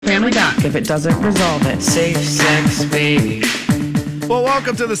Family Doc if it doesn't resolve it. Safe sex, baby. Well,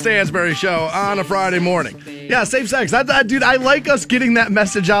 welcome to the Stansbury Show on a Friday morning. Yeah, safe sex. Dude, I like us getting that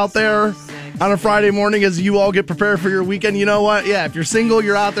message out there on a Friday morning as you all get prepared for your weekend. You know what? Yeah, if you're single,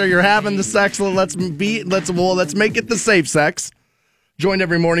 you're out there, you're having the sex. Let's make it the safe sex. Joined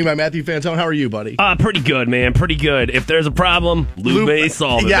every morning by Matthew Fantone. How are you, buddy? Pretty good, man. Pretty good. If there's a problem, Lube may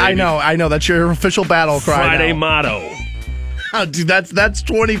solve it. Yeah, baby. I know. That's your official battle cry. Friday motto. Oh, dude, that's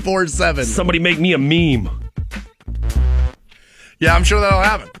 24/7. Somebody make me a meme. Yeah, I'm sure that'll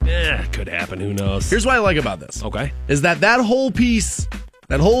happen. Yeah, could happen. Who knows? Here's what I like about this. Okay. Is that whole piece,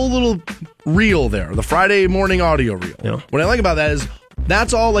 that whole little reel there, the Friday morning audio reel. Yeah. What I like about that is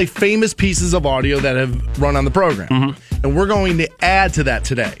that's all like famous pieces of audio that have run on the program. Mm-hmm. And we're going to add to that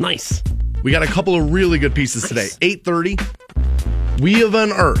today. Nice. We got a couple of really good pieces today. 8:30, we have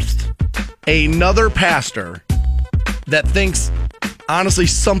unearthed another pastor that thinks, honestly,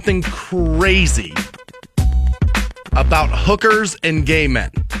 something crazy about hookers and gay men.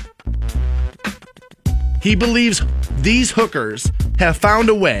 He believes these hookers have found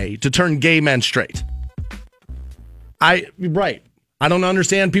a way to turn gay men straight. Right. I don't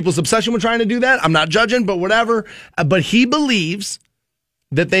understand people's obsession with trying to do that. I'm not judging, but whatever. But he believes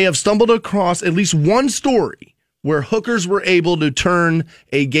that they have stumbled across at least one story where hookers were able to turn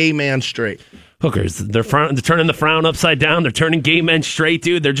a gay man straight. Hookers, they're turning the frown upside down. They're turning gay men straight,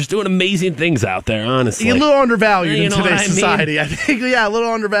 dude. They're just doing amazing things out there, honestly. A little undervalued in today's I society. I think, a little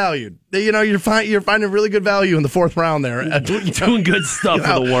undervalued. You're finding really good value in the fourth round there. Doing good stuff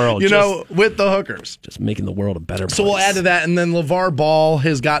for the world. With the hookers. Just making the world a better place. So we'll add to that, and then LeVar Ball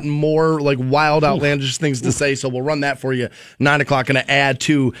has gotten more like wild, outlandish things to say, so we'll run that for you. 9 o'clock, going to add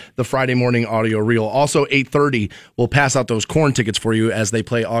to the Friday morning audio reel. Also, 8:30, we'll pass out those corn tickets for you as they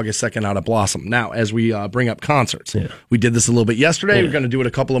play August 2nd out at Blossom. Now, as we bring up concerts, we did this a little bit yesterday. Yeah. We're going to do it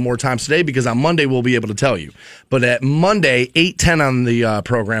a couple of more times today because on Monday we'll be able to tell you. But at Monday, 8:10 on the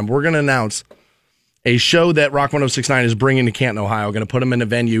program, we're going to announce a show that Rock 106.9 is bringing to Canton, Ohio. Going to put them in a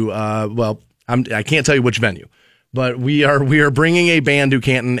venue. I can't tell you which venue, but we are bringing a band to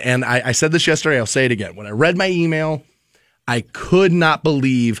Canton. And I said this yesterday. I'll say it again. When I read my email, I could not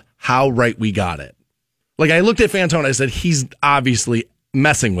believe how right we got it. Like I looked at Fantone. I said, he's obviously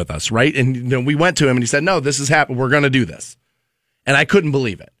messing with us, right? And we went to him and he said, no, this has happened. We're going to do this. And I couldn't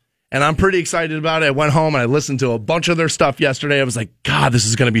believe it. And I'm pretty excited about it. I went home and I listened to a bunch of their stuff yesterday. I was like, God, this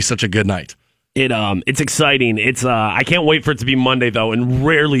is going to be such a good night. It's exciting. I can't wait for it to be Monday though, and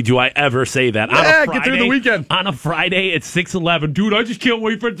rarely do I ever say that. Yeah, get through the weekend. On a Friday at 6:11, dude, I just can't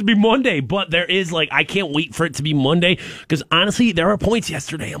wait for it to be Monday. But there is I can't wait for it to be Monday because honestly, there are points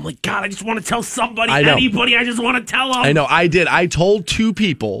yesterday. I'm like, God, I just want to tell somebody, anybody. I just want to tell them. I know. I did. I told two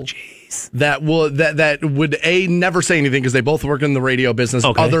people. That would never say anything because they both work in the radio business,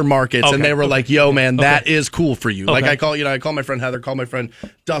 other markets, and they were like, "Yo, man, that is cool for you." Like I call my friend Heather, call my friend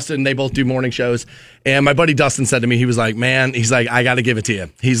Dustin. They both do morning shows, and my buddy Dustin said to me, he was like, "Man, I got to give it to you."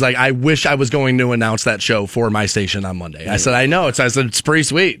 He's like, "I wish I was going to announce that show for my station on Monday." I said, "I know." I said, "It's pretty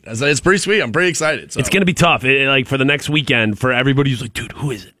sweet." I said, "It's pretty sweet." I'm pretty excited. So. It's going to be tough, for the next weekend for everybody who's like, "Dude, who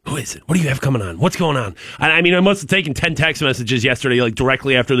is it? Who is it? What do you have coming on? What's going on?" I must have taken 10 text messages yesterday,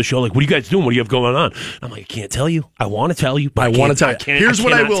 directly after the show, what are you guys doing? What do you have going on? I'm like, I can't tell you. I want to tell you, but I want to tell you. Here's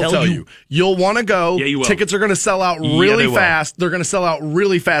what I will tell you. You'll want to go. Yeah, you will. Tickets are going to sell out really fast. They're going to sell out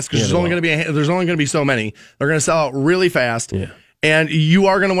really fast because there's only going to be so many. They're going to sell out really fast. Yeah. And you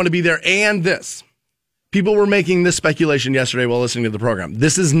are going to want to be there. And this. People were making this speculation yesterday while listening to the program.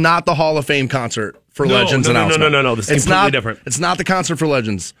 This is not the Hall of Fame concert for Legends announcement. No. This is completely different. It's not the concert for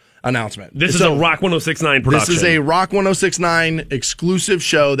Legends announcement. This is a Rock 106.9 production. This is a Rock 106.9 exclusive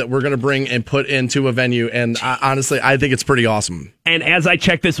show that we're going to bring and put into a venue. And honestly, I think it's pretty awesome. And as I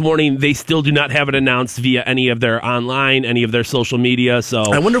checked this morning, they still do not have it announced via any of their online, any of their social media. So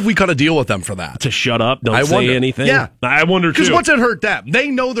I wonder if we cut a deal with them for that. To shut up, don't say anything. Yeah. I wonder too. Because what's it hurt them?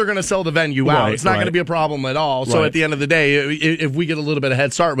 They know they're going to sell the venue out. It's not going to be a problem at all. So at the end of the day, if we get a little bit of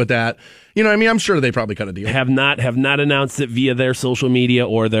head start with that, I'm sure they probably cut a deal. Have not announced it via their social media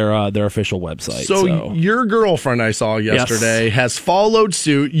or their official website. So your girlfriend I saw yesterday has followed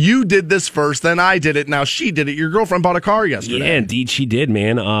suit. You did this first, then I did it. Now she did it. Your girlfriend bought a car yesterday. Yeah, indeed she did,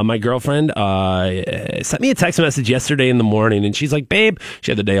 man. My girlfriend sent me a text message yesterday in the morning, and she's like, "Babe,"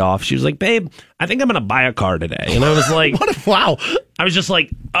 she had the day off. She was like, "Babe, I think I'm going to buy a car today." And I was like, wow. I was just like,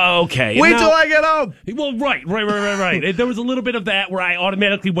 okay. Wait till I get home. Well, right. There was a little bit of that where I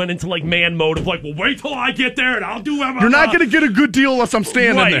automatically went into like man mode of like, well, wait till I get there and I'll do whatever. You're not going to get a good deal unless I'm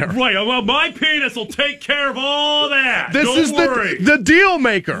standing there. Right. Well, my penis will take care of all that. Don't worry. The deal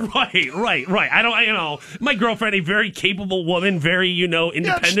maker. Right. I don't. My girlfriend, a very capable woman, very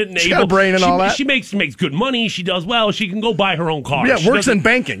independent and she's able. Got a brain and all that. She makes good money. She does well. She can go buy her own car. Yeah, works in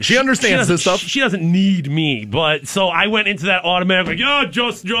banking. She understands this stuff. She doesn't need me, but so I went into that automatic like,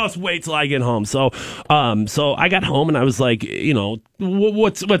 just wait till I get home. So I got home and I was like,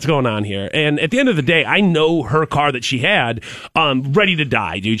 what's going on here? And at the end of the day, I know her car that she had, ready to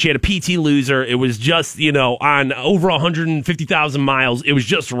die, dude. She had a PT Loser. It was just, on over 150,000 miles. It was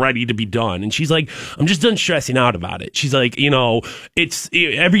just ready to be done. And she's like, I'm just done stressing out about it. She's like, it's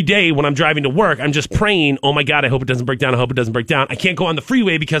every day when I'm driving to work, I'm just praying, oh my God, I hope it doesn't break down. I can't go on the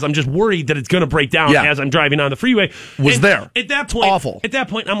freeway because I'm just worried that it's going to break down as I'm driving on the freeway. At that point, awful. At that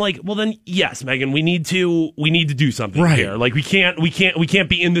point, I'm like, well then, yes, Megan, we need to do something here. Like we can't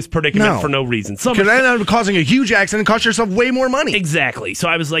be in this predicament for no reason. Because that ended up causing a huge accident and cost yourself way more money. Exactly. So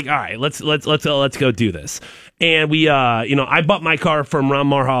I was like, all right, let's go do this. And we, I bought my car from Ron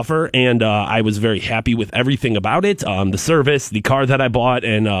Marhofer, and I was very happy with everything about it. The service, the car that I bought,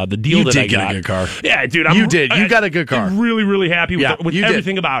 and the deal that I got. You did get a good car. Yeah, dude. You got a good car. I'm really, really happy with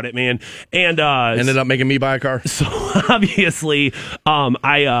everything about it, man. And ended up making me buy a car. So obviously,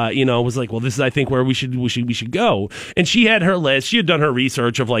 I was like, well, this is I think where we should go. And she had her list. She had done her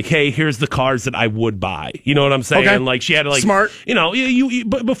research of like, hey, here's the cars that I would buy. You know what I'm saying? Okay. Like she had like smart.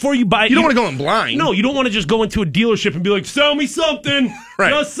 But before you buy, you don't want to go in blind. No, you don't want to just go into a dealership and be like, sell me something,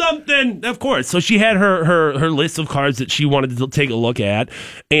 just something. Of course. So she had her list of cars that she wanted to take a look at,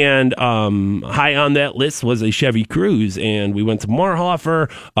 and high on that list was a Chevy Cruze, and we went to Marhofer.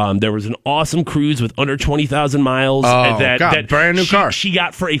 There was an awesome Cruze with under 20,000 miles. That brand new car. She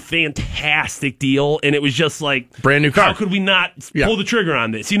got for a fantastic deal, and it was just like brand new car. How could we not pull the trigger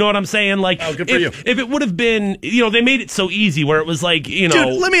on this? You know what I'm saying? Like, good for you. If it would have been, they made it so easy where it was like, Dude,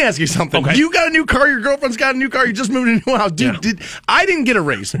 let me ask you something. Okay. You got a new car. Your girlfriend's got a new car. You just moved into a new house, dude. I didn't get a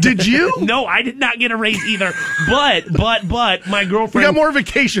raise. Did you? No, I did not get a raise either. But my girlfriend. We got more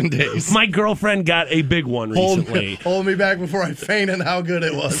vacation days. My girlfriend got a big one recently. Hold me back before I faint and how good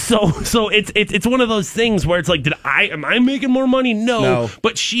it was. So it's one of those things where it's like, am I making more money? No.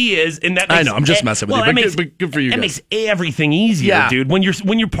 But she is, and that makes, I know. I'm just messing with you. But good for you. That makes everything easier, dude. When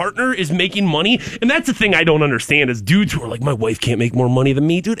your partner is making money, and that's the thing I don't understand is dudes who are like, my wife can't make more money than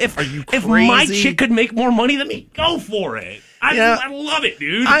me, dude. If my chick could make more money than me, go for it. I love it,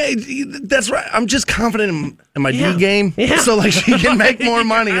 dude. That's right. I'm just confident in my D game. Yeah. So, like, she can make more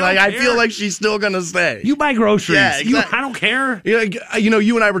money. I feel like she's still going to stay. You buy groceries. Yeah, exactly. I don't care.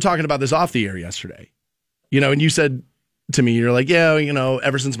 You and I were talking about this off the air yesterday. And you said to me, you're like,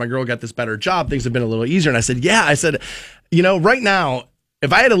 ever since my girl got this better job, things have been a little easier. And I said, right now,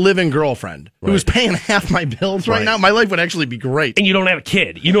 if I had a live-in girlfriend who was paying half my bills right now, my life would actually be great. And you don't have a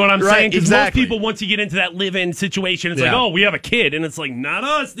kid. You know what I'm saying? Because exactly. most people, once you get into that live-in situation, it's like, oh, we have a kid. And it's like, not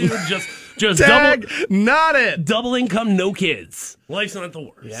us, dude. Just double income, no kids. Life's not the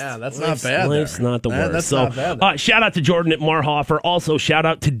worst. Yeah, that's not bad. Life's not the worst. That's not bad. Shout out to Jordan at Marhofer. Also, shout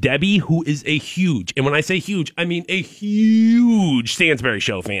out to Debbie, who is a huge, and when I say huge, I mean a huge Stansbury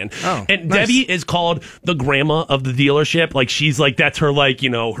Show fan. Oh, and nice. Debbie is called the grandma of the dealership. Like she's like that's her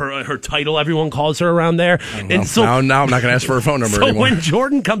her title. Everyone calls her around there. And so now I'm not going to ask for her phone number anymore. So when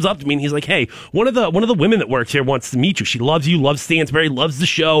Jordan comes up to me and he's like, "Hey, one of the women that works here wants to meet you. She loves you, loves Stansbury, loves the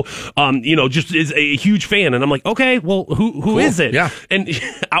show. Just is a huge fan." And I'm like, "Okay, well, who is it?" Yeah. And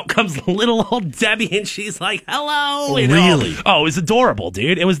out comes little old Debbie, and she's like, "Hello." Really? Oh, it was adorable,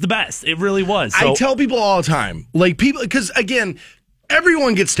 dude. It was the best. It really was. So, I tell people all the time, like people, because again,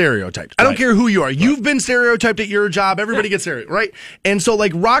 everyone gets stereotyped. I don't care who you are. You've been stereotyped at your job. Everybody gets stereotyped, right? And so,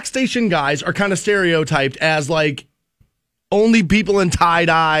 like, rock station guys are kind of stereotyped as like only people in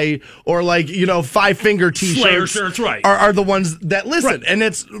tie-dye or like, 5-finger t-shirts Slayer shirts, right. are the ones that listen. Right. And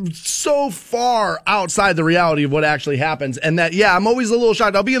it's so far outside the reality of what actually happens. And that, I'm always a little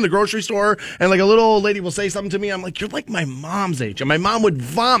shocked. I'll be in the grocery store and like a little old lady will say something to me. I'm like, you're like my mom's age. And my mom would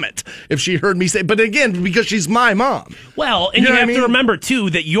vomit if she heard me say, but again, because she's my mom. Well, and you have to remember too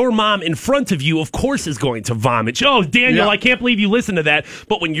that your mom in front of you, of course, is going to vomit. Oh, Daniel, I can't believe you listened to that.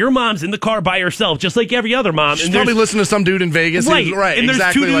 But when your mom's in the car by herself, just like every other mom, she's probably listening to some dude in Vegas. Right. And there's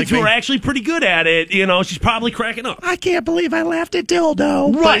exactly two dudes like who are actually pretty good at it. She's probably cracking up. I can't believe I laughed at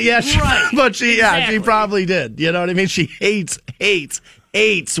dildo. Right. But she Exactly. probably did. You know what I mean? She hates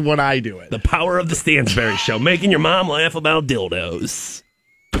when I do it. The power of the Stansbury Show, making your mom laugh about dildos.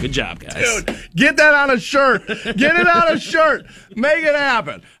 Good job, guys. Dude, get that on a shirt. Get it on a shirt. Make it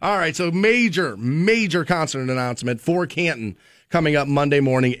happen. All right, so major concert announcement for Canton coming up Monday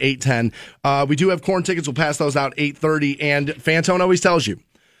morning, 8:10. We do have corn tickets. We'll pass those out 8:30. And Fantone always tells you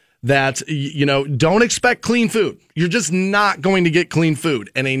that, don't expect clean food. You're just not going to get clean food.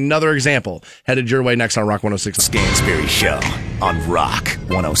 And another example headed your way next on Rock 106.9. Stansbury Show on Rock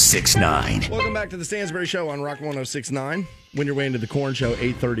 106.9. Welcome back to the Stansbury Show on Rock 106.9. Win your way into the Corn Show,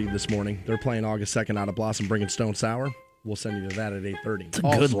 8:30 this morning. They're playing August 2nd out of Blossom, bringing Stone Sour. We'll send you to that at 8:30. It's a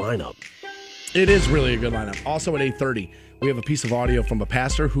good lineup. It is really a good lineup. Also at 8:30, we have a piece of audio from a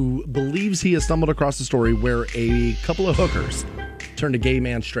pastor who believes he has stumbled across a story where a couple of hookers turned a gay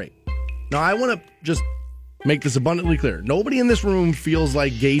man straight. Now, I want to just make this abundantly clear. Nobody in this room feels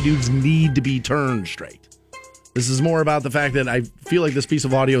like gay dudes need to be turned straight. This is more about the fact that I feel like this piece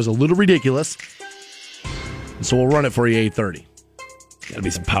of audio is a little ridiculous. And so we'll run it for you 8:30. Got to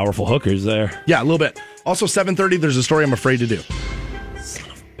be some powerful hookers there. Yeah, a little bit. Also, 7:30, there's a story I'm afraid to do. Son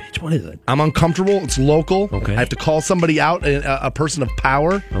of a bitch, what is it? I'm uncomfortable. It's local. Okay. I have to call somebody out, a person of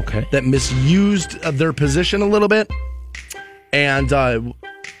power that misused their position a little bit. And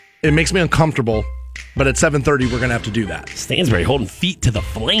it makes me uncomfortable. But at 7:30, we're going to have to do that. Stansbury holding feet to the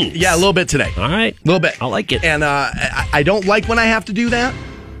flames. Yeah, a little bit today. All right. A little bit. I like it. And I don't like when I have to do that.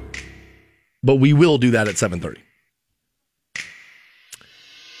 But we will do that at 7:30.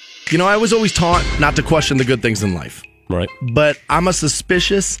 I was always taught not to question the good things in life. Right. But I'm a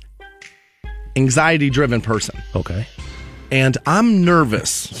suspicious, anxiety-driven person. Okay. And I'm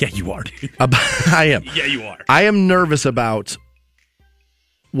nervous. Yeah, you are, dude. I am. Yeah, you are. I am nervous about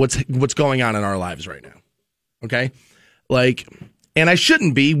what's going on in our lives right now. Okay? And I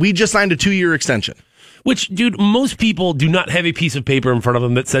shouldn't be. We just signed a 2-year extension. Which, dude, most people do not have a piece of paper in front of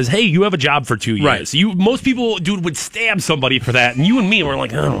them that says, hey, you have a job for 2 years. Right. Most people, dude, would stab somebody for that. And you and me were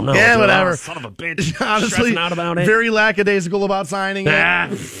like, I don't know. Yeah, whatever. Son of a bitch. Honestly, stressing out about it. Very lackadaisical about signing it.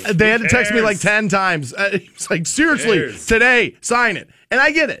 They had to text me like 10 times. It's like, seriously, today, sign it. And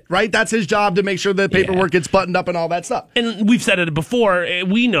I get it, right? That's his job to make sure the paperwork gets buttoned up and all that stuff. And we've said it before.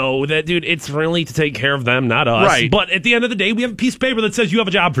 We know that, dude, it's really to take care of them, not us. Right. But at the end of the day, we have a piece of paper that says you have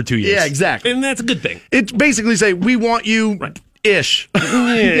a job for 2 years. Yeah, exactly. And that's a good thing. It's basically say, we want you ish.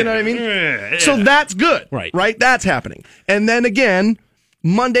 You know what I mean? Yeah. So that's good. Right. That's happening. And then again,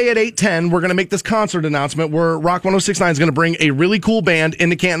 Monday at 8:10, we're going to make this concert announcement where Rock 106.9 is going to bring a really cool band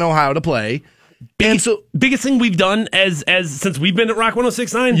into Canton, Ohio to play. Biggest thing we've done as since we've been at Rock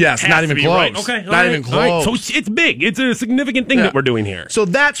 106.9? Yes, not even close. Right. Okay. Not even close. All right. So it's big. It's a significant thing that we're doing here. So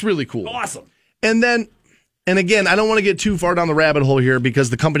that's really cool. Awesome. And again, I don't want to get too far down the rabbit hole here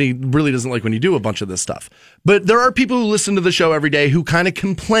because the company really doesn't like when you do a bunch of this stuff. But there are people who listen to the show every day who kind of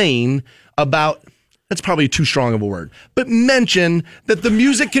complain about, that's probably too strong of a word, but mention that the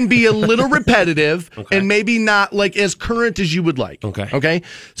music can be a little repetitive and maybe not like as current as you would like. Okay.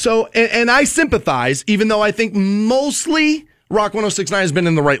 So, and I sympathize, even though I think mostly Rock 106.9 has been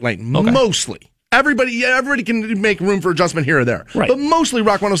in the right lane. Mostly. Everybody can make room for adjustment here or there. Right. But mostly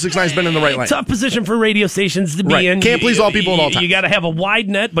Rock 106.9 has been in the right lane. Tough position for radio stations to be in. Can't please all people at all times. You got to have a wide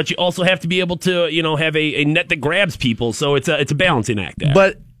net, but you also have to be able to, have a net that grabs people. So it's a balancing act there.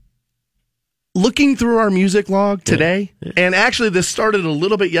 But looking through our music log today, and actually this started a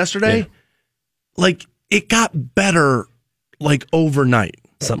little bit yesterday, like it got better like overnight.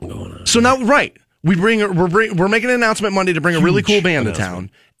 Something going on. So now, we're making an announcement Monday to bring a really cool band to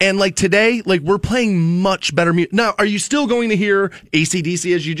town. And like today, like we're playing much better music. Now, are you still going to hear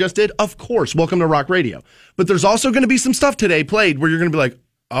AC/DC as you just did? Of course. Welcome to Rock Radio. But there's also going to be some stuff today played where you're going to be like,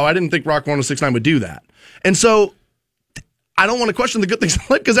 oh, I didn't think Rock 106.9 would do that. And so I don't want to question the good things in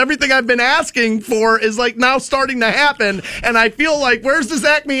life because everything I've been asking for is like now starting to happen. And I feel like, where's this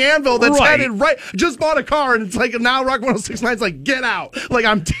Acme Anvil that's headed right? Just bought a car and it's like now Rock 106.9 is like, get out. Like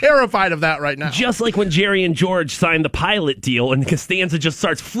I'm terrified of that right now. Just like when Jerry and George signed the pilot deal and Costanza just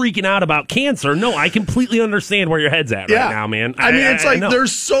starts freaking out about cancer. No, I completely understand where your head's at right now, man. I mean, it's like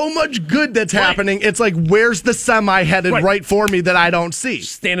there's so much good that's happening. It's like, where's the semi headed right for me that I don't see?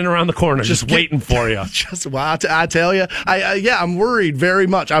 Standing around the corner, just waiting for you. I tell you, I'm worried very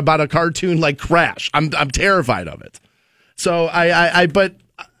much about a cartoon like Crash. I'm terrified of it. So but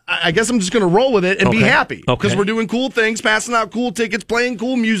I guess I'm just going to roll with it and be happy because we're doing cool things, passing out cool tickets, playing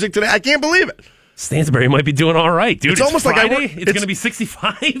cool music today. I can't believe it. Stansbury might be doing all right, dude. It's almost Friday. like it's going to be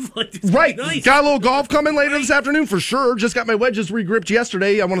 65. Right. Nice. Got a little golf coming later this afternoon for sure. Just got my wedges regripped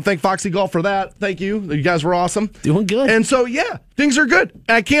yesterday. I want to thank Foxy Golf for that. Thank you. You guys were awesome. Doing good. And so, things are good.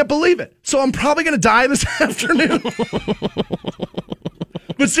 And I can't believe it. So I'm probably going to die this afternoon.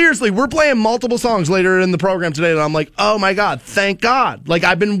 But seriously, we're playing multiple songs later in the program today, and I'm like, oh my God, thank God. Like,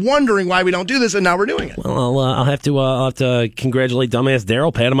 I've been wondering why we don't do this, and now we're doing it. Well, I'll have to congratulate dumbass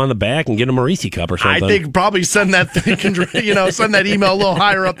Daryl, pat him on the back, and get him a Reese cup or something. I think probably send that send that email a little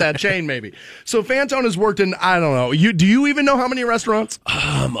higher up that chain, maybe. So Fantone has worked in, I don't know, do you even know how many restaurants?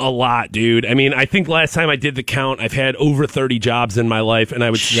 A lot, dude. I mean, I think last time I did the count, I've had over 30 jobs in my life, and I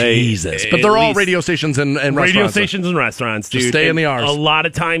would say... Jesus. But they're all radio stations and restaurants. Radio stations and restaurants, dude. Just stay in the R's. A lot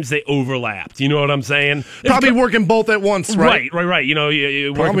of times they overlapped. You know what I'm saying? Probably working both at once, right? Right. You know,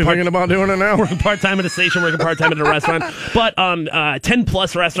 you probably thinking about doing it now. Working part-time at a station, working part-time at a restaurant. But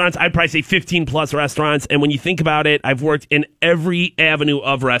 10-plus restaurants, I'd probably say 15-plus restaurants. And when you think about it, I've worked in every avenue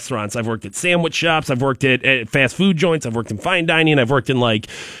of restaurants. I've worked at sandwich shops. I've worked at fast food joints. I've worked in fine dining. I've worked in, like,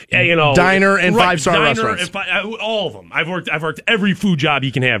 diner and five-star restaurants. All of them. I've worked every food job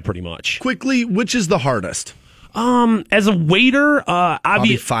you can have, pretty much. Quickly, which is the hardest? As a waiter,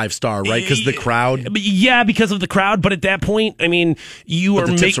 Probably 5-star, right? Because the crowd. Yeah, because of the crowd. But at that point, I mean,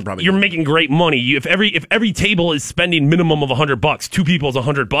 you're making great money. If every table is spending minimum of $100, two people is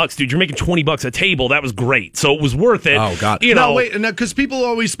 $100, dude. You're making $20 a table. That was great. So it was worth it. Oh God! Wait, because people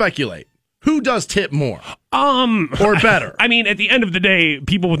always speculate. Who does tip more? Or better? I mean, at the end of the day,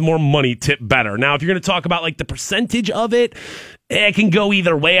 people with more money tip better. Now, if you're going to talk about like the percentage of it, it can go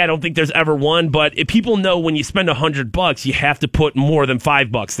either way. I don't think there's ever one, but if people know when you spend $100, you have to put more than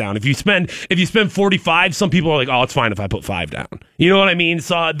 $5 down. If you spend 45, some people are like, oh, it's fine if I put $5 down. You know what I mean?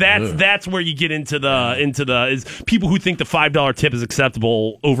 So that's where you get into the is people who think the $5 tip is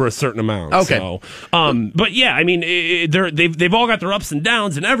acceptable over a certain amount. Okay. So, but yeah, I mean, they've all got their ups and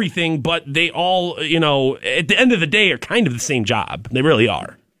downs and everything, but they all, at the end of the day, are kind of the same job. They really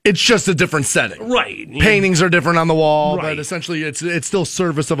are. It's just a different setting. Right. Paintings are different on the wall, right. But essentially it's still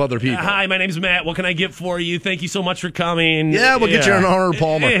service of other people. Hi, my name's Matt. What can I get for you? Thank you so much for coming. Yeah, we'll get you an Arnold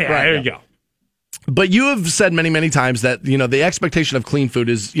Palmer. Yeah, right, there you go. But you have said many, many times that, the expectation of clean food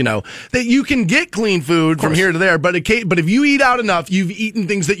is, that you can get clean food from here to there, but if you eat out enough, you've eaten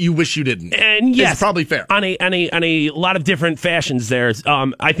things that you wish you didn't. And yes, it's probably fair. On a lot of different fashions there.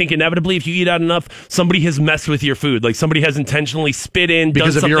 I think inevitably if you eat out enough, somebody has messed with your food. Like somebody has intentionally spit in,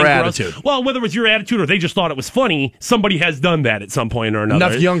 because done of your gross. attitude. Well, whether it was your attitude or they just thought it was funny, somebody has done that at some point or another.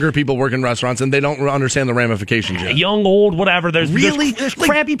 Enough younger people work in restaurants and they don't understand the ramifications yet. Young, old, whatever. There's like,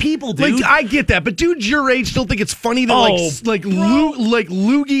 crappy people, dude. Like, I get that, but dudes your age still think it's funny to loogie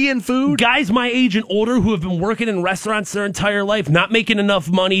in food. Guys my age and older who have been working in restaurants their entire life, not making enough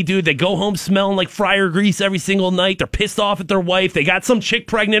money, dude. They go home smelling like fryer grease every single night. They're pissed off at their wife. They got some chick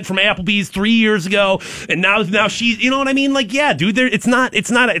pregnant from Applebee's 3 years ago, and now she's, you know what I mean? Like, yeah, dude. It's not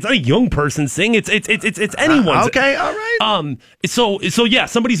a young person's thing. It's anyone's. Okay, all right. So yeah,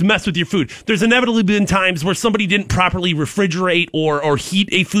 somebody's messed with your food. There's inevitably been times where somebody didn't properly refrigerate or heat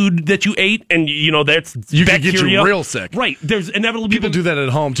a food that you ate, and that's you can bacteria. Get you real sick. Right. There's inevitably people do that at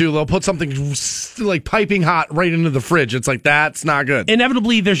home too. They'll put something like piping hot right into the fridge. It's like, that's not good.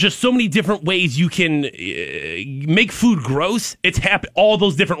 Inevitably, there's just so many different ways you can make food gross. It's happened. All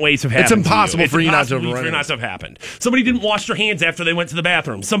those different ways have happened. It's impossible for you not to have happened. Somebody didn't wash their hands after they went to the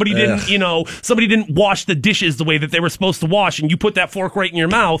bathroom. Somebody didn't, somebody didn't wash the dishes the way that they were supposed to wash, and you put that fork right in your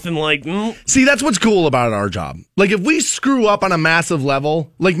mouth and like. See, that's what's cool about our job. Like, if we screw up on a massive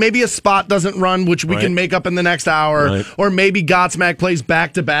level, like maybe a spot doesn't run, which we can make up in the next hour, right. Or maybe Godsmack plays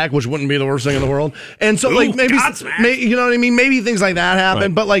back to back, which wouldn't be the worst thing in the world. And so, maybe you know what I mean? Maybe things like that happen,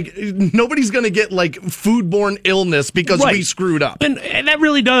 right. But like nobody's going to get like foodborne illness because we screwed up. And that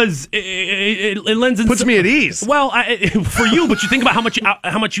really does. It lends puts me at ease. Well, for you, but you think about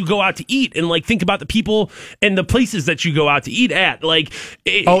how much you go out to eat, and like think about the people and the places that you go out to eat at. Like,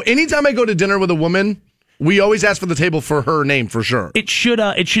 anytime I go to dinner with a woman, we always ask for the table for her name for sure. It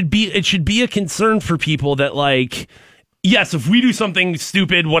should be a concern for people that like. Yes, if we do something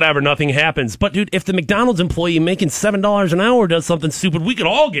stupid, whatever, nothing happens. But, dude, if the McDonald's employee making $7 an hour does something stupid, we could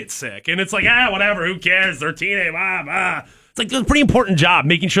all get sick. And it's like, whatever, who cares? They're teenage, blah, blah. It's like a pretty important job,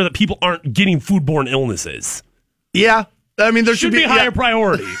 making sure that people aren't getting foodborne illnesses. Yeah. I mean, there should be higher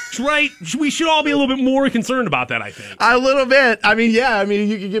priority, right? We should all be a little bit more concerned about that, I think. A little bit. I mean,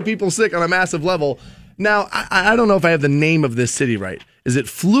 you can get people sick on a massive level. Now, I don't know if I have the name of this city right. Is it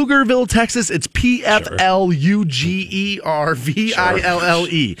Pflugerville, Texas? It's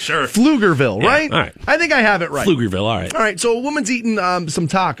Pflugerville. Sure. Pflugerville, right? Yeah, all right. I think I have it right. Pflugerville, all right. All right, so a woman's eating some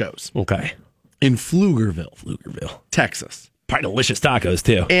tacos. Okay. In Pflugerville, Texas. Probably delicious tacos,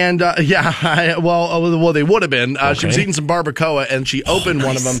 too. And, well, they would have been. She was eating some barbacoa, and she opened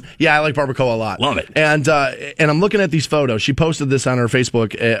one of them. Yeah, I like barbacoa a lot. Love it. And I'm looking at these photos. She posted this on her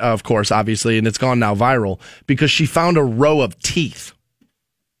Facebook, of course, obviously, and it's gone now viral, because she found a row of teeth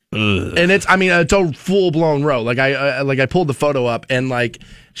And it's a full blown row. Like I pulled the photo up, and like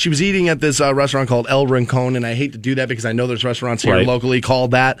she was eating at this restaurant called El Rincon, and I hate to do that because I know there's restaurants here locally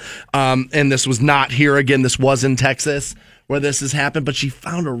called that. And this was not here again. This was in Texas where this has happened. But she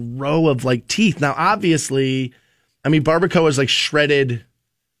found a row of like teeth. Now, obviously, barbacoa is like shredded,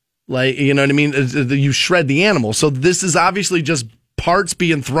 like, you know what I mean? You shred the animal. So this is obviously just parts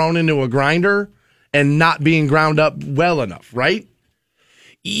being thrown into a grinder and not being ground up well enough, right?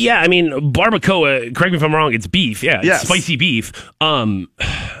 Yeah, barbacoa, correct me if I'm wrong, it's beef. Yeah, it's spicy beef. And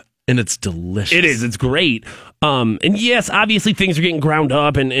it's delicious. It is. It's great. And yes, obviously things are getting ground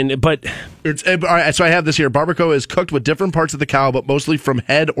up, but it's all right. So I have this here. Barbacoa is cooked with different parts of the cow, but mostly from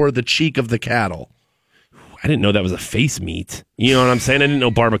head or the cheek of the cattle. I didn't know that was a face meat. You know what I'm saying? I didn't know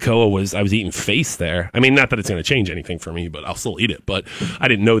barbacoa I was eating face there. Not that it's going to change anything for me, but I'll still eat it. But I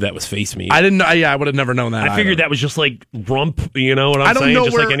didn't know that was face meat. I didn't know. Yeah, I would have never known that. I figured that was just like rump, you know what I'm saying?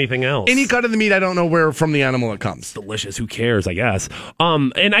 Just like anything else. Any cut of the meat, I don't know where from the animal it comes. It's delicious. Who cares, I guess.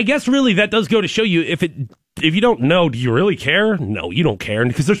 And I guess really that does go to show you if you don't know, do you really care? No, you don't care.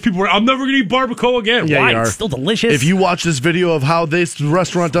 Because there's people where I'm never going to eat barbacoa again. Yeah, why? It's still delicious. If you watch this video of how this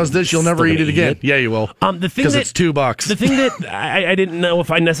restaurant does this, you'll never eat it again. Yeah, you will. Because it's $2. The thing that I didn't know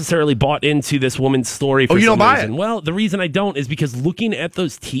if I necessarily bought into this woman's story for you don't buy reason. it? Well, the reason I don't is because looking at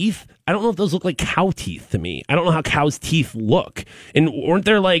those teeth, I don't know if those look like cow teeth to me. I don't know how cows' teeth look. And weren't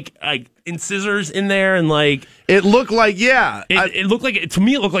there like incisors in there and like it looked like it looked like to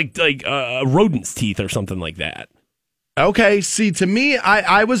me it looked like a rodent's teeth or something like that. Okay, see, to me,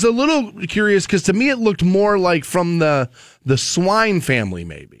 I was a little curious because to me it looked more like from the swine family,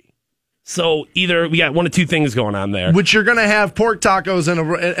 maybe. So either we got one of two things going on there. Which you're going to have pork tacos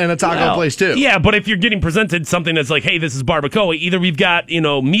in a taco place too. Yeah, but if you're getting presented something that's like, hey, this is barbacoa, either we've got,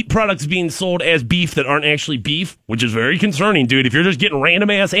 meat products being sold as beef that aren't actually beef, which is very concerning, dude. If you're just getting random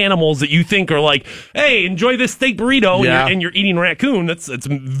ass animals that you think are like, hey, enjoy this steak burrito and you're eating raccoon, that's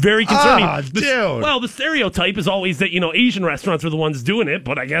very concerning. Dude. Well, the stereotype is always that, Asian restaurants are the ones doing it,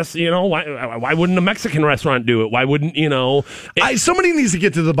 but I guess, why wouldn't a Mexican restaurant do it? Why wouldn't, somebody needs to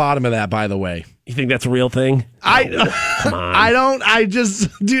get to the bottom of that, by the way. You think that's a real thing? Come on. I don't. I just,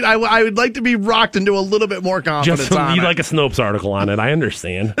 dude, I would like to be rocked into a little bit more confidence just on you it. like a Snopes article on it. I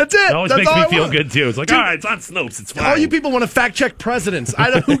understand. That's it. It always makes me feel good, too. It's like, dude, all right, it's on Snopes. It's fine. All you people want to fact check presidents.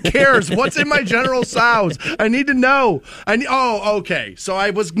 Who cares? What's in my General Tso's? I need to know. Okay. So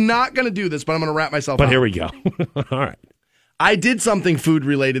I was not going to do this, but I'm going to wrap myself up. But here we go. All right. I did something food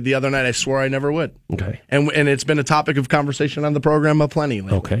related the other night. I swore I never would. Okay. And it's been a topic of conversation on the program aplenty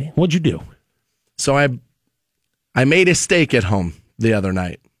lately. Okay. What'd you do? So I made a steak at home the other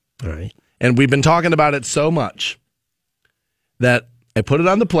night. All right. And we've been talking about it so much that I put it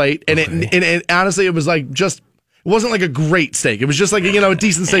on the plate, and it honestly, it was like it wasn't like a great steak. It was just like a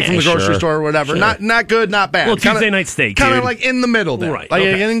decent steak from the grocery store or whatever. Sure. Not good, not bad. Well, Tuesday night steak, kind of like in the middle there. Right. Like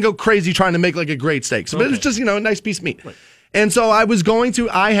I didn't go crazy trying to make like a great steak. So but it was just a nice piece of meat. Right. And so I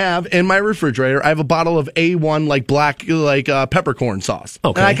have in my refrigerator, I have a bottle of A1 like black peppercorn sauce.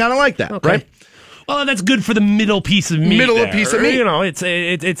 Okay. And I kind of like that, right? Well, that's good for the middle piece of meat. Piece of meat.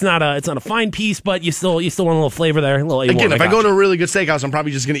 It's not a fine piece, but you still want a little flavor there. A little A1. Again, if I go to a really good steakhouse, I'm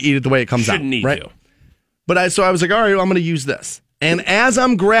probably just going to eat it the way it comes out. Shouldn't need right? to. But so I was like, all right, well, I'm going to use this. And as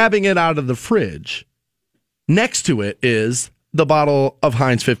I'm grabbing it out of the fridge, next to it is the bottle of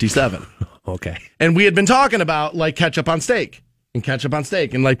Heinz 57. Okay. And we had been talking about like ketchup on steak.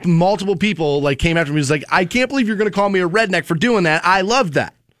 And like multiple people like came after me. Was like, I can't believe you're going to call me a redneck for doing that. I love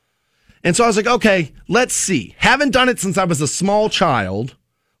that. And so I was like, okay, let's see. Haven't done it since I was a small child.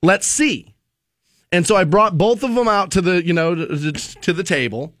 Let's see. And so I brought both of them out to the to the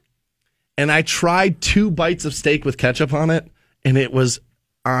table, and I tried 2 bites of steak with ketchup on it, and it was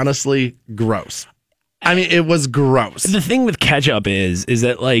honestly gross. It was gross. The thing with ketchup is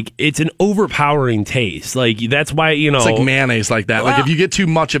that like it's an overpowering taste. Like that's why it's like mayonnaise like that. Well, like if you get too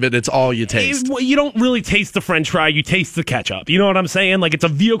much of it, it's all you taste. You don't really taste the French fry. You taste the ketchup. You know what I'm saying? Like it's a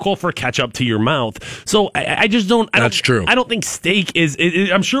vehicle for ketchup to your mouth. So I just don't. That's true. I don't think steak is.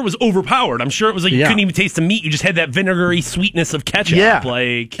 I'm sure it was overpowered. I'm sure it was like you couldn't even taste the meat. You just had that vinegary sweetness of ketchup. Yeah.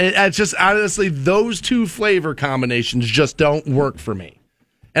 Like it's just honestly those 2 flavor combinations just don't work for me.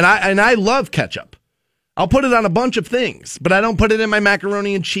 And I love ketchup. I'll put it on a bunch of things, but I don't put it in my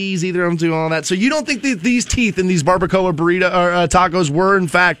macaroni and cheese either. I'm doing all that. So you don't think that these teeth in these barbacoa burrito or tacos were in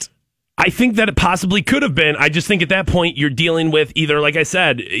fact I think that it possibly could have been. I just think at that point you're dealing with either, like I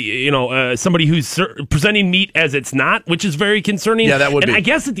said, somebody who's presenting meat as it's not, which is very concerning. Yeah, that would be. And I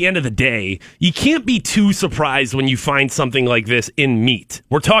guess at the end of the day, you can't be too surprised when you find something like this in meat.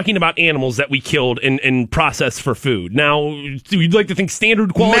 We're talking about animals that we killed and processed for food. Now, you'd like to think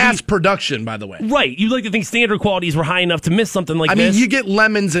standard quality... Mass production, by the way. Right. You'd like to think standard qualities were high enough to miss something like this. I mean, you get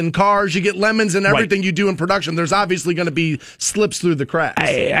lemons in cars, you get lemons in everything you do in production. There's obviously going to be slips through the cracks.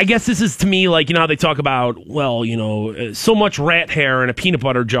 I guess this is, to me, like, how they talk about, so much rat hair in a peanut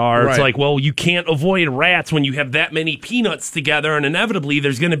butter jar. It's like, well, you can't avoid rats when you have that many peanuts together, and inevitably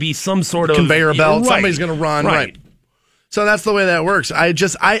there's going to be some sort of conveyor belt. Right. Somebody's going to run. Right. So that's the way that works. I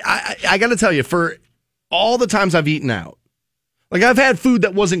got to tell you, for all the times I've eaten out, like, I've had food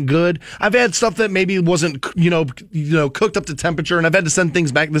that wasn't good. I've had stuff that maybe wasn't, cooked up to temperature, and I've had to send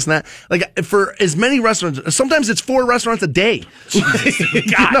things back, this and that. Like, for as many restaurants, sometimes it's 4 restaurants a day. You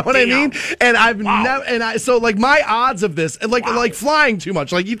know what I mean? And I've never, so like my odds of this, like flying too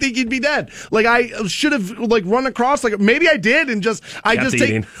much, like you think you'd be dead. Like I should have run across, like maybe I did, and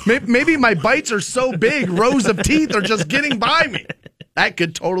maybe my bites are so big, rows of teeth are just getting by me. That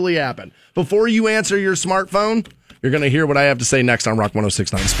could totally happen. Before you answer your smartphone, you're going to hear what I have to say next on Rock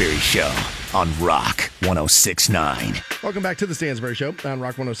 106.9. Stansbury Show on Rock 106.9. Welcome back to the Stansbury Show on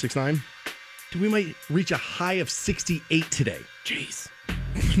Rock 106.9. We might reach a high of 68 today. Jeez.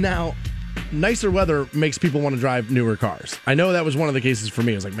 Now, nicer weather makes people want to drive newer cars. I know that was one of the cases for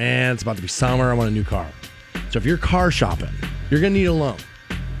me. I was like, man, it's about to be summer. I want a new car. So if you're car shopping, you're going to need a loan.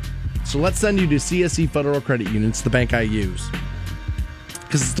 So let's send you to CSE Federal Credit Union. It's the bank I use.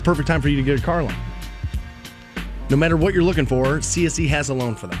 Because it's the perfect time for you to get a car loan. No matter what you're looking for, CSE has a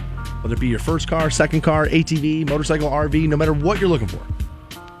loan for that. Whether it be your first car, second car, ATV, motorcycle, RV, no matter what you're looking for.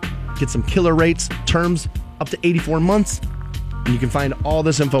 Get some killer rates, terms up to 84 months, and you can find all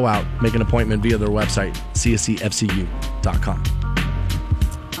this info out. Make an appointment via their website, csefcu.com.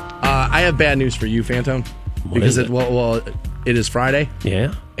 I have bad news for you, Fantone. Because it is Friday.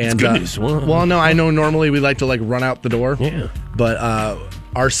 Yeah. And it's good news. Well, no, I know normally we like to run out the door. Yeah. But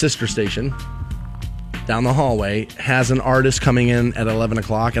our sister station down the hallway has an artist coming in at 11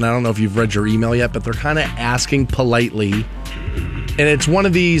 o'clock, and I don't know if you've read your email yet, but they're kind of asking politely, and it's one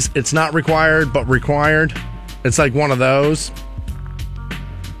of these, it's not required, but required. It's like one of those,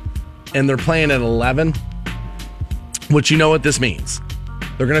 and they're playing at 11, which you know what this means.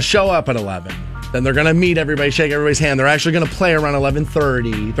 They're going to show up at 11. Then they're going to meet everybody, shake everybody's hand. They're actually going to play around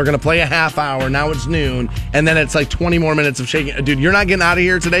 11:30. They're going to play a half hour. Now it's noon. And then it's like 20 more minutes of shaking. Dude, you're not getting out of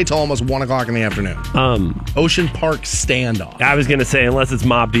here today till almost 1 o'clock in the afternoon. Ocean Park standoff. I was going to say, unless it's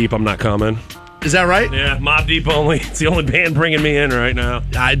Mobb Deep, I'm not coming. Is that right? Yeah, Mobb Deep only. It's the only band bringing me in right now.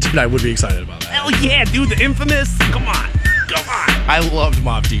 I would be excited about that. Hell yeah, dude, the infamous. Come on. I loved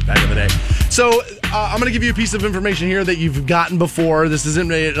Mobb Deep back in the day. So I'm going to give you a piece of information here that you've gotten before. This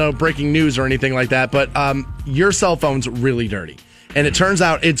isn't breaking news or anything like that, but your cell phone's really dirty. And it turns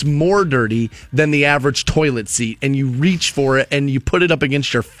out it's more dirty than the average toilet seat. And you reach for it and you put it up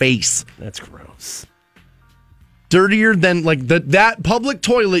against your face. That's gross. Dirtier than that public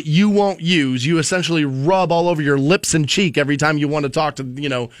toilet you won't use. You essentially rub all over your lips and cheek every time you want to talk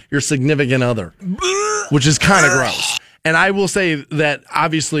to your significant other, which is kind of gross. And I will say that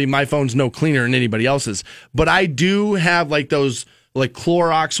obviously my phone's no cleaner than anybody else's, but I do have those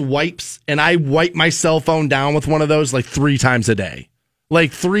Clorox wipes, and I wipe my cell phone down with one of those 3 times a day.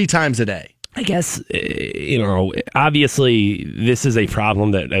 3 times a day. I guess, obviously this is a problem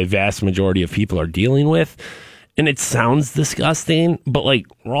that a vast majority of people are dealing with. And it sounds disgusting, but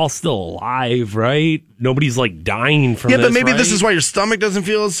we're all still alive, right? Nobody's dying from this. Yeah, but maybe right? this is why your stomach doesn't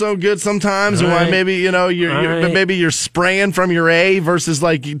feel so good sometimes, or why maybe maybe you're spraying from your A versus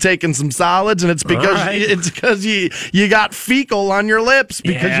you taking some solids, and it's because you got fecal on your lips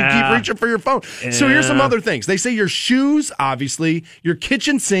because you keep reaching for your phone. Yeah. So here's some other things. They say your shoes, obviously, your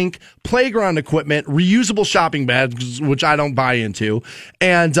kitchen sink, playground equipment, reusable shopping bags, which I don't buy into,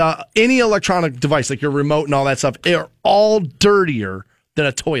 and any electronic device like your remote and all that stuff are all dirtier than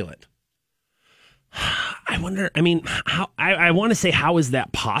a toilet. I wonder, how I want to say, how is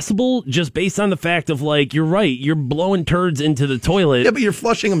that possible? Just based on the fact of you're right, you're blowing turds into the toilet. Yeah, but you're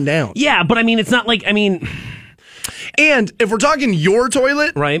flushing them down. Yeah, but it's not And if we're talking your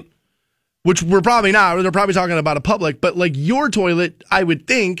toilet, right, which we're probably not, they're probably talking about a public, but your toilet, I would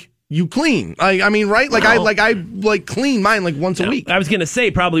think you clean. Right? I clean mine once a week. I was going to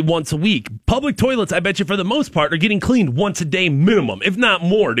say probably once a week, Public toilets, I bet you for the most part, are getting cleaned once a day minimum, if not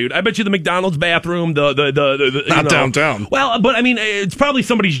more, dude. I bet you the McDonald's bathroom, the Not downtown. Well, but I mean, it's probably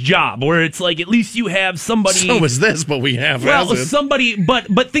somebody's job where it's like at least you have somebody. So is this, but we have. Well, somebody, but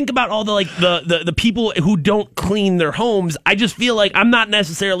think about all the people who don't clean their homes. I just feel like I'm not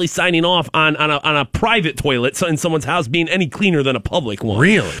necessarily signing off on a private toilet in someone's house being any cleaner than a public one.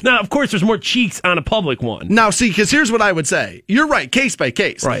 Really? Now, of course, there's more cheeks on a public one. Now, see, because here's what I would say. You're right, case by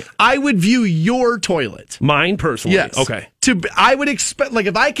case. Right. I would view your toilet. Mine personally. Yes. Okay. I would expect, like,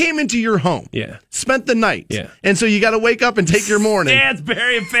 if I came into your home, spent the night, and so you got to wake up and take your morning.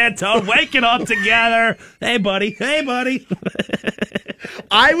 Stansbury and Fantone waking up together. Hey, buddy.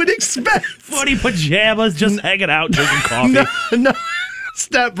 I would expect footy pajamas, just hanging out, drinking coffee. No.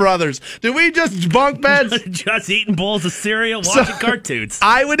 Step brothers. Did we just bunk beds? Just eating bowls of cereal, watching cartoons.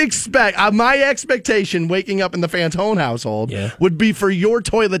 I would expect, my expectation waking up in the Fantone household would be for your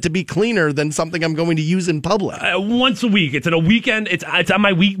toilet to be cleaner than something I'm going to use in public. Once a week. It's on a weekend. It's on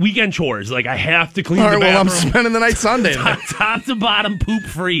my weekend chores. Like, I have to clean All right, the bathroom. well, I'm spending the night Sunday. Top to bottom, poop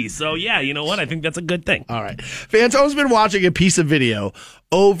free. So, yeah, you know what? I think that's a good thing. All right. Fantone's been watching a piece of video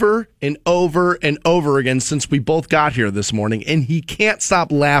over and over and over again since we both got here this morning, and he can't stop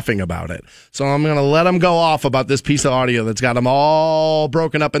laughing about it. So I'm going to let him go off about this piece of audio that's got him all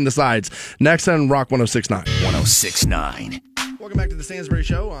broken up in the sides. Next on Rock 106.9. 106.9. Welcome back to the Stansbury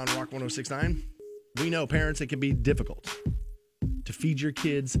Show on Rock 106.9. We know, parents, it can be difficult to feed your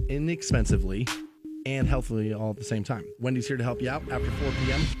kids inexpensively and healthily all at the same time. Wendy's here to help you out after 4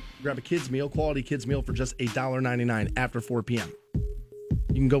 p.m. Grab a kids meal, quality kids meal for just $1.99 after 4 p.m.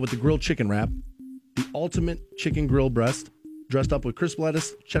 You can go with the grilled chicken wrap, the ultimate chicken grill breast, dressed up with crisp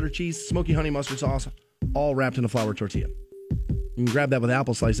lettuce, cheddar cheese, smoky honey mustard sauce, all wrapped in a flour tortilla. You can grab that with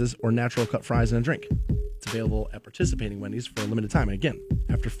apple slices or natural cut fries and a drink. It's available at participating Wendy's for a limited time. And again,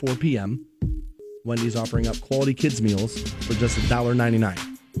 after 4 p.m., Wendy's offering up quality kids meals for just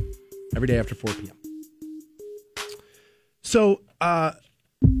 $1.99 every day after 4 p.m. So,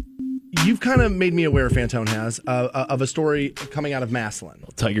 you've kind of made me aware, Fantone has, of a story coming out of Massillon.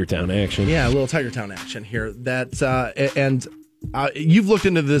 Tiger Town action. Yeah, a little Tiger Town action here. You've looked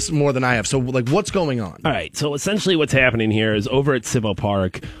into this more than I have. So, like, what's going on? All right. So, essentially what's happening here is over at Civil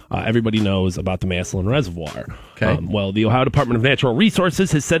Park, everybody knows about the Massillon Reservoir. Okay. Well, the Ohio Department of Natural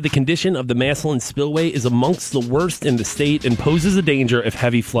Resources has said the condition of the Massillon spillway is amongst the worst in the state and poses a danger if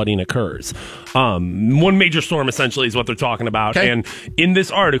heavy flooding occurs. One major storm, essentially, is what they're talking about. Okay. And in this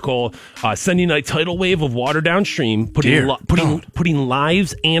article, sending a tidal wave of water downstream, putting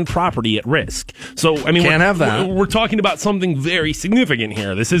lives and property at risk. So, I mean, Can't have that. We're talking about something very significant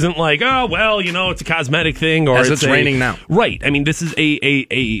here. This isn't like, oh, well, you know, it's a cosmetic thing, or As it's raining now. Right. I mean, this is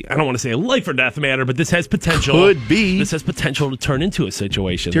I don't want to say a life or death matter, but this has potential. Could be. This has potential to turn into a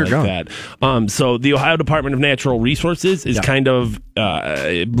situation Dear like God. that. So the Ohio Department of Natural Resources is kind of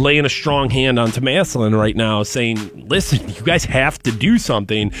laying a strong hand onto Massillon right now, saying, listen, you guys have to do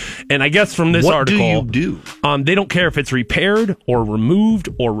something. And I guess from this article, what do you do? They don't care if it's repaired or removed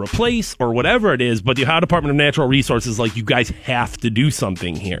or replaced or whatever it is, but the Ohio Department of Natural Resources is like, you guys have to do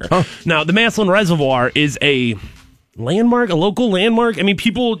something here. Huh. Now, the Massillon Reservoir is a landmark, a local landmark. I mean,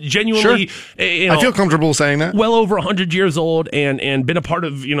 people genuinely, I feel comfortable saying that. well over 100 years old and been a part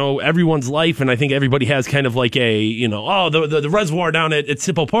of, everyone's life. And I think everybody has kind of like the reservoir down at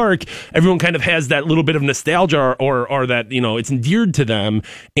Cippo Park. Everyone kind of has that little bit of nostalgia or that, it's endeared to them.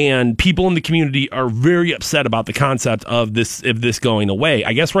 And people in the community are very upset about the concept of this going away.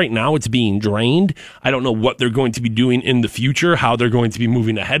 I guess right now it's being drained. I don't know what they're going to be doing in the future, how they're going to be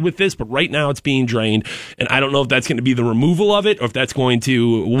moving ahead with this, but right now it's being drained. And I don't know if that's going to be the removal of it, or if that's going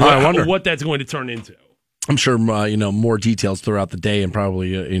to what that's going to turn into. I'm sure more details throughout the day and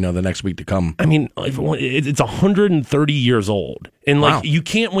probably the next week to come. I mean, it's 130 years old, and like you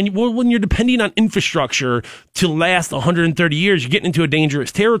can't when you're depending on infrastructure to last 130 years, you're getting into a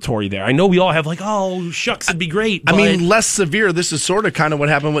dangerous territory there. I know we all have like, oh shucks, it'd be great. I mean, less severe. This is sort of kind of what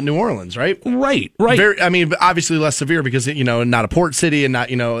happened with New Orleans, right? Right. Obviously less severe because not a port city and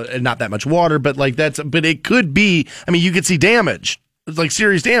not that much water, but but it could be. I mean, you could see damage, like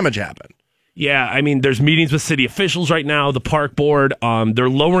serious damage happen. Yeah, I mean, there's meetings with city officials right now, the park board. They're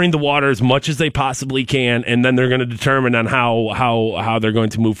lowering the water as much as they possibly can, and then they're going to determine on how they're going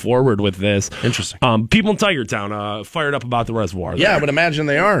to move forward with this. Interesting. People in Tiger Town fired up about the reservoir. Yeah, I would imagine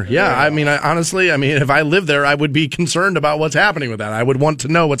they are. Yeah, I mean, honestly, if I lived there, I would be concerned about what's happening with that. I would want to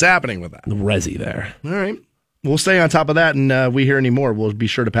know what's happening with that. The resi there. All right. We'll stay on top of that, and we hear any more, we'll be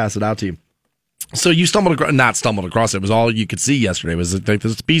sure to pass it out to you. So you not stumbled across it. It was all you could see yesterday. It was like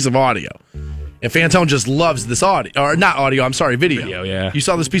this piece of audio. And Fantone just loves this audio. Or not audio, I'm sorry, video. Video, yeah. You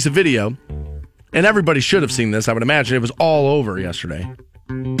saw this piece of video And everybody should have seen this, I would imagine. It was all over yesterday.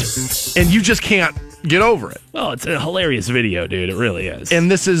 And you just can't get over it. Well, it's a hilarious video, dude. It really is.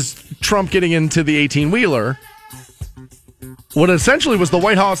 And this is Trump getting into the 18-wheeler. What essentially was the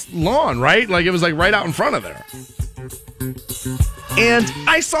White House lawn, right? Like, it was like right out in front of there. And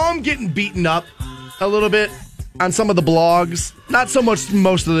I saw him getting beaten up a little bit on some of the blogs. Not so much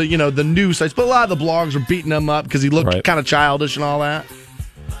most of the, the news sites, but a lot of the blogs were beating him up because he looked kind of childish and all that.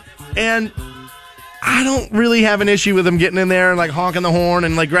 And I don't really have an issue with him getting in there and like honking the horn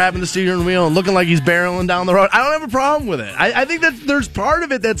and like grabbing the steering wheel and looking like he's barreling down the road. I don't have a problem with it. I think that there's part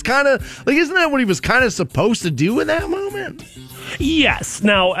of it that's kind of like, isn't that what he was kind of supposed to do in that moment? Yes.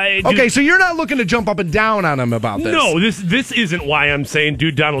 Now, okay, so you're not looking to jump up and down on him about this. No, this isn't why I'm saying,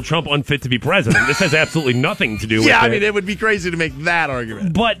 dude, Donald Trump unfit to be president. This has absolutely nothing to do with it. Yeah, I mean, it would be crazy to make that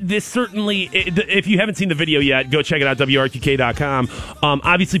argument. But this certainly, if you haven't seen the video yet, go check it out, WRQK.com.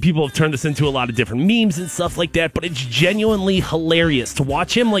 Obviously, people have turned this into a lot of different memes and stuff like that, but it's genuinely hilarious to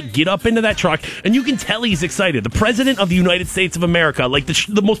watch him like get up into that truck, and you can tell he's excited. The president of the United States of America, like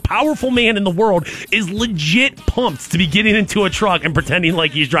the most powerful man in the world, is legit pumped to be getting into a truck and pretending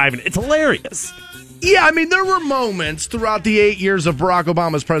like he's driving. It's hilarious. Yeah, I mean, there were moments throughout the 8 years of Barack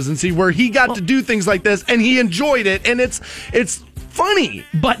Obama's presidency where he got to do things like this, and he enjoyed it, and it's funny.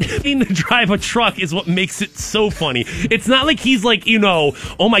 But having to drive a truck is what makes it so funny. It's not like he's like,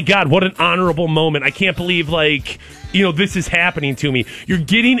 oh my God, what an honorable moment. I can't believe, like, this is happening to me. You're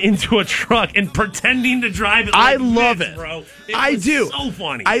getting into a truck and pretending to drive it. I love it, bro. I do. So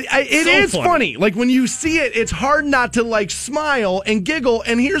funny. It is funny. Like when you see it, it's hard not to like smile and giggle.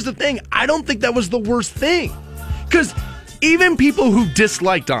 And here's the thing: I don't think that was the worst thing, because even people who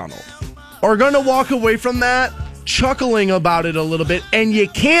dislike Donald are going to walk away from that chuckling about it a little bit, and you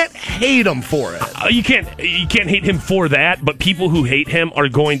can't hate him for it. You can't hate him for that, but people who hate him are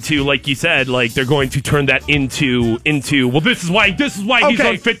going to, like you said, like they're going to turn that into well, this is why he's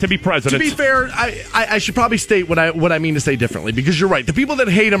unfit to be president. To be fair, I should probably state what I mean to say differently, because you're right. The people that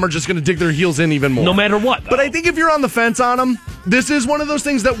hate him are just going to dig their heels in even more. No matter what. But I think if you're on the fence on him, this is one of those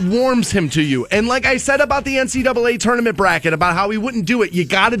things that warms him to you. And like I said about the NCAA tournament bracket, about how he wouldn't do it, you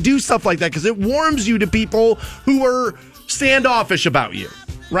got to do stuff like that because it warms you to people who are standoffish about you,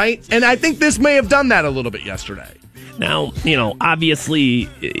 right? And I think this may have done that a little bit yesterday. Now, obviously,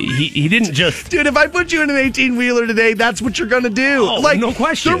 he didn't just... Dude, if I put you in an 18-wheeler today, that's what you're going to do. Oh, like, no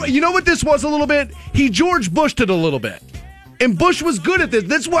question. You know what this was a little bit? He George Bushed it a little bit. And Bush was good at this.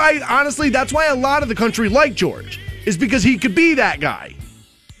 That's why, honestly, that's why a lot of the country liked George, is because he could be that guy.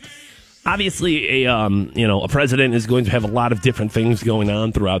 Obviously, a president is going to have a lot of different things going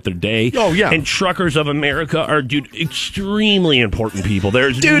on throughout their day. Oh, yeah. And truckers of America are, extremely important people.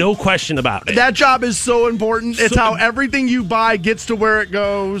 There's no question about it. That job is so important. It's how everything you buy gets to where it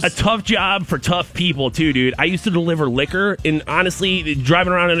goes. A tough job for tough people, too, dude. I used to deliver liquor, and honestly,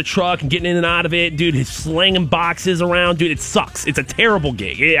 driving around in a truck and getting in and out of it, dude, slanging boxes around, dude, it sucks. It's a terrible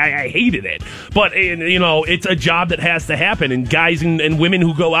gig. I hated it. But, it's a job that has to happen, and guys and women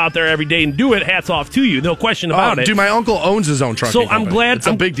who go out there every day and do it, hats off to you, no question about it. Dude, my uncle owns his own trucking company. I'm glad it's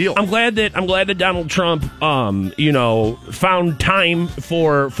a big deal. I'm glad that Donald Trump found time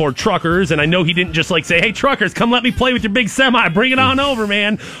for truckers, and I know he didn't just like say, hey, truckers, come let me play with your big semi, bring it on over,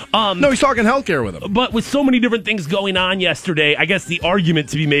 man. No, he's talking healthcare with them. But with so many different things going on yesterday, I guess the argument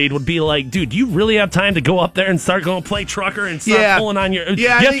to be made would be like, dude, do you really have time to go up there and start going to play trucker and start pulling on your...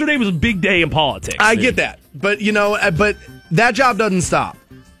 Yeah, yesterday was a big day in politics. I get that. But, but that job doesn't stop.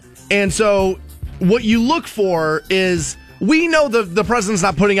 And so what you look for is, we know the president's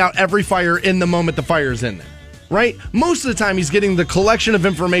not putting out every fire in the moment the fire's in there, right? Most of the time he's getting the collection of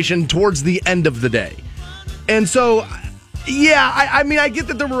information towards the end of the day. And so, yeah, I mean, I get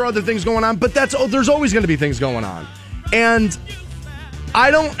that there were other things going on, but there's always going to be things going on. And I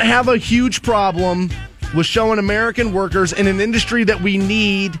don't have a huge problem with showing American workers in an industry that we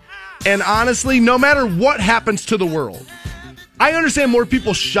need, and honestly, no matter what happens to the world. I understand more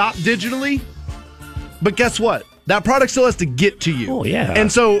people shop digitally, but guess what? That product still has to get to you. Oh, yeah.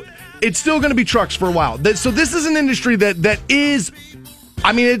 And so it's still going to be trucks for a while. So this is an industry that is,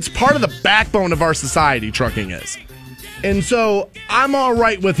 I mean, it's part of the backbone of our society, trucking is. And so I'm all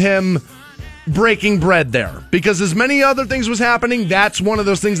right with him breaking bread there, because as many other things was happening, that's one of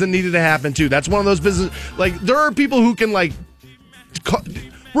those things that needed to happen too. That's one of those business, like, there are people who can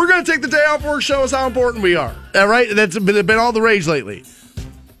we're going to take the day off work, show us how important we are. All right? That's been all the rage lately.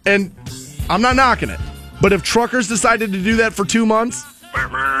 And I'm not knocking it. But if truckers decided to do that for 2 months,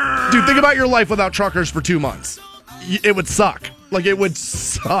 dude, think about your life without truckers for 2 months. It would suck. Like, it would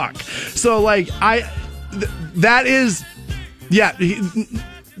suck. So, like, that is, yeah,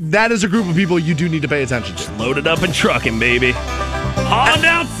 that is a group of people you do need to pay attention to. Loaded up and trucking, baby. Hauling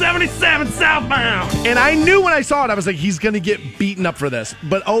down 77 southbound. And I knew when I saw it, I was like, he's going to get beaten up for this.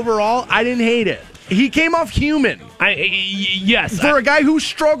 But overall, I didn't hate it. He came off human. Yes. For a guy who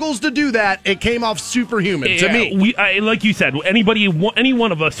struggles to do that, it came off superhuman to me. Like you said, any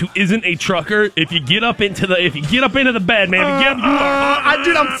one of us who isn't a trucker, if you get up into the bed, man,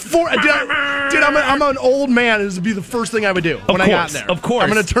 I'm an old man. This would be the first thing I would do when I got there. Of course, I'm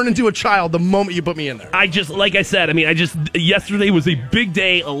going to turn into a child the moment you put me in there. Yesterday was a big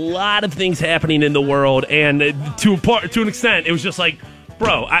day. A lot of things happening in the world, and to an extent, it was just like,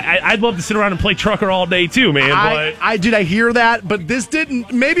 bro, I'd love to sit around and play trucker all day too, man. I hear that, but this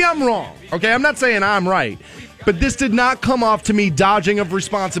didn't. Maybe I'm wrong. Okay, I'm not saying I'm right, but this did not come off to me dodging of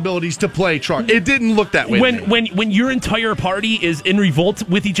responsibilities to play truck. It didn't look that way. When your entire party is in revolt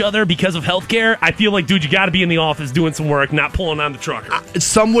with each other because of healthcare, I feel like, dude, you got to be in the office doing some work, not pulling on the trucker.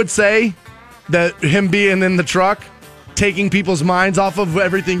 Some would say that him being in the truck, taking people's minds off of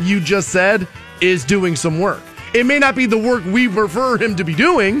everything you just said, is doing some work. It may not be the work we prefer him to be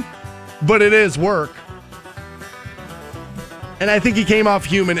doing, but it is work. And I think he came off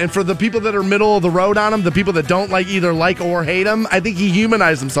human. And for the people that are middle of the road on him, the people that don't either like or hate him, I think he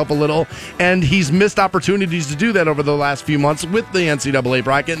humanized himself a little. And he's missed opportunities to do that over the last few months with the NCAA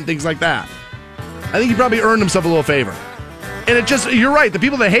bracket and things like that. I think he probably earned himself a little favor. And you're right. The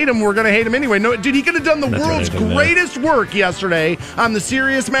people that hate him were going to hate him anyway. No, dude, he could have done the world's greatest work yesterday on the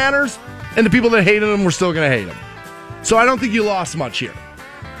serious matters. And the people that hated him were still going to hate him. So I don't think you lost much here.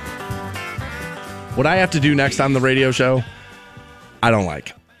 What I have to do next on the radio show, I don't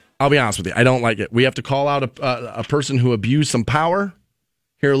like. I'll be honest with you. I don't like it. We have to call out a person who abused some power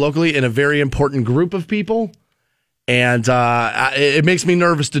here locally in a very important group of people. And it makes me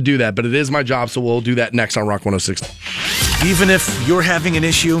nervous to do that, but it is my job, so we'll do that next on Rock 106. Even if you're having an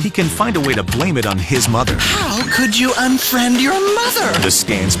issue, he can find a way to blame it on his mother. How could you unfriend your mother? The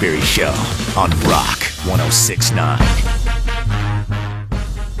Stansbury Show on Rock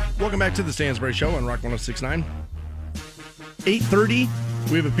 106.9. Welcome back to the Stansbury Show on Rock 106.9. 8:30,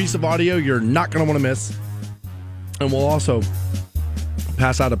 we have a piece of audio you're not going to want to miss. And we'll also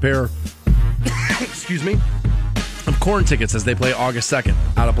pass out a pair, excuse me, of Korn tickets as they play August 2nd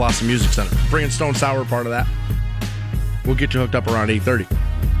out at Blossom Music Center. Bringing Stone Sour part of that. We'll get you hooked up around 8:30.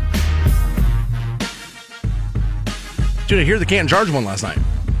 Dude, I hear the Canton Charge won last night.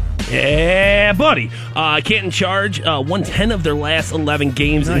 Yeah, buddy. Canton Charge won 10 of their last 11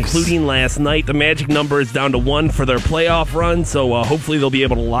 games, including last night. The magic number is down to 1 for their playoff run, so hopefully they'll be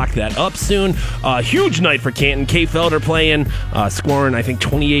able to lock that up soon. Huge night for Canton. Kay Felder playing, scoring, I think,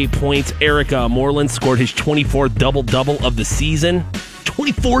 28 points. Eric Moreland scored his 24th double-double of the season.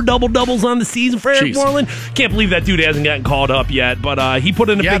 24 double-doubles on the season for Eric Moreland. Can't believe that dude hasn't gotten called up yet, but he put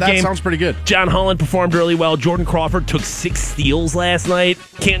in a big game. Yeah, that sounds pretty good. John Holland performed really well. Jordan Crawford took 6 steals last night.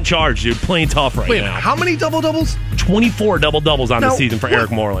 Can't charge, dude. Playing tough right now. How many double-doubles? 24 double-doubles on the season for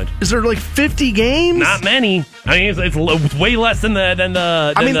Eric Moreland. Is there 50 games? Not many. I mean, it's way less than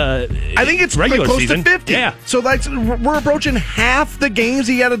the I think it's regular close season. to 50. Yeah. So we're approaching half the games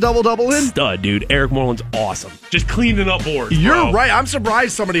he had a double-double in? Stud, dude. Eric Moreland's awesome. Just cleaning up boards, You're right. I'm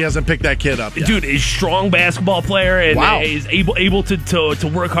surprised somebody hasn't picked that kid up yet. Dude, he's a strong basketball player and is able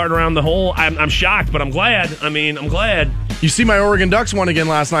to work hard around the hole. I'm shocked, but I'm glad. I'm glad. You see my Oregon Ducks won again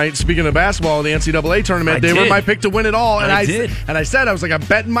last night. Speaking of basketball, the NCAA tournament, they were my pick to win it all. And I said, I was like, I'm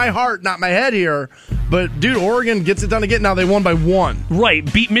betting my heart, not my head here. But, dude, Oregon gets it done again. Now they won by 1.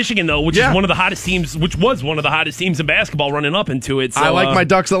 Right. Beat Michigan, though, which is one of the hottest teams, which was one of the hottest teams in basketball running up into it. So, I like my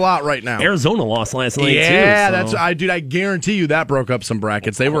Ducks a lot right now. Arizona lost last night, too. Yeah, I guarantee you that broke up some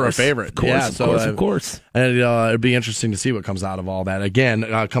brackets. They were a favorite. Of course. And it'd be interesting to see what comes out of all that. Again,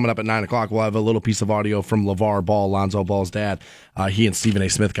 coming up at 9 o'clock, we'll have a little piece of audio from LeVar Ball, Lonzo Ball's dad. He and Stephen A.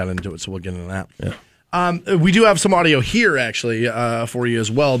 Smith got into it, so we'll get into that. Yeah. We do have some audio here, actually, for you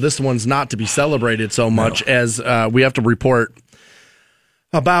as well. This one's not to be celebrated so much as we have to report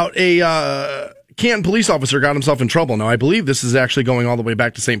about a Canton police officer got himself in trouble. Now, I believe this is actually going all the way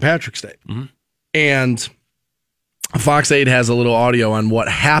back to St. Patrick's Day. Mm-hmm. And Fox 8 has a little audio on what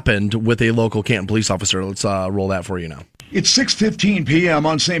happened with a local Canton police officer. Let's roll that for you now. It's 6:15 p.m.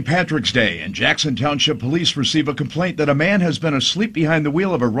 on St. Patrick's Day, and Jackson Township Police receive a complaint that a man has been asleep behind the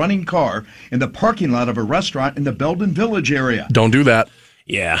wheel of a running car in the parking lot of a restaurant in the Belden Village area. Don't do that.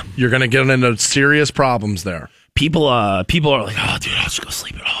 Yeah. You're going to get into serious problems there. People are like, oh, dude, I'll just go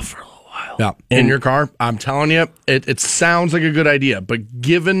sleep it off for a little while. Yeah. In your car, I'm telling you, it sounds like a good idea, but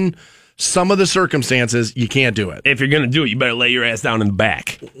given some of the circumstances, you can't do it. If you're going to do it, you better lay your ass down in the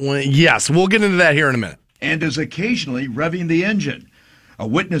back. Yes, we'll get into that here in a minute. And is occasionally revving the engine. A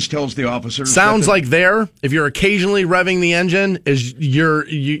witness tells the officers... Sounds like if you're occasionally revving the engine, is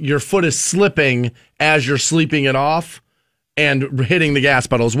your foot is slipping as you're sleeping it off and hitting the gas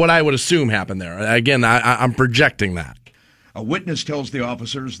pedal is what I would assume happened there. Again, I'm projecting that. A witness tells the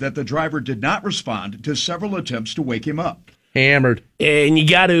officers that the driver did not respond to several attempts to wake him up. Hammered. And you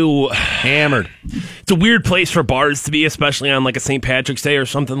got to... Hammered. It's a weird place for bars to be, especially on like a St. Patrick's Day or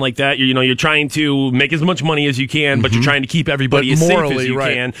something like that. You're trying to make as much money as you can, but you're trying to keep everybody as safe as you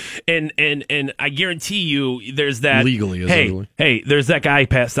can. And I guarantee you, there's that legally. Hey, there's that guy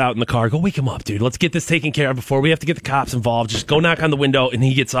passed out in the car. Go wake him up, dude. Let's get this taken care of before we have to get the cops involved. Just go knock on the window, and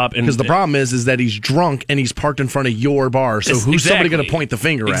he gets up. Because the problem is that he's drunk and he's parked in front of your bar. So who's somebody going to point the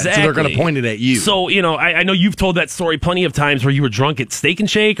finger at? So they're going to point it at you. So I know you've told that story plenty of times where you were drunk at Steak and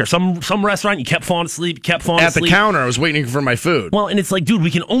Shake or some restaurant. You kept falling asleep. At the counter, I was waiting for my food. Well, and it's like, dude,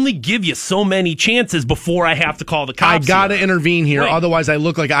 we can only give you so many chances before I have to call the cops. I got to intervene here, otherwise I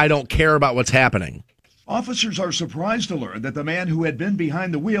look like I don't care about what's happening. Officers are surprised to learn that the man who had been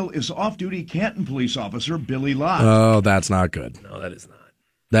behind the wheel is off-duty Canton police officer Billy Lott. Oh, that's not good. No, that is not.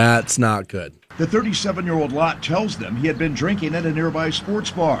 That's not good. The 37-year-old Lott tells them he had been drinking at a nearby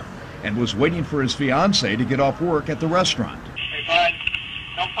sports bar and was waiting for his fiancée to get off work at the restaurant. Hey, bud,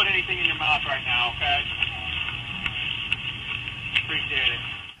 don't put anything in your mouth right now, okay? Appreciate it.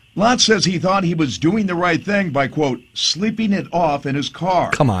 Lott says he thought he was doing the right thing by, quote, sleeping it off in his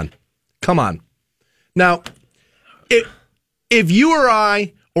car. Come on. Now, if you or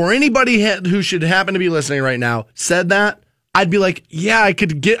I or anybody who should happen to be listening right now said that, I'd be like, yeah, I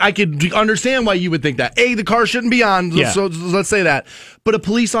could understand why you would think that. The car shouldn't be on, so let's say that. But a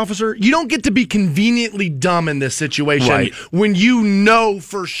police officer, you don't get to be conveniently dumb in this situation when you know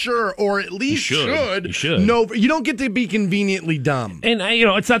for sure, or at least should know. You don't get to be conveniently dumb. And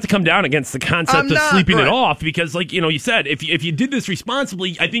it's not to come down against the concept of sleeping it off, because, like you said, if you did this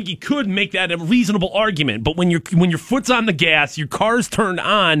responsibly, I think you could make that a reasonable argument. But when your foot's on the gas, your car's turned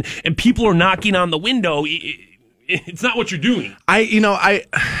on, and people are knocking on the window. It's not what you're doing. Not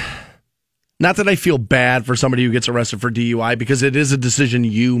that I feel bad for somebody who gets arrested for DUI, because it is a decision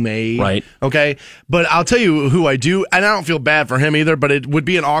you made. Right. Okay. But I'll tell you who I do, and I don't feel bad for him either, but it would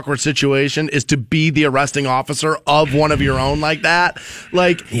be an awkward situation, is to be the arresting officer of one of your own like that.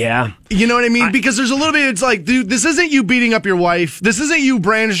 Like, yeah. You know what I mean? Because there's a little bit, it's like, dude, this isn't you beating up your wife. This isn't you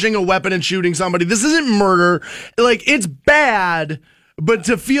brandishing a weapon and shooting somebody. This isn't murder. Like, it's bad. But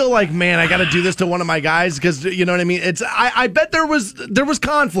to feel like, man, I got to do this to one of my guys, because you know what I mean. I bet there was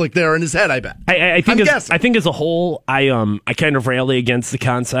conflict there in his head. I bet. I think as a whole, I kind of rally against the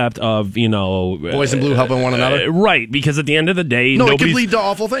concept of boys in blue helping one another. Right, because at the end of the day, it could lead to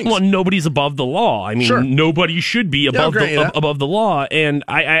awful things. Well, nobody's above the law. I mean, nobody should be above the law, and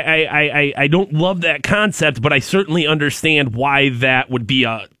I don't love that concept, but I certainly understand why that would be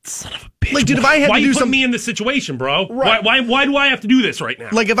a son of a bitch. Like, dude, if I had why to you do put me in this situation, bro? Right. Why do I have to do this right now?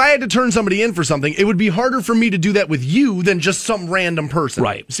 Like, if I had to turn somebody in for something, it would be harder for me to do that with you than just some random person.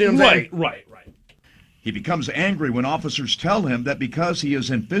 Right. See what I'm saying? Right. He becomes angry when officers tell him that because he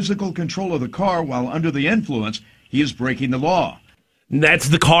is in physical control of the car while under the influence, he is breaking the law. That's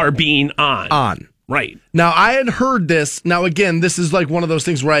the car being on. Right. Now, I had heard this. Now, again, this is like one of those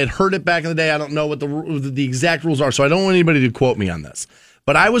things where I had heard it back in the day. I don't know what the exact rules are, so I don't want anybody to quote me on this.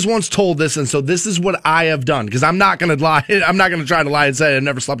 But I was once told this, and so this is what I have done, because I'm not going to lie. I'm not going to try to lie and say I've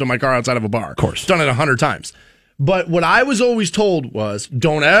never slept in my car outside of a bar. Of course. Done it 100 times. But what I was always told was,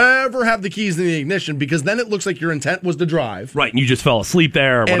 don't ever have the keys in the ignition, because then it looks like your intent was to drive. Right, and you just fell asleep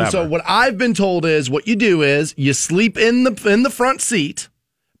there or whatever. And so what I've been told is, what you do is you sleep in the front seat,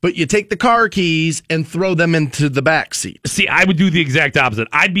 but you take the car keys and throw them into the back seat. See, I would do the exact opposite.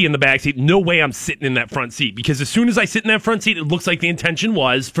 I'd be in the back seat. No way I'm sitting in that front seat, because as soon as I sit in that front seat, it looks like the intention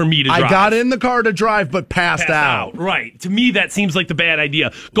was for me to drive. I got in the car to drive, but passed out. Right. To me, that seems like the bad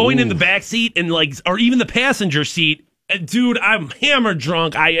idea. Going in the back seat or even the passenger seat. Dude, I'm hammered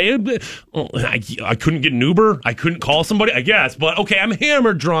drunk. I couldn't get an Uber. I couldn't call somebody, I guess. But, okay, I'm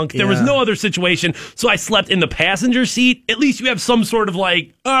hammered drunk. There was no other situation. So I slept in the passenger seat. At least you have some sort of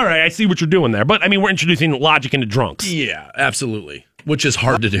like, all right, I see what you're doing there. But, I mean, we're introducing logic into drunks. Yeah, absolutely. Which is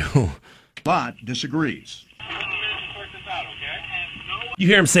hard to do. Lott disagrees. You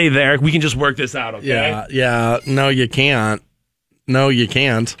hear him say there, we can just work this out, okay? Yeah. No, you can't.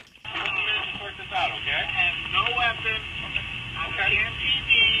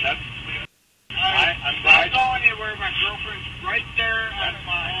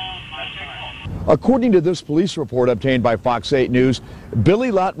 According to this police report obtained by Fox 8 News,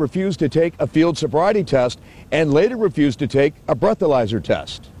 Billy Lott refused to take a field sobriety test and later refused to take a breathalyzer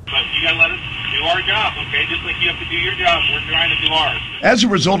test. But you gotta let us do our job, okay? Just like you have to do your job, we're trying to do ours. As a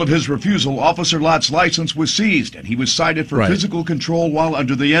result of his refusal, Officer Lott's license was seized, and he was cited for physical control while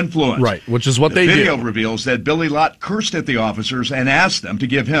under the influence. Right, which is what they The do. video reveals that Billy Lott cursed at the officers and asked them to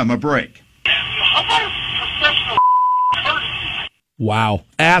give him a break. How about a professional courtesy? Wow.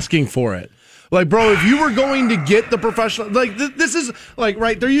 Asking for it. Like, bro, if you were going to get the professional, like, this is, like,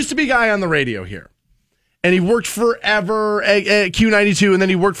 right, there used to be a guy on the radio here, and he worked forever at Q92, and then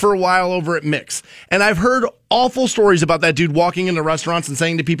he worked for a while over at Mix. And I've heard awful stories about that dude walking into restaurants and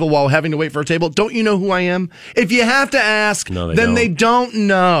saying to people while having to wait for a table, don't you know who I am? If you have to ask, they don't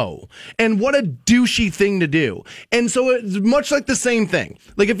know. And what a douchey thing to do. And so it's much like the same thing.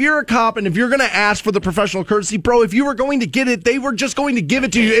 Like, if you're a cop and if you're going to ask for the professional courtesy, bro, if you were going to get it, they were just going to give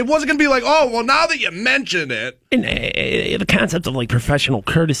it to you. It wasn't going to be like, oh, well, now that you mention it. And the concept of, like, professional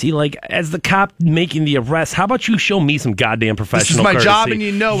courtesy, like, as the cop making the arrest, how about you show me some goddamn professional courtesy? This is my job, and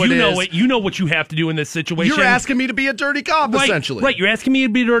you know it is. You know what you have to do in this situation. You're asking me to be a dirty cop, essentially. Right, you're asking me to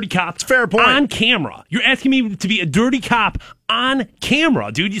be a dirty cop. It's a fair point. On camera. You're asking me to be a dirty cop on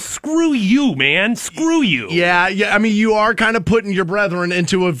camera, dude. Screw you, man. Screw you. Yeah. I mean, you are kind of putting your brethren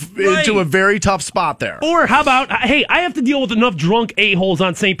into a very tough spot there. Or how about, hey, I have to deal with enough drunk a-holes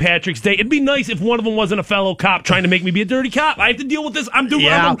on St. Patrick's Day. It'd be nice if one of them wasn't a fellow cop trying to make me be a dirty cop. I have to deal with this.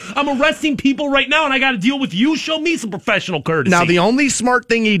 I'm arresting people right now, and I got to deal with you. Show me some professional courtesy. Now, the only smart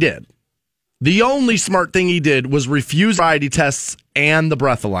thing he did was refuse sobriety tests and the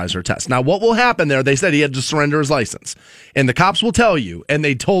breathalyzer test. Now, what will happen there? They said he had to surrender his license. And the cops will tell you, and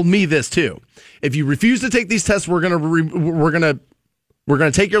they told me this too. If you refuse to take these tests, we're gonna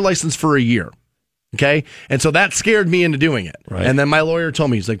take your license for a year. Okay? And so that scared me into doing it. Right. And then my lawyer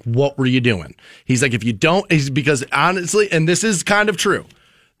told me, he's like, what were you doing? He's like, if you don't, because honestly, and this is kind of true,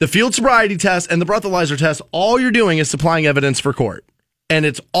 the field sobriety test and the breathalyzer test, all you're doing is supplying evidence for court. And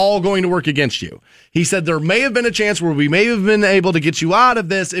it's all going to work against you. He said there may have been a chance where we may have been able to get you out of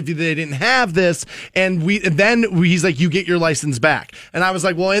this if they didn't have this. And he's like, you get your license back. And I was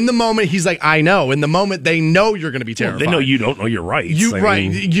like, well, in the moment, he's like, I know. In the moment, they know you're going to be terrified. Well, they know you don't know your rights.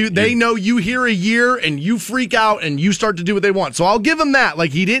 They know you hear a year and you freak out and you start to do what they want. So I'll give him that.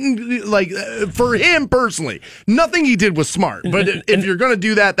 Like, he didn't, for him personally, nothing he did was smart. But if you're going to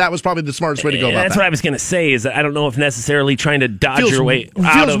do that, that was probably the smartest way to go about that. That's what I was going to say, is that I don't know if necessarily trying to dodge your way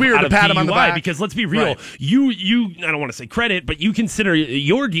feels weird to pat him on the back, because let's be real, you I don't want to say credit, but you consider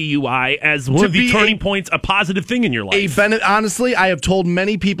your DUI as one of the turning points, a positive thing in your life. Honestly, I have told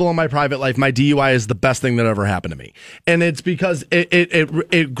many people in my private life my DUI is the best thing that ever happened to me, and it's because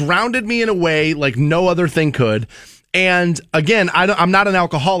it grounded me in a way like no other thing could. And again, I'm not an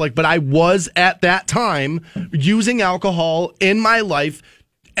alcoholic, but I was at that time using alcohol in my life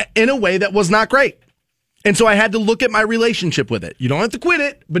in a way that was not great. And so I had to look at my relationship with it. You don't have to quit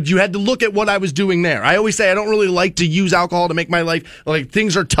it, but you had to look at what I was doing there. I always say I don't really like to use alcohol to make my life, like,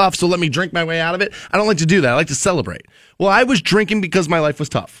 things are tough, so let me drink my way out of it. I don't like to do that. I like to celebrate. Well, I was drinking because my life was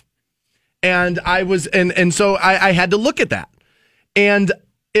tough. And and so I had to look at that. And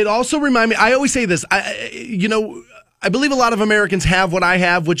it also reminded me, I always say this, I believe a lot of Americans have what I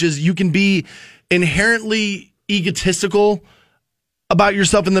have, which is you can be inherently egotistical about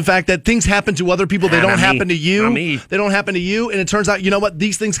yourself in the fact that things happen to other people. They don't happen to you. They don't happen to you. And it turns out, you know what?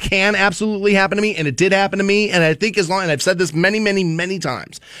 These things can absolutely happen to me. And it did happen to me. And I think and I've said this many, many, many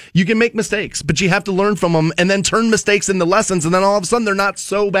times, you can make mistakes, but you have to learn from them and then turn mistakes into lessons. And then all of a sudden they're not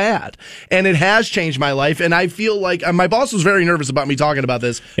so bad. And it has changed my life. And I feel like my boss was very nervous about me talking about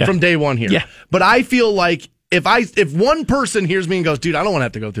this from day one here. Yeah. But I feel like if one person hears me and goes, dude, I don't want to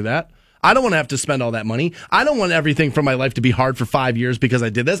have to go through that. I don't want to have to spend all that money. I don't want everything from my life to be hard for 5 years because I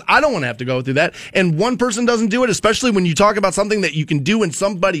did this. I don't want to have to go through that. And one person doesn't do it, especially when you talk about something that you can do and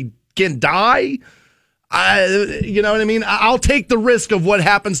somebody can die. You know what I mean? I'll take the risk of what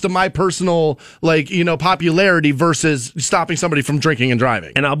happens to my personal, popularity versus stopping somebody from drinking and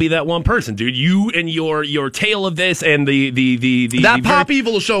driving. And I'll be that one person, dude. You and your tale of this and that Pop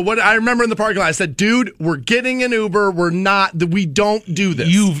Evil show. What I remember in the parking lot, I said, "Dude, we're getting an Uber. We don't do this."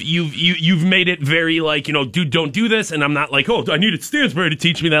 You've made it very dude, don't do this. And I'm not like, oh, I needed Stansbury to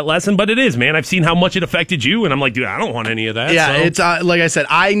teach me that lesson, but it is, man. I've seen how much it affected you, and I'm like, dude, I don't want any of that. Yeah, it's like I said,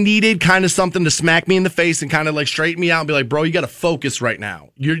 I needed kind of something to smack me in the face and kind of straighten me out and be like, bro, you got to focus right now.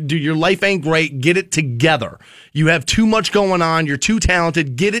 Your life ain't great. Get it together. You have too much going on. You're too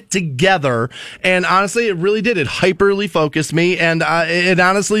talented. Get it together. And honestly, it really did. It hyperly focused me, and it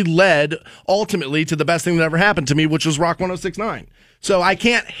honestly led ultimately to the best thing that ever happened to me, which was Rock 106.9. So I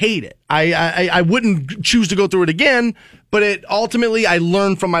can't hate it. I wouldn't choose to go through it again, but it ultimately, I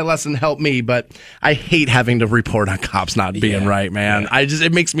learned from my lesson, helped me, but I hate having to report on cops not being right, man.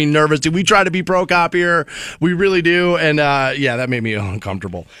 It makes me nervous. Do we try to be pro-cop here? We really do, and that made me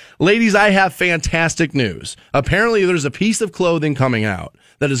uncomfortable. Ladies, I have fantastic news. Apparently, there's a piece of clothing coming out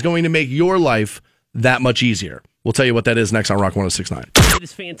that is going to make your life that much easier. We'll tell you what that is next on Rock 106.9. It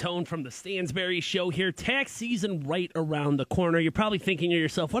is Fantone from the Stansbury Show here. Tax season right around the corner. You're probably thinking to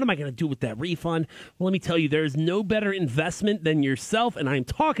yourself, what am I going to do with that refund? Well, let me tell you, there's no better investment than yourself, and I'm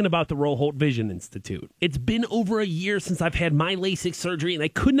talking about the Roholt Vision Institute. It's been over a year since I've had my LASIK surgery, and I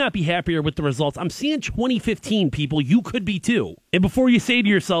could not be happier with the results. I'm seeing 2015, people. You could be too. And before you say to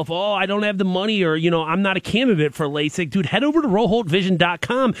yourself, oh, I don't have the money, or, I'm not a candidate for LASIK, dude, head over to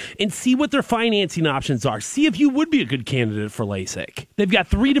RoholtVision.com and see what their financing options are. See if you would be a good candidate for LASIK. They've got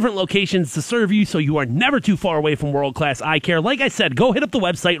 3 different locations to serve you, so you are never too far away from world-class eye care. Like I said, go hit up the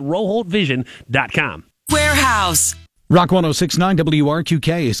website, RoholtVision.com. Warehouse. Rock 106.9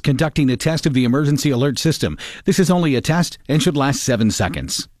 WRQK is conducting a test of the emergency alert system. This is only a test and should last 7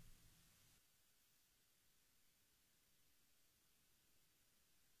 seconds.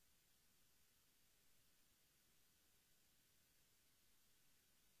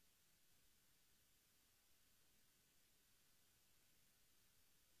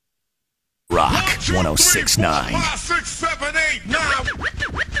 Rock 106.9. 5, 6, 7, 8, 9.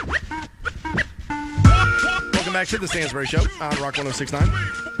 Welcome back to the Stansbury Show on Rock 106.9.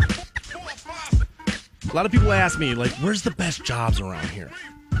 A lot of people ask me, where's the best jobs around here?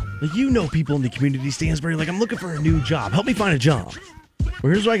 People in the community, Stansbury, I'm looking for a new job. Help me find a job.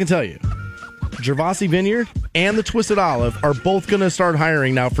 Well, here's what I can tell you. Gervasi Vineyard and the Twisted Olive are both going to start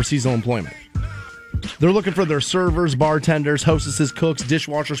hiring now for seasonal employment. They're looking for their servers, bartenders, hostesses, cooks,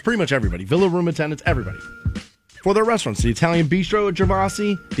 dishwashers, pretty much everybody. Villa room attendants, everybody. For their restaurants, the Italian Bistro at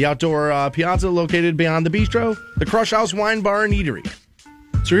Gervasi, the outdoor piazza located beyond the bistro, the Crush House Wine Bar and Eatery.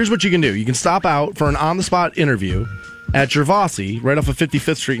 So here's what you can do. You can stop out for an on-the-spot interview at Gervasi, right off of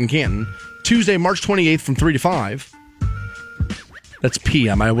 55th Street in Canton, Tuesday, March 28th from 3 to 5. That's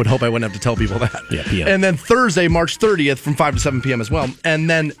p.m. I would hope I wouldn't have to tell people that. Yeah, p.m. And then Thursday, March 30th from 5 to 7 p.m. as well. And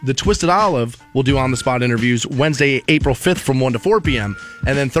then the Twisted Olive will do on-the-spot interviews Wednesday, April 5th from 1 to 4 p.m.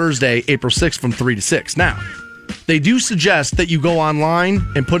 And then Thursday, April 6th from 3 to 6. Now, they do suggest that you go online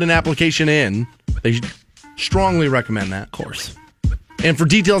and put an application in. They strongly recommend that. Of course. And for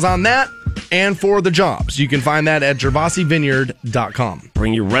details on that and for the jobs, you can find that at gervasivineyard.com.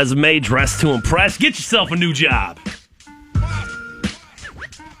 Bring your resume, dress to impress. Get yourself a new job.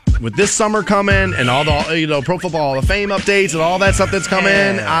 With this summer coming and all the Pro Football Hall of Fame updates and all that stuff that's coming,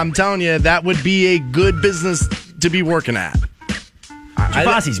 I'm telling you, that would be a good business to be working at.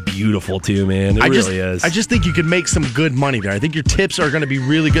 Gervasi's beautiful too, man. It really is. I just think you could make some good money there. I think your tips are going to be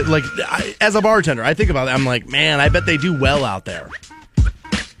really good. As a bartender, I think about it. I'm like, man, I bet they do well out there.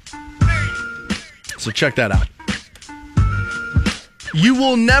 So check that out. You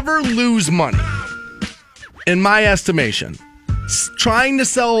will never lose money, in my estimation, trying to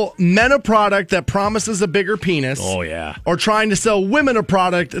sell men a product that promises a bigger penis. Oh, yeah. Or trying to sell women a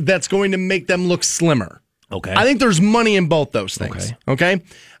product that's going to make them look slimmer. Okay. I think there's money in both those things. Okay?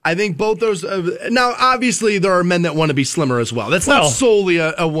 I think both those... now, obviously, there are men that want to be slimmer as well. That's not solely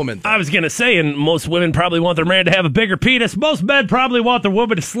a woman thing. I was going to say, and most women probably want their man to have a bigger penis. Most men probably want their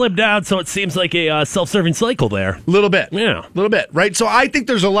woman to slim down, so it seems like a self-serving cycle there. A little bit. Yeah. A little bit, right? So I think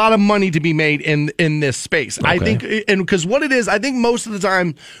there's a lot of money to be made in this space. Okay. I think, and because what it is, I think most of the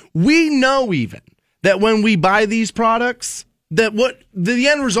time, we know even that when we buy these products, that the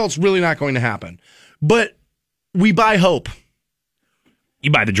end result's really not going to happen. But we buy hope.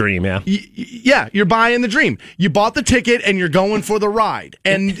 You buy the dream, yeah. Yeah, you're buying the dream. You bought the ticket and you're going for the ride,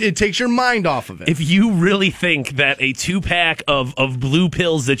 and it takes your mind off of it. If you really think that a 2-pack of blue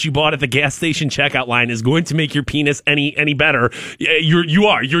pills that you bought at the gas station checkout line is going to make your penis any better, you're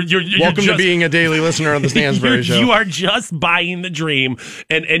welcome to being a daily listener of the Stansbury Show. You are just buying the dream,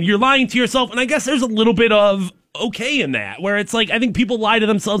 and you're lying to yourself. And I guess there's a little bit of okay in that, where it's like, I think people lie to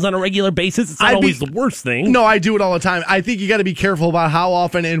themselves on a regular basis. It's not always the worst thing. No, I do it all the time. I think you got to be careful about how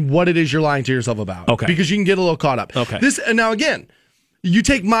often and what it is you're lying to yourself about. Okay. Because you can get a little caught up. Okay. Now again, you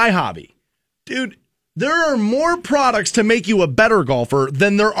take my hobby. Dude, there are more products to make you a better golfer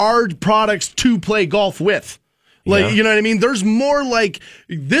than there are products to play golf with. You know what I mean? There's more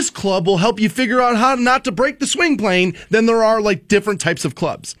this club will help you figure out how not to break the swing plane than there are different types of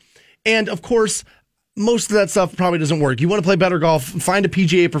clubs. And of course, most of that stuff probably doesn't work. You want to play better golf, find a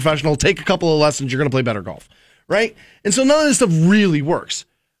PGA professional, take a couple of lessons, you're going to play better golf, right? And so none of this stuff really works.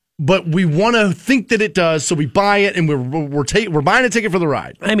 but we want to think that it does, so we buy it, and we're buying a ticket for the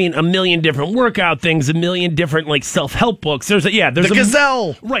ride. I mean, a million different workout things, a million different like self-help books. There's the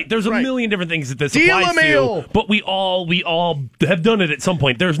Gazelle, right? There's a million different things that this Deal applies a meal. to. But we all have done it at some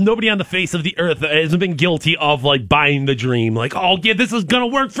point. There's nobody on the face of the earth that hasn't been guilty of like buying the dream. Like, oh yeah, this is gonna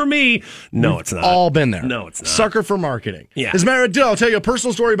work for me. No, it's not. All been there. No, it's not. Sucker for marketing. Yeah. As a matter of fact, I'll tell you a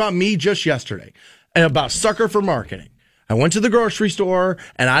personal story about me just yesterday, and about sucker for marketing. I went to the grocery store,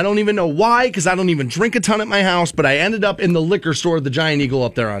 and I don't even know why, because I don't even drink a ton at my house, but I ended up in the liquor store, the Giant Eagle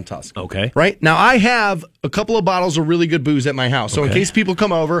up there on Tusk. Okay. Right? Now, I have a couple of bottles of really good booze at my house. So in case people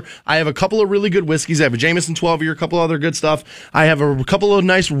come over, I have a couple of really good whiskeys. I have a Jameson 12-year, a couple of other good stuff. I have a couple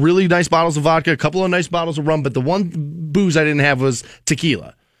of really nice bottles of vodka, a couple of nice bottles of rum, but the one booze I didn't have was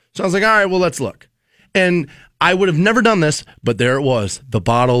tequila. So I was like, all right, well, let's look. And I would have never done this, but there it was. The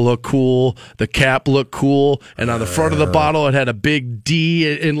bottle looked cool. The cap looked cool. And on the front of the bottle, it had a big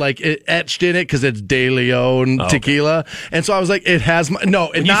D and like it etched in it because it's De Leon tequila. And so I was like, it has my...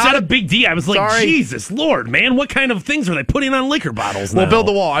 No, you said a big D. I was like, sorry. Jesus, Lord, man, what kind of things are they putting on liquor bottles now? Well, build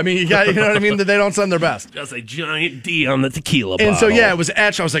the wall. I mean, you know what I mean? They don't send their best. Just a giant D on the tequila bottle. And so, yeah, it was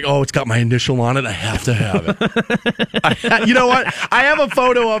etched. I was like, oh, it's got my initial on it. I have to have it. You know what? I have a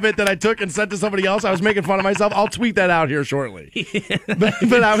photo of it that I took and sent to somebody else. I was making fun of myself. I'll tweet that out here shortly.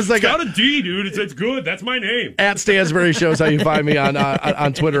 But I was like, it's got a D, dude. It's good. That's my name. At Stansbury Show is how you find me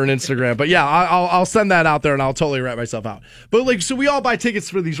on Twitter and Instagram. But yeah, I'll send that out there and I'll totally wrap myself out. But like, so we all buy tickets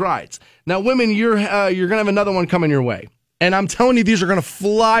for these rides. Now, women, you're gonna have another one coming your way, and I'm telling you, these are gonna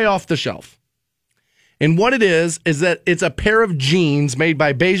fly off the shelf. And what it is that it's a pair of jeans made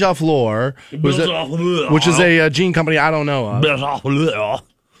by Beja Flor, which is a jean company I don't know of.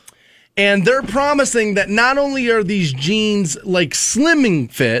 And they're promising that not only are these jeans like slim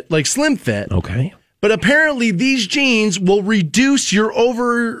fit, okay, but apparently these jeans will reduce your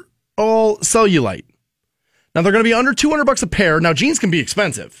overall cellulite. Now they're going to be under $200 a pair. Now jeans can be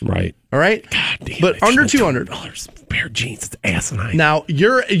expensive, right? All right, God damn, but under $200 a pair of jeans. It's asinine. Now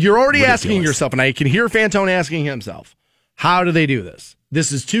you're already asking yourself, and I can hear Fantone asking himself, how do they do this?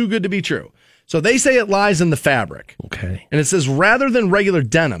 This is too good to be true. So they say it lies in the fabric. Okay, and it says rather than regular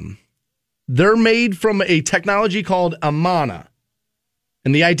denim, they're made from a technology called Amana.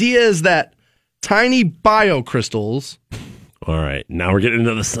 And the idea is that tiny biocrystals... All right, now we're getting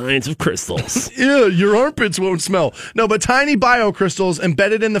into the science of crystals. Yeah, your armpits won't smell. No, but tiny biocrystals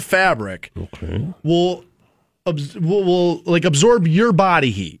embedded in the fabric will like absorb your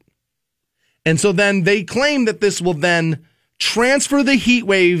body heat. And so then they claim that this will then transfer the heat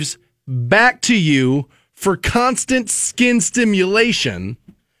waves back to you for constant skin stimulation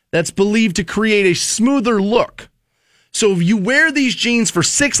that's believed to create a smoother look. So if you wear these jeans for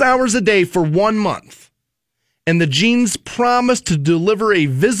 6 hours a day for 1 month, and the jeans promise to deliver a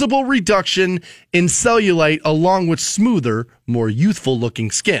visible reduction in cellulite along with smoother, more youthful-looking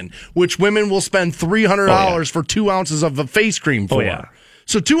skin, which women will spend $300 for 2 ounces of a face cream for. Oh, yeah.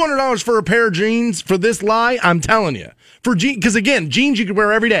 So $200 for a pair of jeans for this lie, I'm telling you. For because again, jeans you could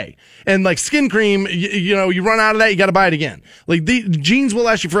wear every day, and like skin cream, you run out of that, you got to buy it again. Like the jeans will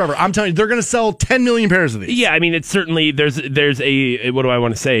last you forever. I'm telling you, they're going to sell 10 million pairs of these. Yeah, I mean, it's certainly there's a what do I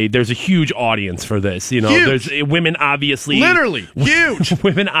want to say? There's a huge audience for this. You know, huge. There's women obviously, literally huge.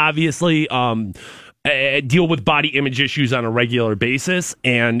 Women obviously deal with body image issues on a regular basis,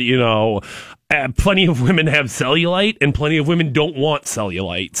 and plenty of women have cellulite, and plenty of women don't want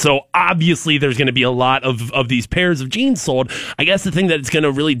cellulite. So obviously there's going to be a lot of these pairs of jeans sold. I guess the thing that it's going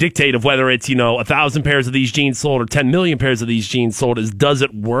to really dictate of whether it's 1,000 pairs of these jeans sold or 10 million pairs of these jeans sold is, does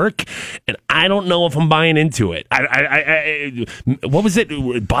it work? And I don't know if I'm buying into it. What was it?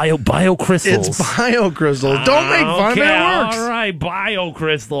 Biocrystals. It's biocrystals. Don't make fun of it. It works. All right,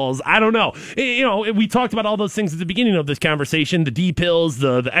 biocrystals. I don't know. We talked about all those things at the beginning of this conversation: the D pills,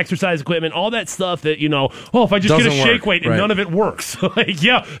 the exercise equipment, all that stuff that if I just get a shake weight and none of it works. Like,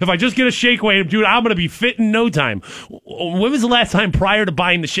 yeah, if I just get a shake weight, dude, I'm gonna be fit in no time. When was the last time prior to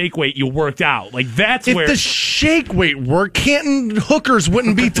buying the shake weight you worked out? Like, that's if where the shake weight worked, Canton hookers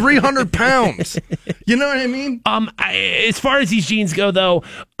wouldn't be 300 pounds. You know what I mean? As far as these jeans go, though,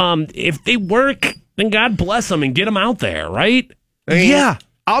 if they work, then God bless them and get them out there, right? Yeah,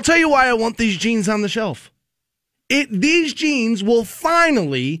 I'll tell you why I want these jeans on the shelf. These jeans will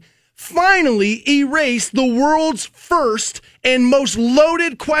finally erase the world's first and most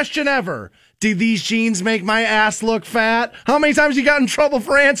loaded question ever. Do these jeans make my ass look fat? How many times you got in trouble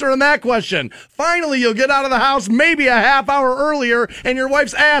for answering that question? Finally, you'll get out of the house maybe a half hour earlier and your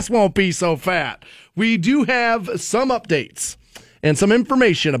wife's ass won't be so fat. We do have some updates and some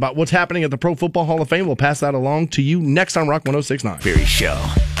information about what's happening at the Pro Football Hall of Fame. We'll pass that along to you next on Rock 106.9. Stansbury Show.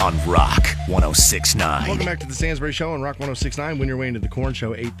 on Rock 106.9. Welcome back to the Stansbury Show on Rock 106.9. Win your way into the Corn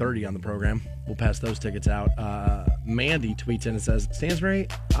Show, 8:30 on the program. We'll pass those tickets out. Mandy tweets in and says, Stansbury,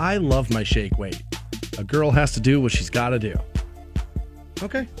 I love my shake weight. A girl has to do what she's got to do.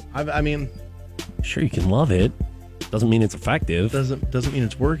 Okay. I mean... Sure, you can love it. Doesn't mean it's effective. Doesn't mean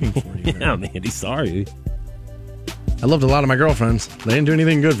it's working for you. Yeah, Mandy, sorry. I loved a lot of my girlfriends. They didn't do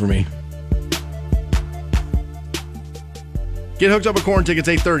anything good for me. Get hooked up with Corn tickets,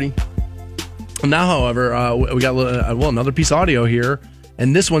 8:30. Now, however, we got another piece of audio here,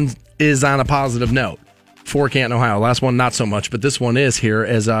 and this one is on a positive note for Canton, Ohio. Last one, not so much, but this one is here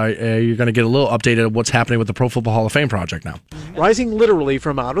as you're going to get a little updated of what's happening with the Pro Football Hall of Fame project now. Rising literally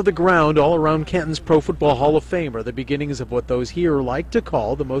from out of the ground all around Canton's Pro Football Hall of Fame are the beginnings of what those here like to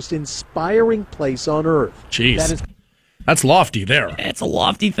call the most inspiring place on earth. Jeez. That's lofty there. It's a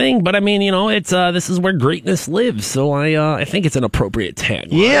lofty thing, but I mean, it's this is where greatness lives, so I think it's an appropriate tagline.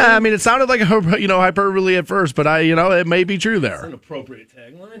 Yeah, I mean, it sounded like hyperbole at first, but it may be true there. It's an appropriate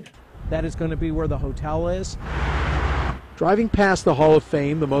tagline. That is going to be where the hotel is. Driving past the Hall of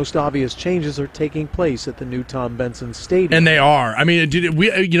Fame, the most obvious changes are taking place at the new Tom Benson Stadium. And they are. I mean,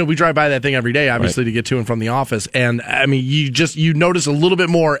 we drive by that thing every day, obviously, to get to and from the office. And I mean, you notice a little bit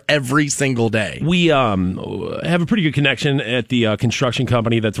more every single day. We have a pretty good connection at the construction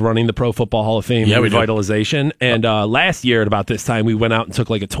company that's running the Pro Football Hall of Fame revitalization. And last year at about this time, we went out and took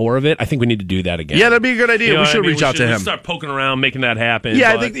like a tour of it. I think we need to do that again. Yeah, that'd be a good idea. We should reach out to him. Start poking around, making that happen.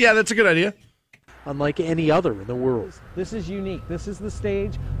 Yeah, I think that's a good idea. Unlike any other in the world. This is unique. This is the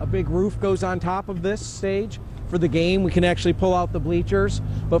stage. A big roof goes on top of this stage. For the game, we can actually pull out the bleachers.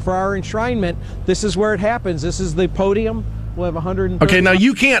 But for our enshrinement, this is where it happens. This is the podium. We'll have 130. Okay, now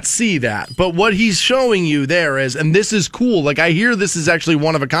you can't see that, but what he's showing you there is, and this is cool, like I hear this is actually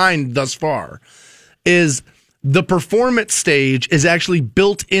one of a kind thus far, is the performance stage is actually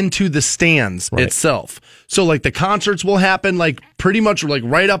built into the stands itself. So like the concerts will happen like pretty much like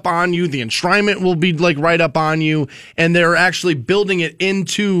right up on you. The enshrinement will be like right up on you. And they're actually building it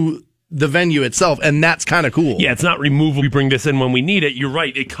into the venue itself. And that's kind of cool. Yeah, it's not removable. We bring this in when we need it. You're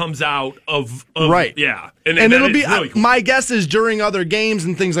right. It comes out of right. Yeah. And it'll be, really cool. My guess is during other games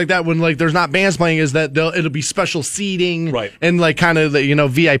and things like that, when like there's not bands playing, is that it'll be special seating and like kind of,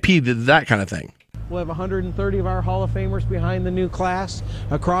 VIP, that kind of thing. We'll have 130 of our Hall of Famers behind the new class.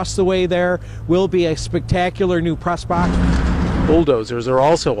 Across the way there will be a spectacular new press box. Bulldozers are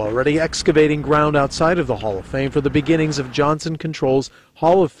also already excavating ground outside of the Hall of Fame for the beginnings of Johnson Controls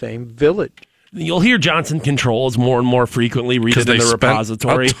Hall of Fame Village. You'll hear Johnson Controls more and more frequently. Read it in the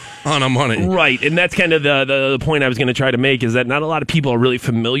repository. A ton of money. Right, and that's kind of the point I was going to try to make, is that not a lot of people are really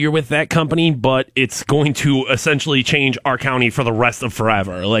familiar with that company, but it's going to essentially change our county for the rest of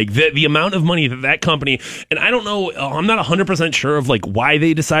forever. Like, the amount of money that company, and I don't know, I'm not 100% sure of, like, why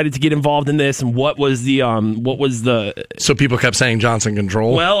they decided to get involved in this and what was the... So people kept saying Johnson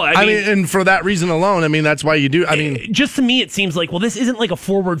Control? Well, I mean, and for that reason alone, I mean, that's why you do... just to me, it seems like, well, this isn't like a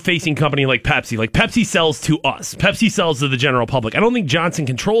forward-facing company like Pepsi. Like, Pepsi sells to us. Pepsi sells to the general public. I don't think Johnson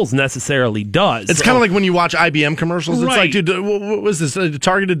Controls necessarily does. It's kind of like when you watch IBM commercials. It's like, dude, what was this?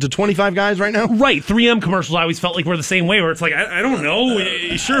 Targeted to 25 guys right now? Right. 3M commercials I always felt like were the same way, where it's like, I don't know.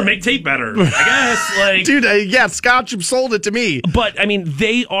 Sure, make tape better, I guess. Like, dude, Scotch sold it to me. But, I mean,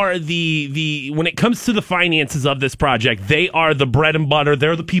 they are the when it comes to the finances of this project, they are the bread and butter.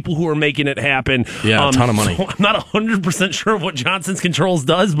 They're the people who are making it happen. Yeah, a ton of money. So I'm not 100% sure what Johnson's Controls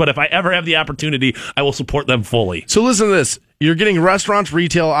does, but if I ever have the opportunity, I will support them fully. So listen to this. You're getting restaurants,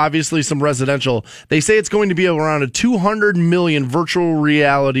 retail, obviously some residential. They say it's going to be around a $200 million virtual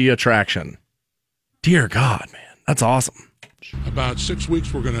reality attraction. Dear God, man. That's awesome. About 6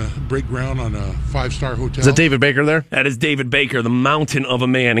 weeks, we're going to break ground on a 5-star hotel. Is that David Baker there? That is David Baker, the mountain of a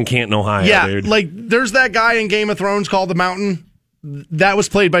man in Canton, Ohio. Yeah, dude. like there's that guy in Game of Thrones called the Mountain. That was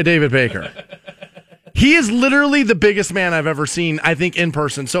played by David Baker. He is literally the biggest man I've ever seen, I think, in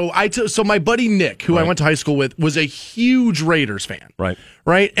person. So so my buddy Nick, who I went to high school with, was a huge Raiders fan.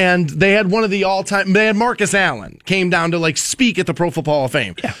 Right? And they had one of the all-time... They had Marcus Allen came down to, like, speak at the Pro Football Hall of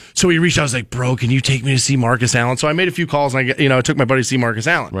Fame. Yeah. So he reached out, I was like, bro, can you take me to see Marcus Allen? So I made a few calls, and I took my buddy to see Marcus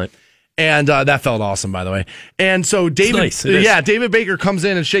Allen. Right. And that felt awesome, by the way. And so David, David Baker comes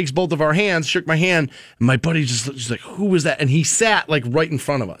in and shakes both of our hands, shook my hand, and my buddy just like, who was that? And he sat, like, right in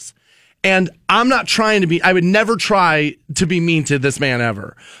front of us. And I'm not trying to be, I would never try to be mean to this man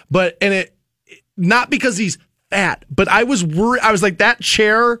ever. But, not because he's fat, but I was worried. I was like, that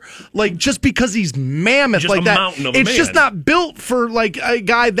chair, like, just because he's mammoth, Just like a that, mountain of a it's man. just not built for like a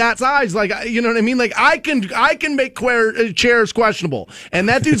guy that size. Like, you know what I mean? Like, I can make chairs questionable, and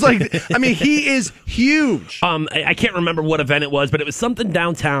that dude's like, I mean, he is huge. I can't remember what event it was, but it was something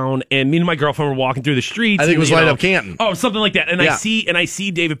downtown, and me and my girlfriend were walking through the streets. I think it and, was Light Up Canton. Oh, something like that. And Yeah. I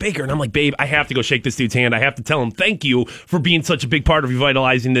see David Baker, and I'm like, babe, I have to go shake this dude's hand. I have to tell him thank you for being such a big part of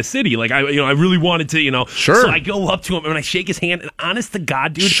revitalizing this city. Like, I really wanted to, Sure. So I go up to him and I shake his hand, and honest to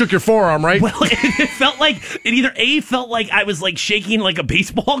God, dude, Shook your forearm, right? well, it felt like it either A, felt like I was like shaking like a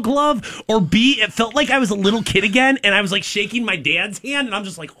baseball glove, or B, it felt like I was a little kid again, and I was like shaking my dad's hand, and I'm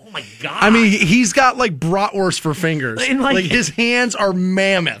just like, oh my God. I mean, he's got like bratwurst for fingers. And, like his hands are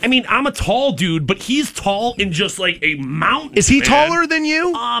mammoth. I mean, I'm a tall dude, but he's tall in just like a mountain. Is he man. taller than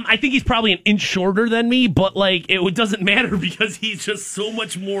you? I think he's probably an inch shorter than me, but like it doesn't matter because he's just so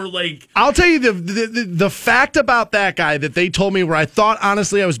much more like. I'll tell you the fact about that guy that they told me, where I thought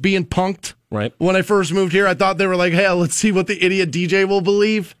honestly I was being punked. Right. When I first moved here, I thought they were like, hey, let's see what the idiot DJ will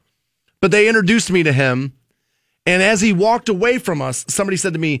believe. But they introduced me to him, and as he walked away from us, somebody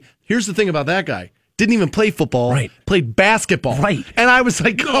said to me, here's the thing about that guy. Didn't even play football. Right. Played basketball. Right. And I was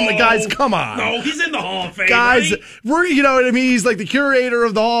like, guys, come on. No, he's in the Hall of Fame. Guys, right? you know what I mean? He's like the curator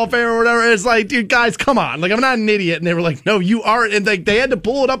of the Hall of Fame or whatever. It's like, dude, guys, come on. Like, I'm not an idiot. And they were like, no, you are. And like, they had to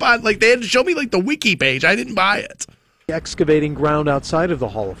pull it up on, like, they had to show me like the wiki page. I didn't buy it. Excavating ground outside of the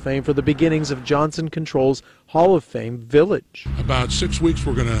Hall of Fame for the beginnings of Johnson Controls Hall of Fame Village. About 6 weeks,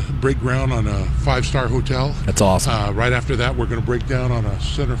 we're going to break ground on a 5-star hotel. That's awesome. Right after that, we're going to break down on a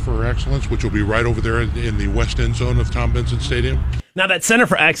Center for Excellence, which will be right over there in the west end zone of Tom Benson Stadium. Now that Center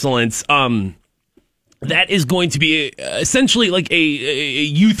for Excellence, that is going to be essentially like a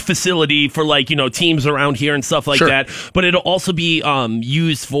youth facility for like, teams around here and stuff like Sure. that. But it'll also be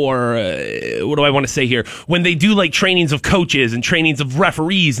used for, what do I want to say here? When they do like trainings of coaches and trainings of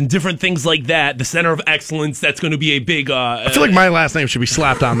referees and different things like that, the Center of Excellence, that's going to be a big... I feel like my last name should be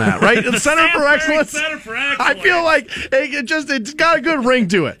slapped on that, right? The Center for Excellence. Center for Excellence. I feel like it's got a good ring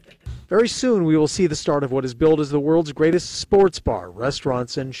to it. Very soon, we will see the start of what is billed as the world's greatest sports bar,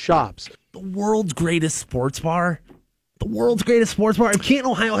 restaurants, and shops. The world's greatest sports bar? The world's greatest sports bar?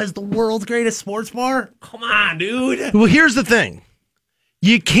 Canton, Ohio has the world's greatest sports bar? Come on, dude. Well, here's the thing.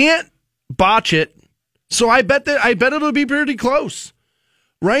 You can't botch it, so I bet it'll be pretty close.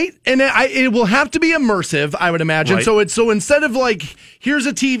 Right? And it will have to be immersive, I would imagine. Right. So instead of like, here's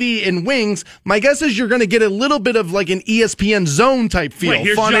a TV and wings, my guess is you're going to get a little bit of like an ESPN zone type feel.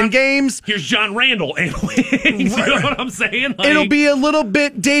 Right, Fun and games. Here's John Randall and wings. You know what I'm saying? Like, It'll be a little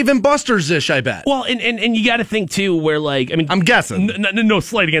bit Dave and Buster's-ish, I bet. well, and you got to think too, where like, I mean, I'm guessing. No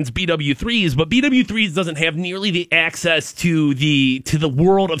slight against BW3s, but BW3s doesn't have nearly the access to the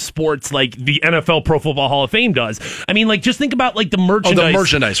world of sports like the NFL Pro Football Hall of Fame does. I mean, like, just think about like the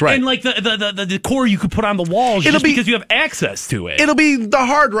merchandise. Right. And like the decor you could put on the walls because you have access to it. It'll be the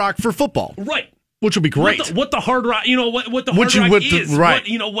Hard Rock for football. Right. Which will be great. What the Hard Rock, what the Hard Rock is. Right.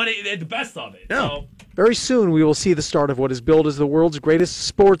 The best of it. Yeah. So. Very soon, we will see the start of what is billed as the world's greatest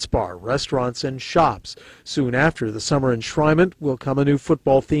sports bar, restaurants, and shops. Soon after the summer enshrinement will come a new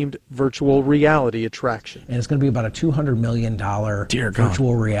football-themed virtual reality attraction. And it's going to be about a $200 million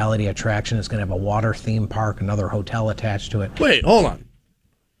virtual reality attraction. It's going to have a water theme park, another hotel attached to it. Wait, hold on.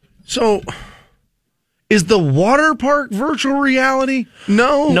 So, is the water park virtual reality?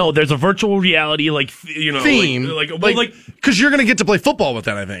 No, there's a virtual reality theme, because you're going to get to play football with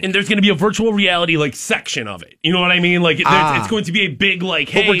that, I think. and there's going to be a virtual reality section of it. You know what I mean? Like it's going to be a big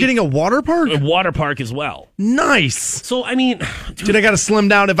hey, but we're getting a water park? a water park as well. Nice. So I mean, Dude, I got to slim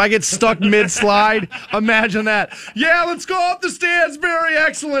down. If I get stuck mid-slide, imagine that. Yeah, let's go up the Stansbury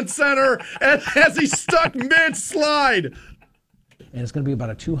Excellence Center as he's stuck mid-slide. And it's going to be about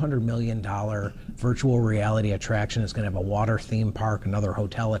a $200 million virtual reality attraction. It's going to have a water theme park, another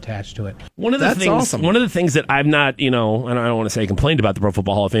hotel attached to it. One of the things that I've not, and I don't want to say I complained about the Pro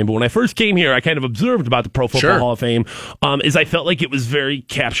Football Hall of Fame, but when I first came here, I kind of observed about the Pro Football Hall of Fame, is I felt like it was very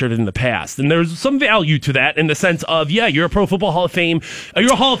captured in the past. And there's some value to that in the sense of, yeah, you're a Pro Football Hall of Fame,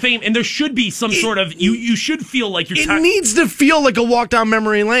 you're a Hall of Fame, and there should be some sort of, you should feel like you're... It needs to feel like a walk down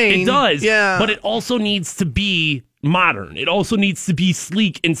memory lane. It does. Yeah. But it also needs to be modern. It also needs to be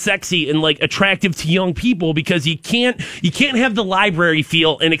sleek and sexy and like attractive to young people, because you can't have the library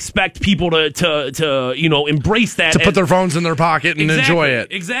feel and expect people to embrace that, to put their phones in their pocket and enjoy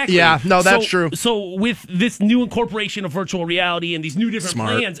it. Exactly. Yeah, no, that's true. So with this new incorporation of virtual reality and these new different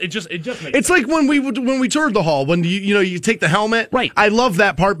plans, it just makes it's like when we toured the hall, when you take the helmet. Right. I love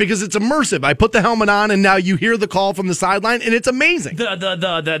that part because it's immersive. I put the helmet on and now you hear the call from the sideline and it's amazing.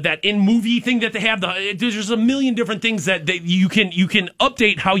 That in movie thing that they have, there's a million different things that you can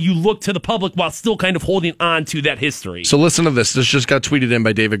update how you look to the public while still kind of holding on to that history. So listen to this. This just got tweeted in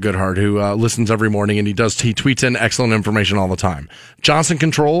by David Goodhart, who listens every morning, and he tweets in excellent information all the time. Johnson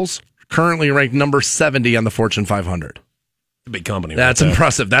Controls currently ranked number 70 on the Fortune 500. A big company. That's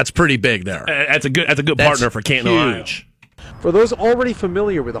impressive. That's pretty big there. That's a good partner for Canton, Ohio. For those already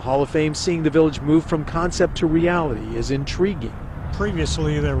familiar with the Hall of Fame, seeing the village move from concept to reality is intriguing.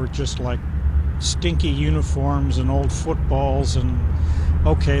 Previously, there were just like stinky uniforms and old footballs, and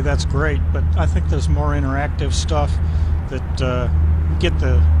okay, that's great, but I think there's more interactive stuff that get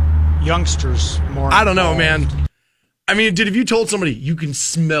the youngsters more I don't know, involved. man. I mean, if you told somebody you can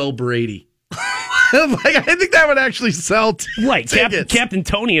smell Brady, I think that would actually sell right. tickets. Captain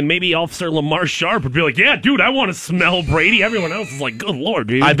Tony and maybe Officer Lamar Sharp would be like, yeah, dude, I want to smell Brady. Everyone else is like, good Lord,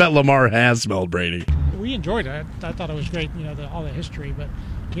 dude. I bet Lamar has smelled Brady. We enjoyed it. I thought it was great, all the history, but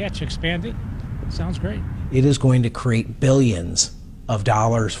yeah, to expand it, sounds great. It is going to create billions of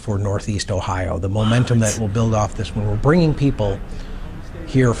dollars for Northeast Ohio. The momentum that will build off this, when we're bringing people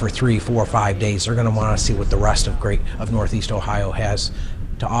here for 3, 4, 5 days, they're going to want to see what the rest of Northeast Ohio has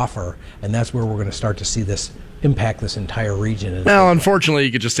to offer, and that's where we're going to start to see this impact this entire region. Well, unfortunately,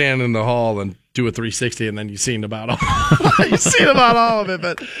 you could just stand in the hall and do a 360, and then you've seen about all of it.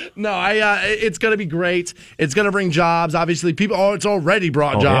 But no, it's going to be great. It's going to bring jobs. Obviously, people. It's already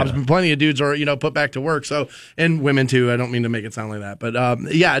brought jobs. Yeah. Plenty of dudes are put back to work. So, and women too. I don't mean to make it sound like that, but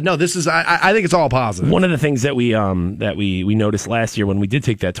this is. I think it's all positive. One of the things that we noticed last year when we did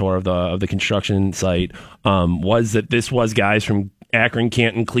take that tour of the construction site was that this was guys from Akron,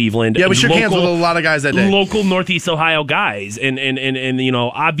 Canton, Cleveland. Yeah, we shook hands with a lot of guys that day. Local Northeast Ohio guys. And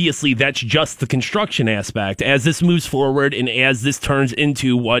obviously that's just the construction aspect. As this moves forward and as this turns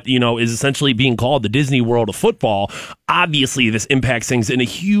into what, is essentially being called the Disney World of football, obviously this impacts things in a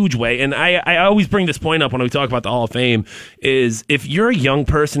huge way. And I always bring this point up when we talk about the Hall of Fame is if you're a young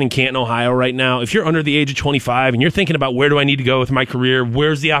person in Canton, Ohio right now, if you're under the age of 25 and you're thinking about where do I need to go with my career,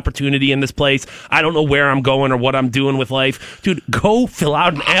 where's the opportunity in this place, I don't know where I'm going or what I'm doing with life, dude, go fill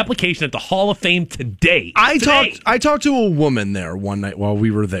out an application at the Hall of Fame today. I talked to a woman there one night while we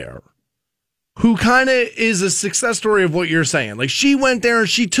were there who kind of is a success story of what you're saying. Like, she went there and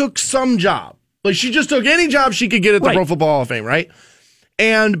she took some job. Like, she just took any job she could get at the Pro Football Hall of Fame, right?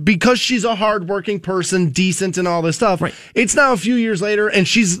 And because she's a hardworking person, decent and all this stuff, it's now a few years later and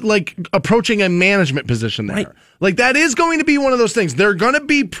she's like approaching a management position there. Right. Like, that is going to be one of those things. They're going to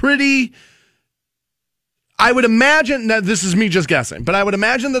be pretty... I would imagine that this is me just guessing, but I would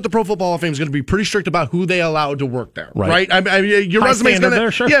imagine that the Pro Football Hall of Fame is going to be pretty strict about who they allow to work there, right? Your resume is going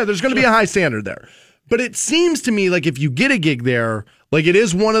to, there's going to be a high standard there. But it seems to me like if you get a gig there, like it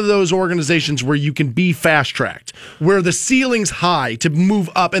is one of those organizations where you can be fast tracked, where the ceiling's high to move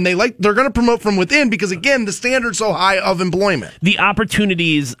up, and they're going to promote from within because again the standard's so high of employment. The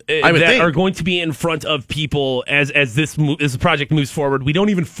opportunities that are going to be in front of people as the project moves forward, we don't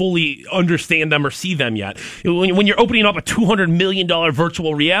even fully understand them or see them yet. When you're opening up a $200 million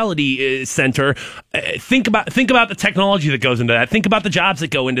virtual reality center, think about the technology that goes into that. Think about the jobs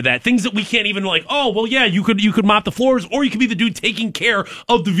that go into that. Things that we can't even you could mop the floors, or you could be the dude taking care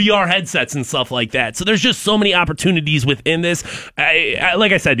of the VR headsets and stuff like that. So there's just so many opportunities within this.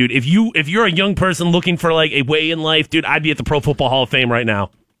 Like I said, dude, if you're a young person looking for like a way in life, dude, I'd be at the Pro Football Hall of Fame right now.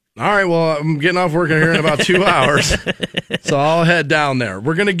 All right, well, I'm getting off work here in about 2 hours, so I'll head down there.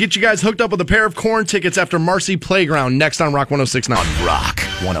 We're going to get you guys hooked up with a pair of corn tickets after Marcy Playground next on Rock 106.9. On Rock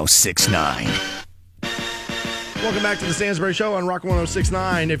 106.9. Welcome back to the Stansbury Show on Rock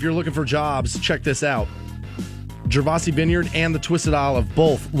 106.9. If you're looking for jobs, check this out. Gervasi Vineyard and the Twisted Olive,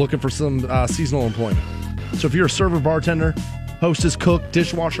 both looking for some seasonal employment. So if you're a server, bartender, hostess, cook,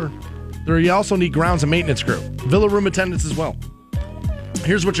 dishwasher, you also need grounds and maintenance crew. Villa room attendants as well.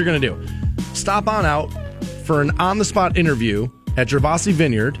 Here's what you're going to do. Stop on out for an on-the-spot interview at Gervasi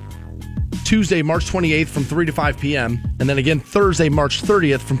Vineyard, Tuesday, March 28th from 3 to 5 p.m., and then again Thursday, March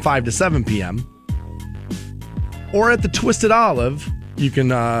 30th from 5 to 7 p.m. Or at the Twisted Olive, you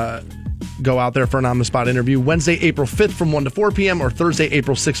can go out there for an on-the-spot interview Wednesday, April 5th from 1 to 4 p.m. or Thursday,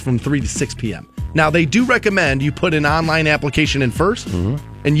 April 6th from 3 to 6 p.m. Now, they do recommend you put an online application in first,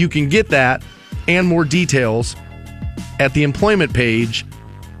 and you can get that and more details at the employment page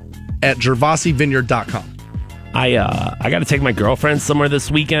at gervasivineyard.com. I got to take my girlfriend somewhere this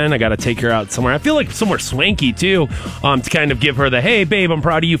weekend. I got to take her out somewhere. I feel like somewhere swanky too, to kind of give her the, hey babe, I'm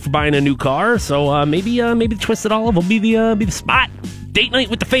proud of you for buying a new car. So maybe Twisted Olive will be the spot. Date night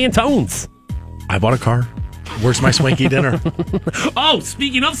with the Fantones. I bought a car. Where's my swanky dinner? Oh,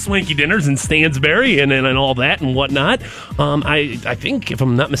 speaking of swanky dinners and Stansbury and all that and whatnot, I think, if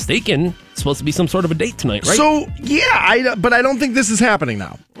I'm not mistaken, it's supposed to be some sort of a date tonight, right? So, yeah, but I don't think this is happening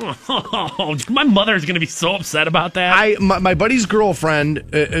now. Oh, my mother is going to be so upset about that. My buddy's girlfriend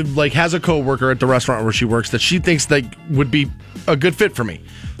has a coworker at the restaurant where she works that she thinks would be a good fit for me.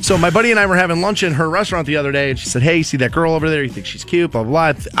 So my buddy and I were having lunch in her restaurant the other day, and she said, hey, see that girl over there? You think she's cute? Blah,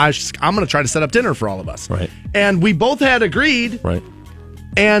 blah, blah. I'm going to try to set up dinner for all of us. Right. And we both had agreed. Right.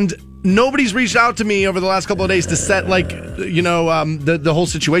 And nobody's reached out to me over the last couple of days to set, the whole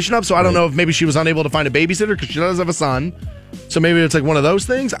situation up. So I don't know if maybe she was unable to find a babysitter because she does have a son. So maybe it's like one of those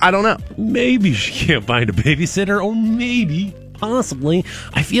things. I don't know. Maybe she can't find a babysitter, or maybe... possibly.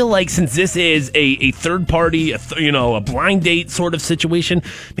 I feel like since this is a third party, a blind date sort of situation,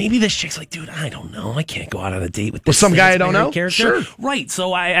 maybe this chick's like, dude, I don't know. I can't go out on a date with this some guy I don't know. Character. Sure. Right.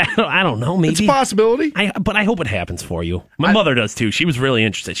 So I don't know. Maybe it's a possibility. But I hope it happens for you. My mother does too. She was really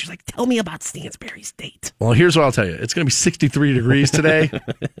interested. She's like, tell me about Stansbury's date. Well, here's what I'll tell you. It's going to be 63 degrees today.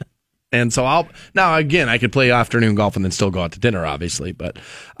 And so I could play afternoon golf and then still go out to dinner, obviously. But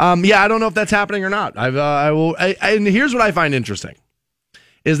I don't know if that's happening or not. And here's what I find interesting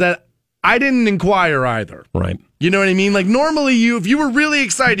is that I didn't inquire either. Right. You know what I mean? Like normally if you were really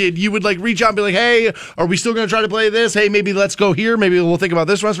excited, you would reach out and be like, hey, are we still going to try to play this? Hey, maybe let's go here. Maybe we'll think about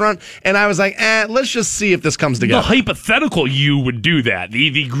this restaurant. And I was like, let's just see if this comes together. The hypothetical you would do that.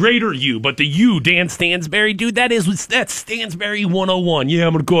 The greater you, but the you, Dan Stansbury, dude, that's Stansbury 101. Yeah,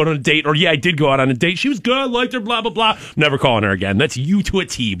 I'm going to go out on a date. Or yeah, I did go out on a date. She was good. I liked her, blah, blah, blah. Never calling her again. That's you to a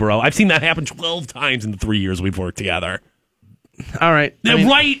T, bro. I've seen that happen 12 times in the 3 years we've worked together. All right.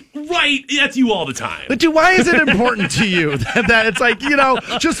 Right. That's you all the time. But dude, why is it important to you that it's like,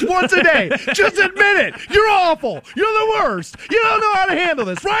 just once a day, just admit it. You're awful. You're the worst. You don't know how to handle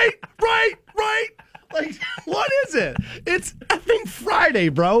this. Right. Like, what is it? It's effing Friday,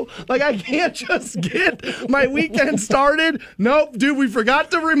 bro. Like, I can't just get my weekend started. Nope, dude, we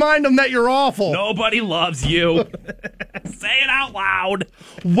forgot to remind them that you're awful. Nobody loves you. Say it out loud.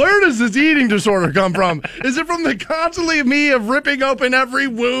 Where does this eating disorder come from? Is it from the constantly me of ripping open every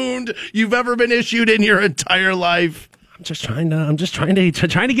wound you've ever been issued in your entire life? I'm just trying to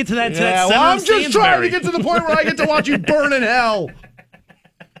get to that. Yeah, well, I'm just trying to get to the point where I get to watch you burn in hell.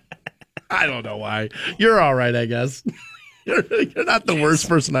 I don't know why. You're all right, I guess. You're not the worst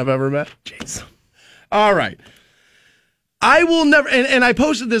person I've ever met. Jeez. All right. I will never, and I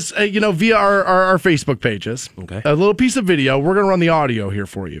posted this, via our Facebook pages. Okay. A little piece of video. We're going to run the audio here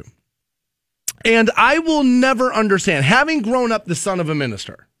for you. And I will never understand, having grown up the son of a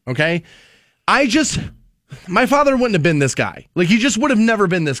minister, okay? My father wouldn't have been this guy. Like, he just would have never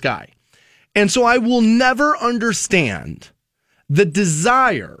been this guy. And so I will never understand the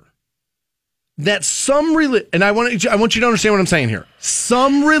desire that and I want you to understand what I'm saying here.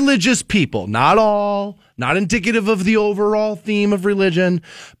 Some religious people, not all, not indicative of the overall theme of religion,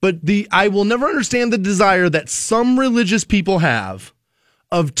 but I will never understand the desire that some religious people have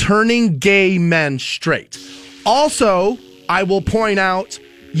of turning gay men straight. Also, I will point out,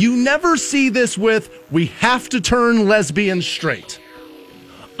 you never see this with, we have to turn lesbians straight.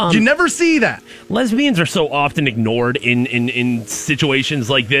 You never see that. Lesbians are so often ignored in situations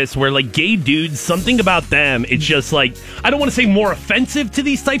like this where, like, gay dudes, something about them, it's just like, I don't want to say more offensive to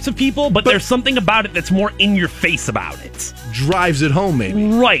these types of people, but there's something about it that's more in your face about it. Drives it home, maybe.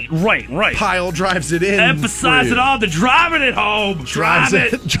 Right. Pile drives it in. Emphasize it all, the driving it home. Drive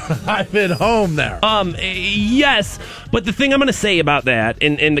it home there. Yes, but the thing I'm going to say about that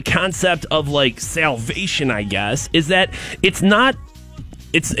and the concept of, like, salvation, I guess, is that it's not...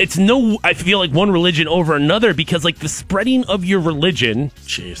 It's no, I feel like one religion over another, because like the spreading of your religion,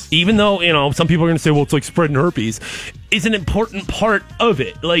 even though, some people are going to say, well, it's like spreading herpes, is an important part of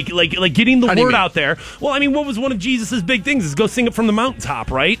it. Like getting the word out there. Well, I mean, what was one of Jesus's big things is go sing it from the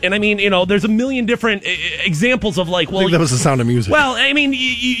mountaintop, right? And I mean, there's a million different examples of like, well, I think that was the Sound of Music. Well, I mean,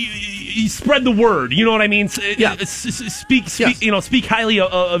 you spread the word, you know what I mean? Yeah. Speak highly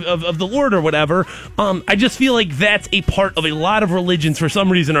of the Lord or whatever. I just feel like that's a part of a lot of religions for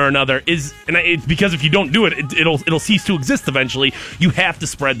some reason or another, it's because if you don't do it, it'll cease to exist eventually. You have to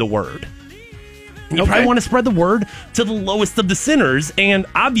spread the word. You probably want to spread the word to the lowest of the sinners, and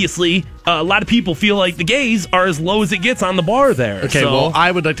obviously, a lot of people feel like the gays are as low as it gets on the bar there. Okay, well,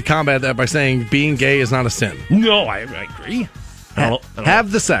 I would like to combat that by saying being gay is not a sin. No, I agree.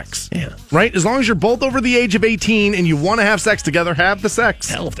 Have the sex. Yeah. Right? As long as you're both over the age of 18 and you want to have sex together, have the sex.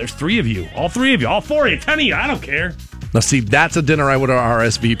 Hell, if there's 3 of you, all 3 of you, all 4 of you, 10 of you, I don't care. Now, see, that's a dinner I would have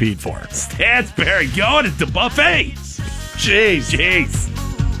RSVP'd for. Stansbury, going to the buffet.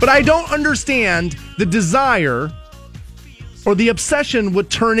 Jeez. But I don't understand the desire or the obsession with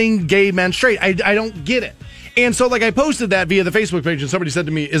turning gay men straight. I don't get it. And so, I posted that via the Facebook page, and somebody said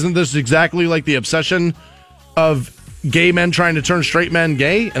to me, isn't this exactly like the obsession of gay men trying to turn straight men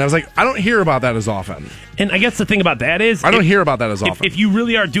gay? And I was like, I don't hear about that as often. And I guess the thing about that is... I don't hear about that as often. If you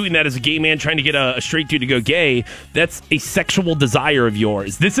really are doing that as a gay man trying to get a straight dude to go gay, that's a sexual desire of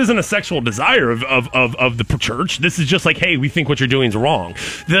yours. This isn't a sexual desire of the church. This is just like, hey, we think what you're doing is wrong.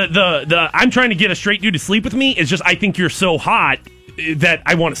 The I'm trying to get a straight dude to sleep with me is just, I think you're so hot that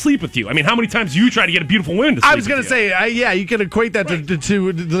I want to sleep with you. I mean, how many times do you try to get a beautiful woman to sleep with you? I was going to say, you can equate that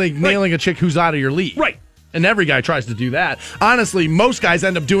to nailing a chick who's out of your league. Right. And every guy tries to do that. Honestly, most guys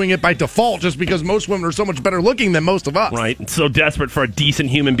end up doing it by default just because most women are so much better looking than most of us. Right. And so desperate for a decent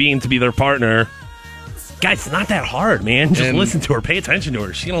human being to be their partner. Guys, it's not that hard, man. Just listen to her. Pay attention to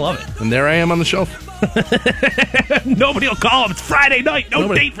her. She's going to love it. And there I am on the show. Nobody will call him. It's Friday night.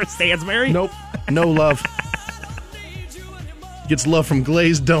 No date for Stansbury. Nope. No love. Gets love from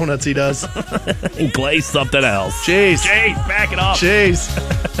glazed donuts, he does. And glazed something else. Jeez. Back it up. Jeez.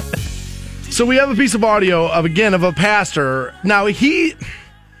 So we have a piece of audio of a pastor. Now he's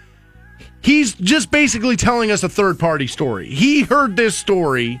just basically telling us a third-party story. He heard this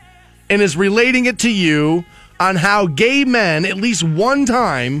story and is relating it to you on how gay men, at least one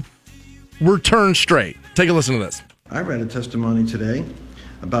time, were turned straight. Take a listen to this. I read a testimony today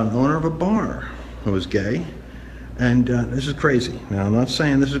about an owner of a bar who was gay, and this is crazy. Now, I'm not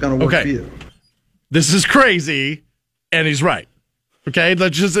saying this is going to work for you. This is crazy, and he's right. Okay,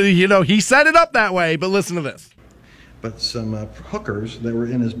 let's just, he set it up that way, but listen to this. But some hookers that were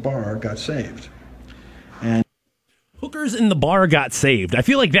in his bar got saved. And hookers in the bar got saved. I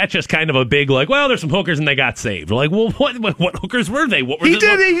feel like that's just kind of a big, there's some hookers and they got saved. Like, well, what hookers were they? What were he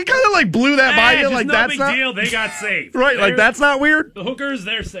kind of blew that by you. Like, no that's big not deal. They got saved. Right, that's not weird. The hookers,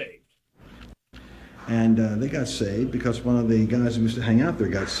 they're saved. And they got saved because one of the guys who used to hang out there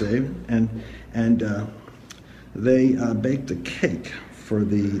got saved. And they baked a cake for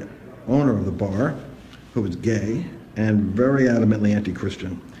the owner of the bar, who was gay and very adamantly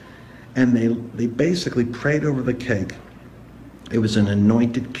anti-Christian. And they basically prayed over the cake. It was an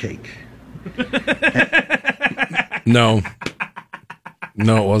anointed cake. No,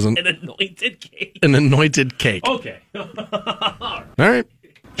 it wasn't. An anointed cake. An anointed cake. Okay. All right.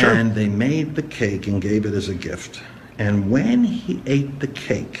 Sure. And they made the cake and gave it as a gift. And when he ate the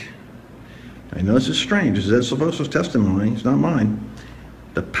cake, I know this is strange. This is Ed Silvoso's testimony. It's not mine.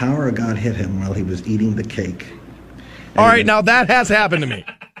 The power of God hit him while he was eating the cake. All right, now that has happened to me.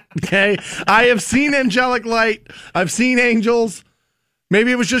 Okay? I have seen angelic light. I've seen angels.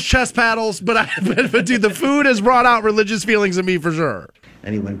 Maybe it was just chest paddles, but dude, the food has brought out religious feelings in me for sure.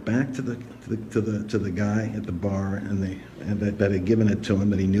 And he went back to the guy at the bar that had given it to him,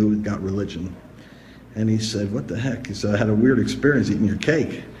 that he knew got religion. And he said, "What the heck?" He said, "I had a weird experience eating your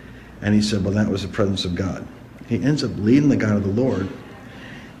cake." And he said, "Well, that was the presence of God." He ends up leading the guy to the Lord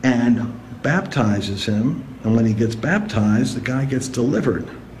and baptizes him. And when he gets baptized, the guy gets delivered.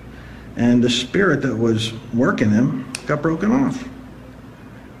 And the spirit that was working him got broken off.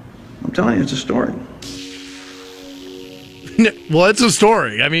 I'm telling you, it's a story. Well, it's a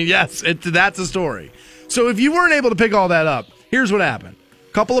story. I mean, yes, that's a story. So if you weren't able to pick all that up, here's what happened.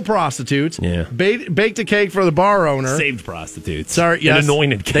 Couple of prostitutes baked a cake for the bar owner. Saved prostitutes. Sorry, yes. An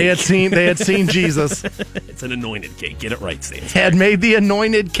anointed cake. They had seen Jesus. It's an anointed cake. Get it right, Stan. Had made the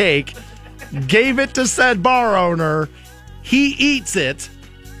anointed cake, gave it to said bar owner. He eats it.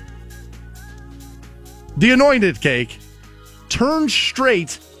 The anointed cake, turned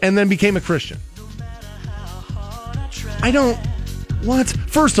straight, and then became a Christian. What?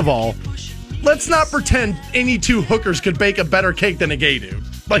 First of all, let's not pretend any two hookers could bake a better cake than a gay dude.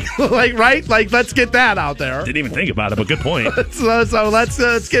 Right? Let's get that out there. Didn't even think about it, but good point. so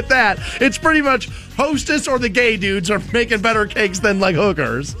let's get that. It's pretty much hostess or the gay dudes are making better cakes than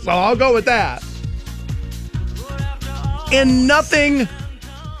hookers. So I'll go with that. And nothing,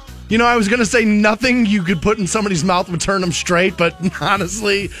 I was going to say nothing you could put in somebody's mouth would turn them straight, but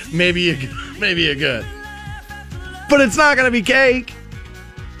honestly, maybe you could. But it's not going to be cake.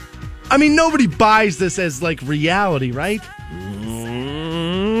 I mean, nobody buys this as reality, right?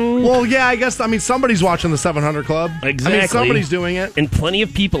 wrong. Well, yeah, I guess, somebody's watching the 700 Club. Exactly. Somebody's doing it. And plenty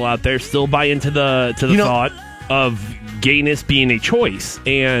of people out there still buy into the thought of gayness being a choice.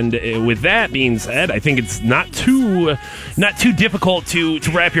 And with that being said, I think it's not too difficult to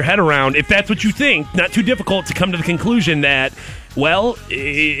wrap your head around, if that's what you think, not too difficult to come to the conclusion that, well,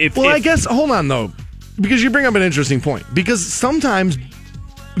 I guess, hold on, though, because you bring up an interesting point. Because sometimes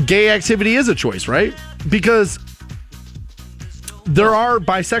gay activity is a choice, right? Because there are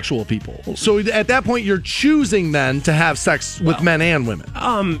bisexual people. So at that point, you're choosing then to have sex with men and women.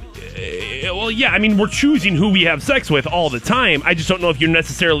 Well, yeah, we're choosing who we have sex with all the time. I just don't know if you're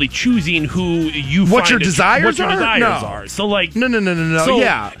necessarily choosing who you what your find desires what your are. desires are. So, like, no. So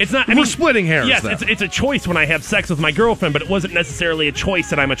yeah, it's not. We're splitting hairs. Yes, then. it's a choice when I have sex with my girlfriend, but it wasn't necessarily a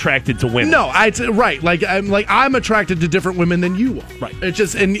choice that I'm attracted to women. No, right. I'm attracted to different women than you are. Right. It's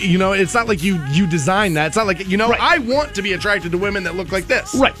just, and it's not like you design that. It's not like right. I want to be attracted to women that look like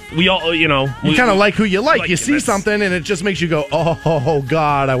this. Right. We all, you kind of like who you like. You see something, and it just makes you go, oh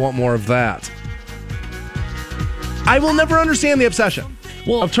God, I want more of that. I will never understand the obsession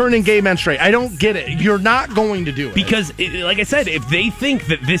of turning gay men straight. I don't get it. You're not going to do it. Because, like I said, if they think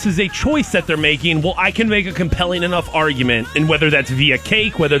that this is a choice that they're making, well, I can make a compelling enough argument, and whether that's via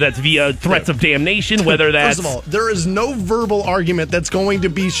cake, whether that's via threats of damnation, whether that's... First of all, there is no verbal argument that's going to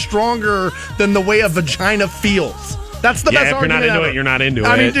be stronger than the way a vagina feels. That's the best argument if you're not into ever. it, you're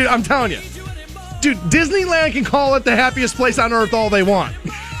not into it. Dude, I'm telling you. Dude, Disneyland can call it the happiest place on earth all they want.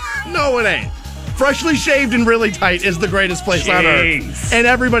 No, it ain't. Freshly shaved and really tight is the greatest place on earth. And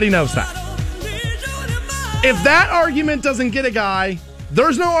everybody knows that. If that argument doesn't get a guy,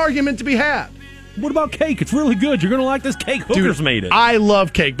 there's no argument to be had. What about cake? It's really good. You're going to like this cake. Hookers made it. I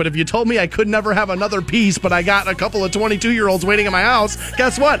love cake, but if you told me I could never have another piece, but I got a couple of 22-year-olds waiting in my house,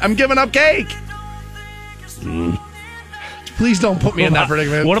 guess what? I'm giving up cake. Please don't put me in that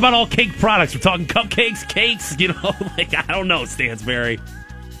predicament. What about all cake products? We're talking cupcakes, cakes, I don't know, Stansbury.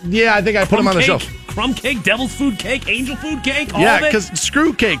 Yeah, I think I put them on the shelf. Crumb cake, devil's food cake, angel food cake, all yeah, of it? because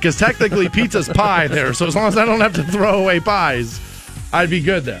screw cake, because technically pizza's pie there, so as long as I don't have to throw away pies, I'd be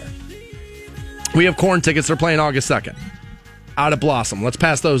good there. We have corn tickets. They're playing August 2nd out at Blossom. Let's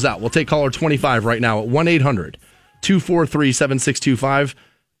pass those out. We'll take caller 25 right now at 1-800-243-7625.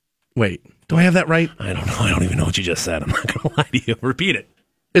 Wait, do I have that right? I don't know. I don't even know what you just said. I'm not going to lie to you. Repeat it.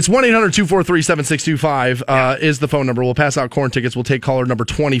 It's 1-800-243-7625 is the phone number. We'll pass out corn tickets. We'll take caller number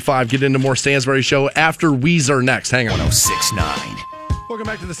 25. Get into more Stansbury Show after Weezer next. Hang on. 106.9. Welcome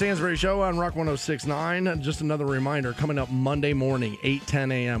back to the Stansbury Show on Rock 106.9. Just another reminder, coming up Monday morning,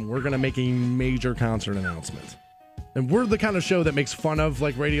 8-10 a.m., we're going to make a major concert announcement. And we're the kind of show that makes fun of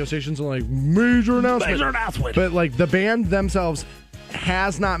radio stations and major announcement. Major announcement. But the band themselves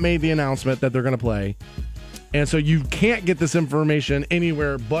has not made the announcement that they're going to play. And so you can't get this information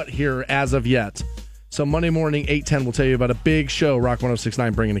anywhere but here as of yet. So Monday morning, 8-10, we'll tell you about a big show Rock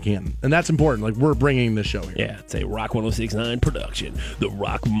 106.9 bringing to Canton. And that's important. We're bringing this show here. Yeah, it's a Rock 106.9 production. The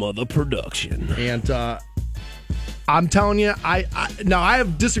Rock Mother production. And I'm telling you, I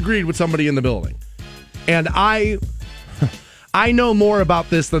have disagreed with somebody in the building. And I know more about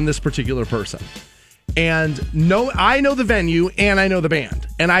this than this particular person. And I know the venue and I know the band.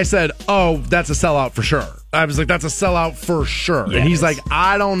 And I said, oh, that's a sellout for sure. I was like, that's a sellout for sure. Yes. And he's like,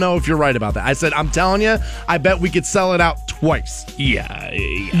 I don't know if you're right about that. I said, I'm telling you, I bet we could sell it out twice. Yeah.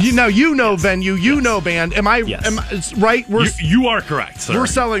 Yes. You know venue, you know band. Am I right? You are correct, sir. We're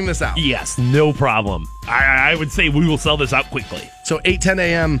selling this out. Yes, no problem. I would say we will sell this out quickly. So 8-10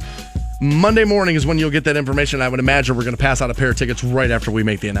 a.m. Monday morning is when you'll get that information. I would imagine we're going to pass out a pair of tickets right after we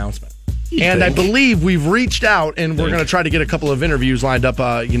make the announcement. I believe we've reached out and we're going to try to get a couple of interviews lined up,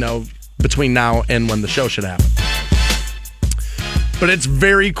 between now and when the show should happen. But it's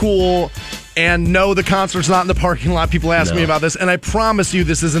very cool. And no, the concert's not in the parking lot. People ask me about this, and I promise you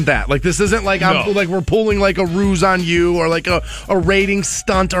this isn't that. This isn't we're pulling a ruse on you or a rating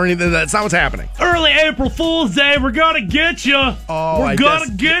stunt or anything. That's not what's happening. Early April Fool's Day, we're gonna get you. We're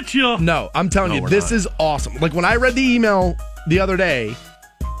gonna get you. No, I'm telling you, this is awesome. When I read the email the other day,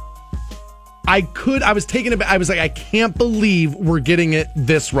 I was taken aback. I was like, I can't believe we're getting it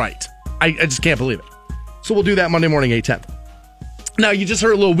this right. I just can't believe it. So we'll do that Monday morning, 8-10. Now, you just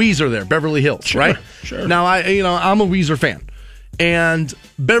heard a little Weezer there, Beverly Hills, right? Sure. Now, I'm a Weezer fan. And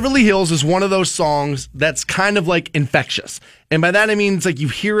Beverly Hills is one of those songs that's kind of infectious. And by that, I mean, it's you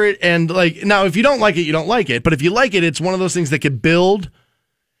hear it and now, if you don't like it, you don't like it. But if you like it, it's one of those things that could build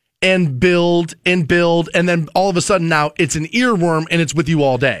and build and build, and then all of a sudden now it's an earworm and it's with you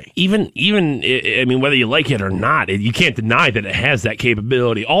all day. Even whether you like it or not, you can't deny that it has that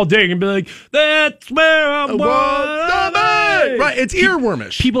capability. All day you can be like, that's where I want to be. Right, it's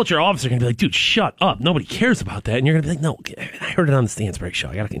earwormish. People at your office are going to be like, dude, shut up. Nobody cares about that. And you're going to be like, no, I heard it on the Stansbury Show.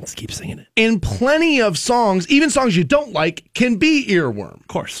 I got to keep singing it. And plenty of songs, even songs you don't like, can be earworm. Of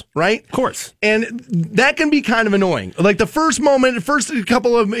course. Right? Of course. And that can be kind of annoying. Like the first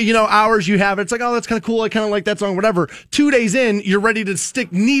couple of hours you have, it's like, oh, that's kind of cool. I kind of like that song, whatever. 2 days in, you're ready to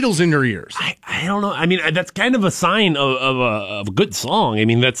stick needles in your ears. I don't know. I mean, that's kind of a sign of a good song. I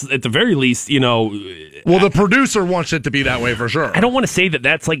mean, that's at the very least, Well, the producer wants it to be that way for sure. I don't want to say that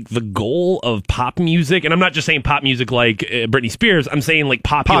that's like the goal of pop music, and I'm not just saying pop music like Britney Spears. I'm saying like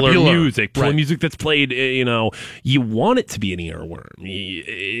popular music, right. Music that's played. You want it to be an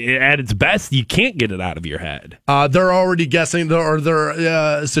earworm. At its best, you can't get it out of your head. They're already guessing, or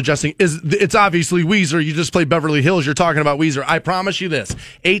they're suggesting it's obviously Weezer. You just played Beverly Hills. You're talking about Weezer. I promise you this: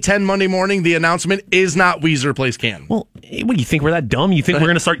 8:10 Monday morning. The announcement is not Weezer Plays Canton. Well, what do you think? We're that dumb? You think we're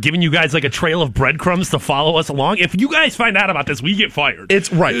going to start giving you guys like a trail of breadcrumbs to follow us along? If you guys find out about this, we get fired.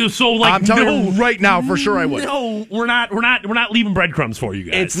 It's right. So like, I'm telling you right now, for sure I would. No, we're not leaving breadcrumbs for you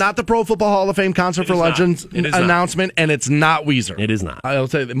guys. It's not the Pro Football Hall of Fame Concert for Legends announcement, and it's not Weezer. It is not. I'll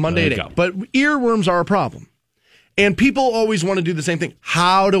tell you, Monday at 8. But earworms are a problem. And people always want to do the same thing.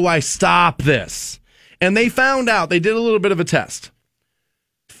 How do I stop this? And they found out, they did a little bit of a test.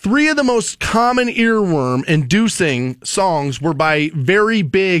 3 of the most common earworm-inducing songs were by very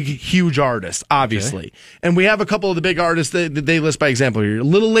big, huge artists, obviously. Okay. And we have a couple of the big artists that they list by example here.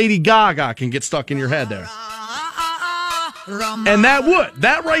 Little Lady Gaga can get stuck in your head there. And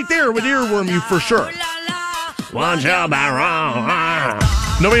that right there would earworm you for sure.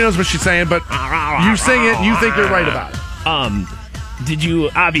 Nobody knows what she's saying, but you sing it and you think you're right about it. Did you,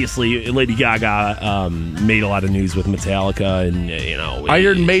 obviously, Lady Gaga made a lot of news with Metallica and,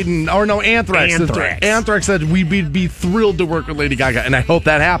 Iron Maiden, or no, Anthrax. Anthrax said we'd be thrilled to work with Lady Gaga, and I hope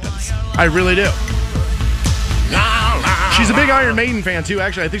that happens. I really do. She's a big Iron Maiden fan, too.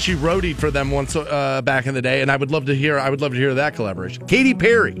 Actually, I think she roadied for them once back in the day, and I would love to hear that collaboration. Katy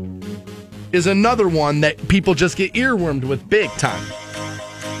Perry is another one that people just get earwormed with big time.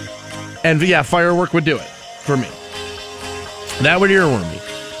 And, yeah, Firework would do it for me. That would earworm me.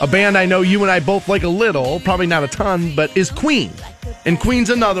 A band I know you and I both like a little, probably not a ton, but is Queen. And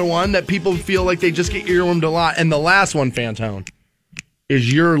Queen's another one that people feel like they just get earwormed a lot. And the last one, Fantone,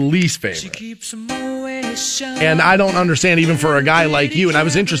 is your least favorite. And I don't understand, even for a guy like you, and I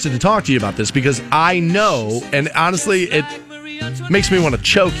was interested to talk to you about this because I know, and honestly, it makes me want to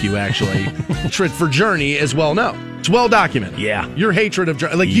choke you, actually, for Journey is well known. It's well documented. Yeah. Your hatred of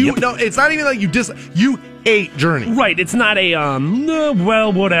Journey. Like, it's not even like you hate Journey. Right. It's not a,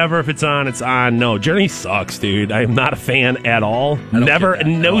 well, whatever. If it's on, it's on. No, Journey sucks, dude. I am not a fan at all. Never.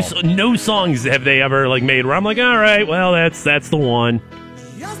 No songs have they ever like made where I'm like, all right, well, that's the one.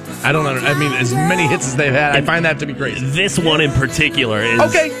 I don't know. I mean, as many hits as they've had, I find that to be crazy. This one in particular is...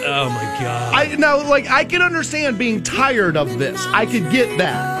 Okay. Oh, my God. I can understand being tired of this. I could get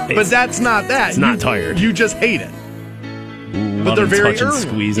that. But that's not that. It's not tired. You just hate it. But they're very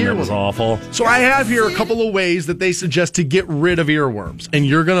squeezing. That was awful. So I have here a couple of ways that they suggest to get rid of earworms. And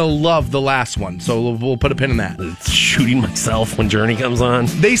you're going to love the last one. So we'll put a pin in that. It's shooting myself when Journey comes on.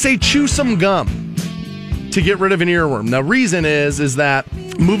 They say chew some gum to get rid of an earworm. Now, reason is that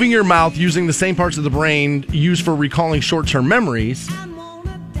moving your mouth using the same parts of the brain used for recalling short-term memories.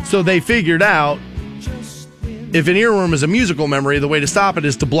 So they figured out if an earworm is a musical memory, the way to stop it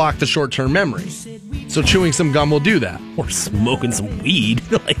is to block the short-term memory. So chewing some gum will do that. Or smoking some weed.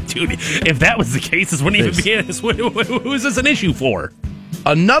 Like, dude, if that was the case, this wouldn't even be. Who is this an issue for?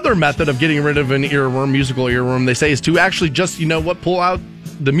 Another method of getting rid of an earworm, musical earworm, they say, is to actually just, pull out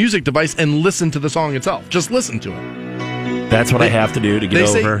the music device and listen to the song itself. Just listen to it. That's what I have to do to get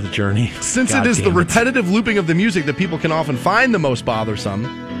over the Journey. Since it is the repetitive looping of the music that people can often find the most bothersome,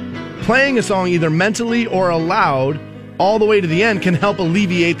 playing a song either mentally or aloud all the way to the end can help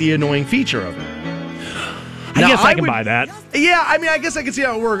alleviate the annoying feature of it. I guess I can buy that. Yeah, I mean, I guess I can see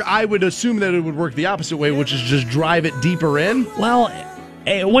how it works. I would assume that it would work the opposite way, which is just drive it deeper in. Well,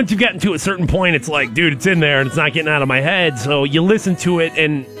 once you've gotten to a certain point, it's like, dude, it's in there and it's not getting out of my head. So you listen to it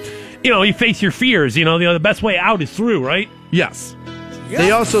and, you face your fears. The best way out is through, right? Yes.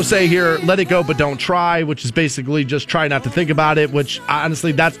 They also say here, let it go but don't try, which is basically just try not to think about it, which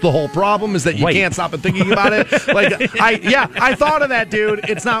honestly, that's the whole problem, is that you can't stop and thinking about it. I thought of that, dude.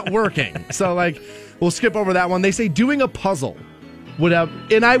 It's not working. So, we'll skip over that one. They say doing a puzzle would have,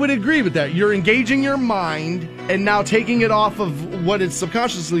 and I would agree with that. You're engaging your mind and now taking it off of what it's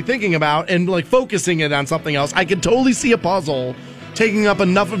subconsciously thinking about and focusing it on something else. I could totally see a puzzle taking up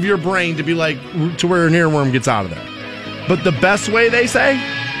enough of your brain to be to where an earworm gets out of there. But the best way, they say,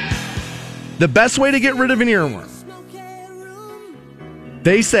 the best way to get rid of an earworm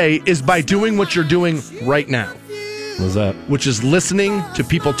They say is by doing what you're doing right now. What's that? Which is listening to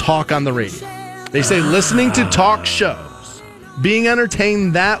people talk on the radio. They say listening to talk shows, being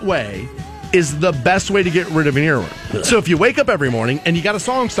entertained that way, is the best way to get rid of an earworm. So if you wake up every morning and you got a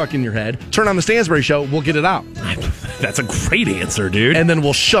song stuck in your head, turn on the Stansbury Show, we'll get it out. That's a great answer, dude. And then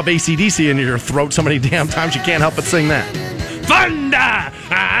we'll shove AC/DC into your throat so many damn times you can't help but sing that. Thunder!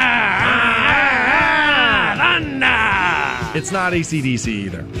 Thunder! It's not AC/DC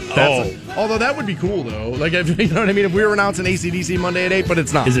either. Although that would be cool, though. Like, if, you know what I mean? If we were announcing AC/DC Monday at 8, but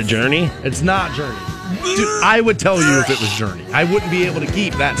it's not. Is it Journey? It's not Journey. Dude, I would tell you if it was Journey. I wouldn't be able to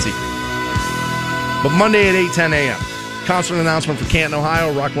keep that secret. But Monday at 8:10 a.m. Concert announcement for Canton,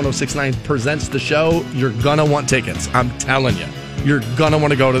 Ohio. Rock 106.9 presents the show. You're going to want tickets. I'm telling you. You're going to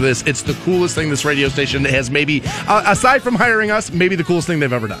want to go to this. It's the coolest thing this radio station has maybe, aside from hiring us, maybe the coolest thing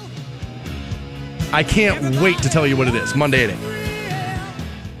they've ever done. I can't wait to tell you what it is. Monday at 8.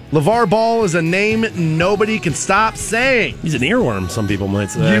 LeVar Ball is a name nobody can stop saying. He's an earworm, some people might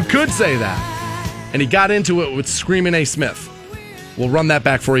say. You could say that. And he got into it with Screaming A. Smith. We'll run that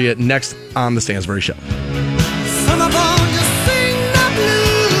back for you next on The Stansbury Show.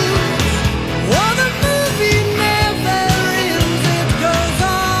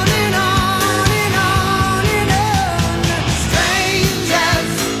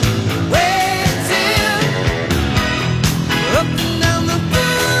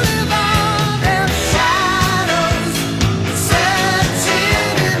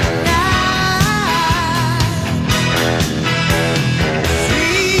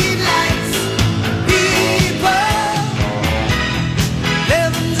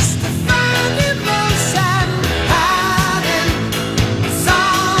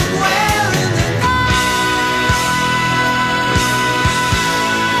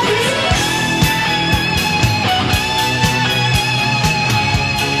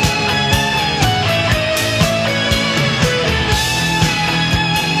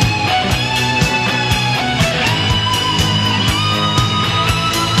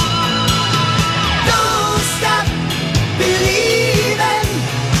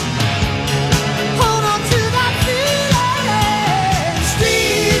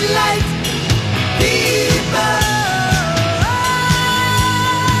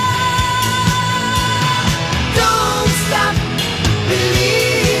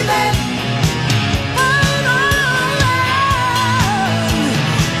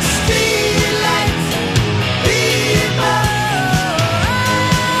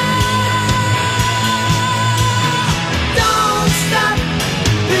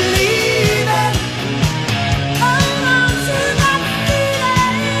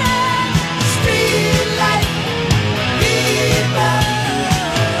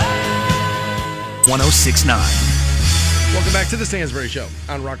 Welcome back to the Stansbury Show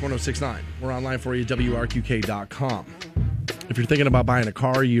on Rock 106.9. We're online for you, WRQK.com. If you're thinking about buying a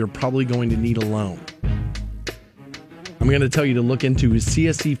car, you're probably going to need a loan. I'm going to tell you to look into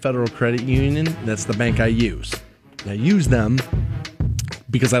CSC Federal Credit Union. That's the bank I use. I use them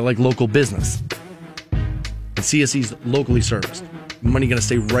because I like local business. And CSC's locally serviced. Money going to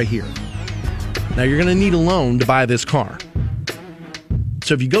stay right here. Now, you're going to need a loan to buy this car.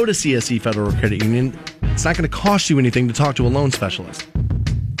 So if you go to CSC Federal Credit Union, it's not going to cost you anything to talk to a loan specialist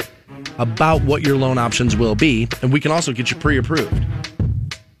about what your loan options will be, and we can also get you pre-approved.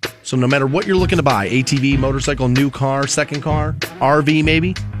 So no matter what you're looking to buy, ATV, motorcycle, new car, second car, RV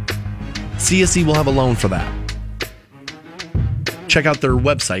maybe, CSC will have a loan for that. Check out their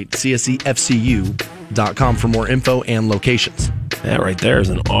website, cscfcu.com, for more info and locations. That right there is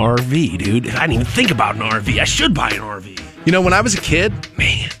an RV, dude. I didn't even think about an RV. I should buy an RV. You know, when I was a kid,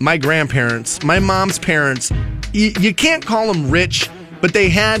 man, my grandparents, my mom's parents, you can't call them rich, but they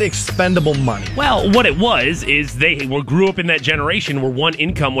had expendable money. Well, what it was is they grew up in that generation where one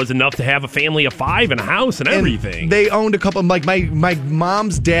income was enough to have a family of 5 and a house and everything. They owned a couple, like my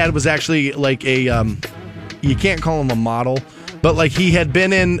mom's dad was actually like a, you can't call him a model, but like he had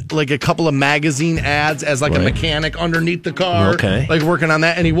been in like a couple of magazine ads as like a mechanic underneath the car, like working on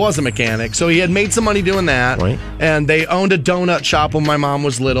that, and he was a mechanic, so he had made some money doing that. And they owned a donut shop when my mom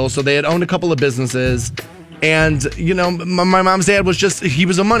was little, so they had owned a couple of businesses. And you know, my mom's dad was he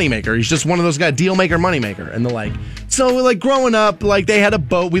was a moneymaker. He's just one of those guys, deal maker, moneymaker, and the like. So, like, growing up, like, they had a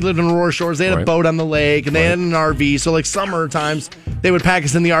boat. We lived in Aurora Shores. They had a boat on the lake, and they had an RV. So, like, summer times, they would pack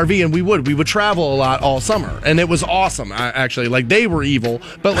us in the RV, and we would travel a lot all summer. And it was awesome, actually. Like, they were evil,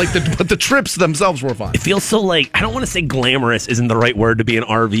 but, like, but the trips themselves were fun. It feels so, like, I don't want to say glamorous isn't the right word to be an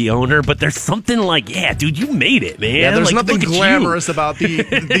RV owner, but there's something like, yeah, dude, you made it, man. Yeah, there's like, nothing glamorous about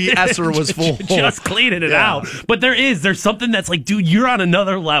the Esser was full. Just cleaning it out. But there's something that's like, dude, you're on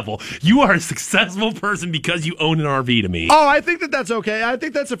another level. You are a successful person because you own an RV to me. Oh, I think that's okay. I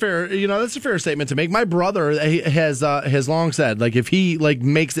think that's a fair statement to make. My brother has long said, like, if he like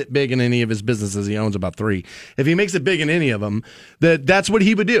makes it big in any of his businesses, he owns about 3. If he makes it big in any of them, that's what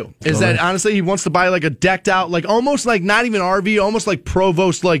he would do. Is that honestly he wants to buy like a decked out, like almost like not even RV, almost like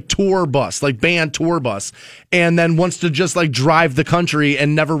Provost like tour bus, like band tour bus, and then wants to just like drive the country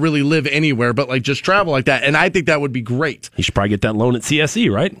and never really live anywhere, but like just travel like that. And I think that would be great. You should probably get that loan at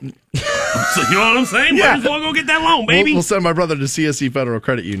CSE, right? So, you know what I'm saying? Yeah. Might as well go get that loan, baby. We'll send my brother to CSE Federal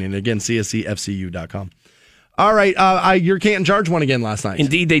Credit Union. Again, CSEFCU.com. All right, your Canton Charge won again last night.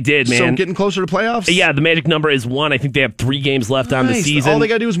 Indeed, they did, man. So getting closer to playoffs? Yeah, the magic number is 1. I think they have 3 games left on the season. All they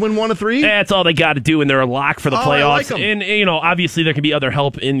got to do is win 1 of 3? That's all they got to do, and they're a lock for the playoffs. I like 'em. And, you know, obviously there can be other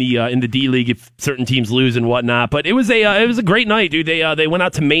help in the D League if certain teams lose and whatnot. But it was a great night, dude. They went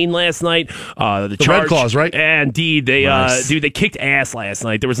out to Maine last night. The Charge, Red Claws, right? Indeed, they kicked ass last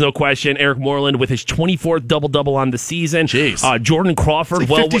night. There was no question. Eric Moreland with his 24th double on the season. Jeez. Jordan Crawford, it's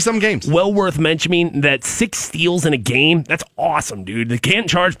like 50-some games. Well worth mentioning that 6 steals in a game. That's awesome, dude. The Canton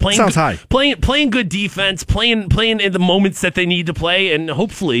Charge playing good defense, playing in the moments that they need to play, and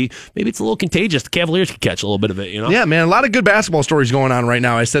hopefully maybe it's a little contagious. The Cavaliers can catch a little bit of it, you know? Yeah, man, a lot of good basketball stories going on right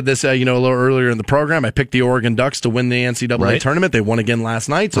now. I said this, a little earlier in the program. I picked the Oregon Ducks to win the NCAA tournament. They won again last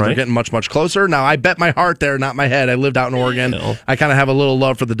night, so they're getting much, much closer. Now, I bet my heart there, not my head. I lived out in Oregon. I kind of have a little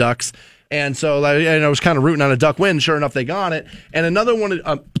love for the Ducks. And so I was kind of rooting on a Duck win. Sure enough, they got it. And another one.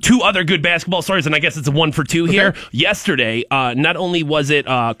 2 other good basketball stories, and I guess it's a 1 for 2 here. Okay. Yesterday, not only was it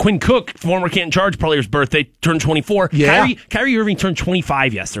Quinn Cook, former Canton Charge player's birthday, turned 24. Yeah. Kyrie Irving turned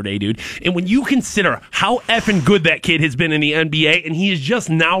 25 yesterday, dude. And when you consider how effing good that kid has been in the NBA, and he is just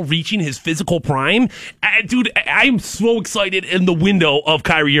now reaching his physical prime, dude, I'm so excited in the window of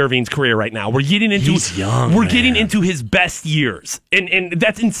Kyrie Irving's career right now. We're getting into getting into his best years, and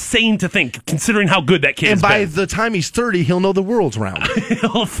that's insane to think. Considering how good that kid is. And by the time he's 30, he'll know the world's round.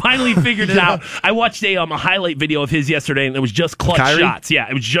 He'll finally figured it out. I watched a highlight video of his yesterday, and it was just clutch shots. Yeah,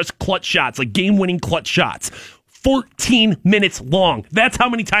 it was just clutch shots, like game-winning clutch shots. 14 minutes long. That's how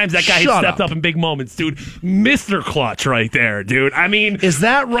many times that guy has stepped up in big moments, dude. Mr. Clutch right there, dude. I mean, is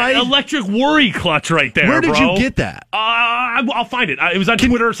that right? Electric Worry Clutch right there, Where did bro. you get that? I'll find it. It was on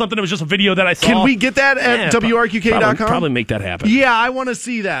Twitter or something. It was just a video that I saw. Can we get that at WRQK.com? Probably make that happen. Yeah, I want to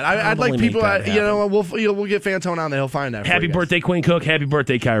see that. I'd like people. We'll get Fantone on there. He'll find that. Happy birthday, Quinn Cook. Happy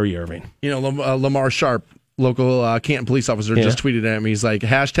birthday, Kyrie Irving. Lamar Sharp, local Canton police officer, just tweeted at me. He's like,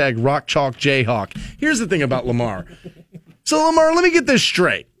 #RockChalkJayhawk. Here's the thing about Lamar. So, Lamar, let me get this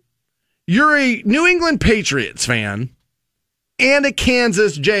straight. You're a New England Patriots fan and a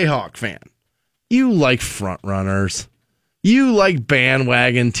Kansas Jayhawk fan. You like front runners. You like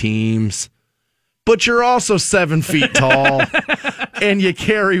bandwagon teams. But you're also 7 feet tall and you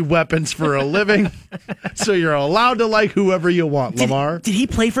carry weapons for a living. So you're allowed to like whoever you want, Lamar. Did he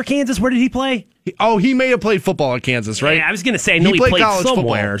play for Kansas? Where did he play? He may have played football at Kansas, right? Yeah, I was going to say, I know he played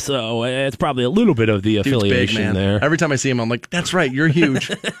somewhere, football. so it's probably a little bit of the affiliation big, man. there. Every time I see him, I'm like, that's right, you're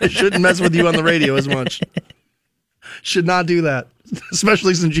huge. I shouldn't mess with you on the radio as much. Should not do that.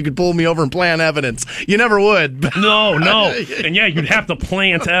 Especially since you could pull me over and plant evidence. You never would. No. And yeah, you'd have to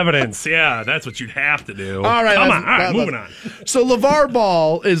plant evidence. Yeah, that's what you'd have to do. All right. All right, moving on. So LeVar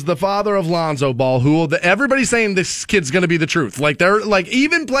Ball is the father of Lonzo Ball, everybody's saying this kid's going to be the truth. Like, they're like,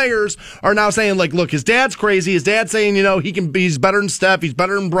 even players are now saying, like, look, his dad's crazy. His dad's saying, he's better than Steph. He's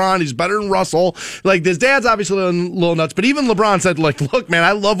better than Bron. He's better than Russell. Like, his dad's obviously a little nuts. But even LeBron said, like, look, man,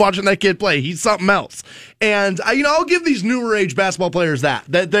 I love watching that kid play. He's something else. And, I'll give these newer age basketball players that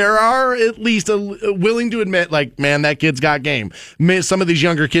there are at least willing to admit, like, man, that kid's got game. Some of these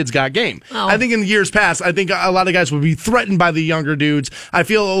younger kids got game. Oh. I think in years past, I think a lot of guys would be threatened by the younger dudes. I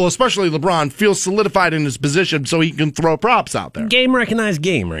feel, especially LeBron, feels solidified in his position so he can throw props out there. Game recognized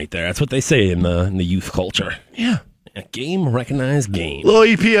game right there. That's what they say in the youth culture. Yeah. A game recognized game. Little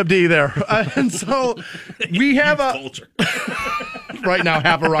EPMD there. And so we have culture. Right now,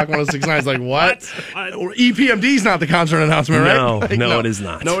 half of Rock 106.9 is like, what? EPMD's not the concert announcement, right? No, it is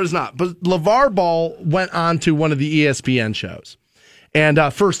not. No, it is not. But LeVar Ball went on to one of the ESPN shows. And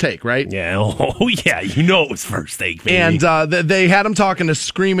First Take, right? Yeah. Oh, yeah. It was First Take, baby. And they had him talking to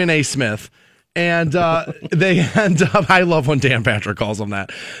Screamin' A. Smith. And they end up, I love when Dan Patrick calls them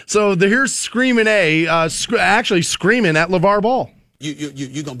that. So here's Screaming actually screaming at LeVar Ball. You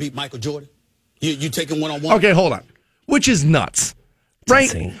going to beat Michael Jordan? You taking one-on-one? Okay, hold on. Which is nuts. Right?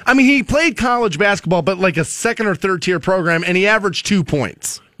 Insane. I mean, he played college basketball, but like a second or third tier program, and he averaged 2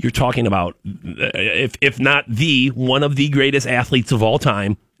 points. You're talking about, if not one of the greatest athletes of all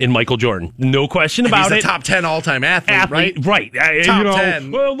time in Michael Jordan. No question about it. He's a top 10 all-time athlete, right? Right. Top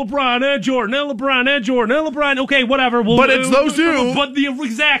 10. Well, LeBron and Jordan, and LeBron and Jordan, and LeBron. Okay, whatever. But it's those two. But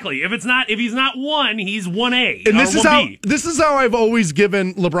exactly. If he's not one, he's 1A. And this is how I've always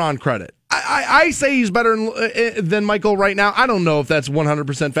given LeBron credit. I say he's better than Michael right now. I don't know if that's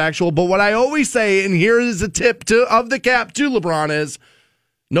 100% factual, but what I always say, and here is a tip of the cap to LeBron, is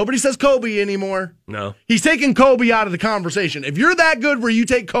nobody says Kobe anymore. No. He's taking Kobe out of the conversation. If you're that good where you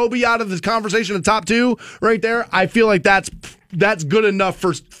take Kobe out of this conversation, the top two right there, I feel like that's good enough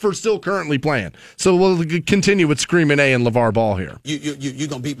for still currently playing. So we'll continue with Screaming A and LeVar Ball here. You going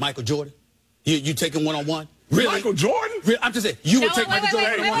to beat Michael Jordan? You taking one-on-one? Really? Michael Jordan? I'm just saying, you would take Michael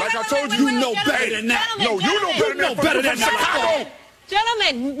Jordan. Like I told you, know better than that. No, you know better than that.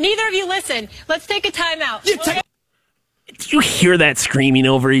 Gentlemen, neither of you listen. Let's take a timeout. Did you hear that screaming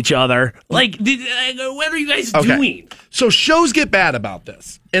over each other? Like, what are you guys doing? So shows get bad about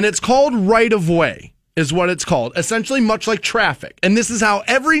this, and it's called right of way. Is what it's called, essentially much like traffic. And this is how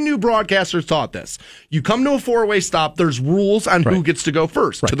every new broadcaster's taught this. You come to a four-way stop, there's rules on who gets to go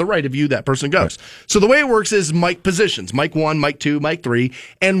first. To the right of you, that person goes. So the way it works is mic positions, mic 1, mic 2, mic 3.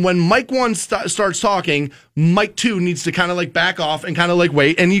 And when mic 1 starts talking, mic 2 needs to kind of like back off and kind of like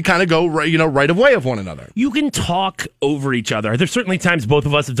wait, and you kind of go right of way of one another. You can talk over each other. There's certainly times both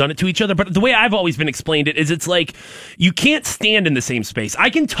of us have done it to each other, but the way I've always been explained it is it's like you can't stand in the same space. I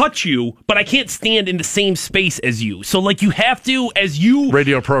can touch you, but I can't stand in the same space as you. So like you have to, as you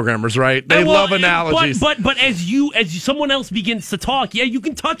radio programmers, right? They love analogies. But as someone else begins to talk, yeah, you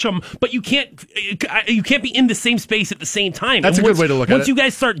can touch them, but you can't be in the same space at the same time. That's a good way to look at it. Once you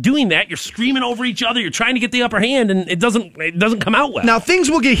guys start doing that, you're screaming over each other. You're trying to get the upper hand, and it doesn't come out well. Now things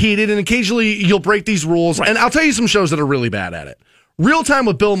will get heated, and occasionally you'll break these rules. Right. And I'll tell you some shows that are really bad at it. Real Time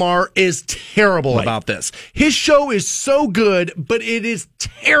with Bill Maher is terrible about this. His show is so good, but it is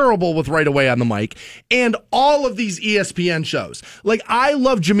terrible with Right Away on the mic. And all of these ESPN shows. Like, I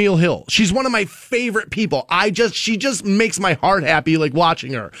love Jameel Hill. She's one of my favorite people. She just makes my heart happy, like,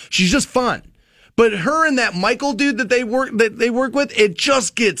 watching her. She's just fun. But her and that Michael dude that they work with, it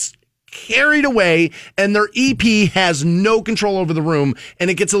just gets carried away, and their EP has no control over the room, and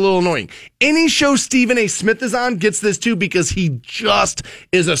it gets a little annoying. Any show Stephen A. Smith is on gets this too because he just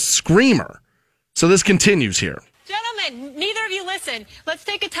is a screamer. So this continues here. Gentlemen, neither of you listen. Let's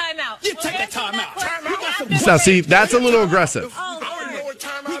take a timeout. You take a timeout. Now, see, that's a little aggressive. I already know what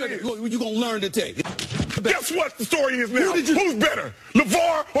timeout is. You're going to learn to take. Guess what the story is now? Who's better,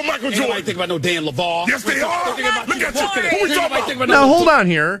 LeVar or Michael Jordan? Nobody think about no damn LeVar. Yes, they are. Look at you. Who we talking about? Now, hold on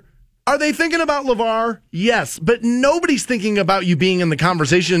here. Are they thinking about LeVar? Yes, but nobody's thinking about you being in the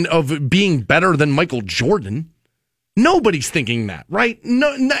conversation of being better than Michael Jordan. Nobody's thinking that, right?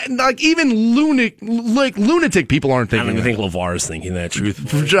 No, like even lunatic people aren't thinking. I don't that. think LeVar is thinking that. Truth,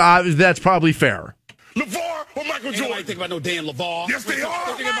 that's probably fair. LeVar or Michael Jordan? Nobody think about no damn LeVar. Yes, they are.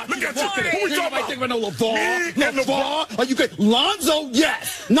 Look at you. Who we talking about? Think about no LeVar. LeVar? Are you good? Lonzo?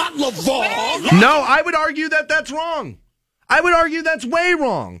 Yes, not LeVar. No, I would argue that that's wrong. I would argue that's way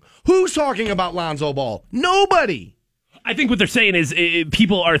wrong. Who's talking about Lonzo Ball? Nobody. I think what they're saying is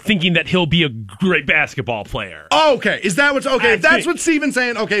people are thinking that he'll be a great basketball player. Okay, is that what's okay? If that's what Steven's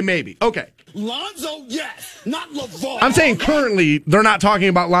saying, okay, maybe. Okay. Lonzo, yes, not LeVar. I'm saying currently they're not talking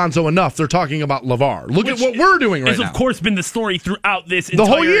about Lonzo enough. They're talking about LeVar. Look at what we're doing right now. Has of course been the story throughout this the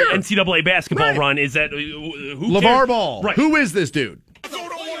whole year NCAA basketball run is that LeVar Ball. Right. Who is this dude? Don't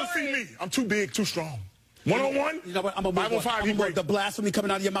want to see me. I'm too big, too strong. One-on-one? You know what? I'm going to the blasphemy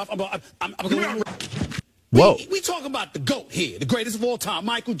coming out of your mouth. I'm going to... Whoa. We talking about the GOAT here, the greatest of all time,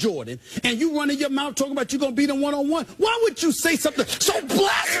 Michael Jordan, and you running your mouth talking about you going to beat him one-on-one. Why would you say something so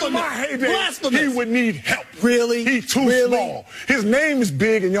blasphemous? In my heyday, blasphemous. he would need help. Really? He's too small. His name is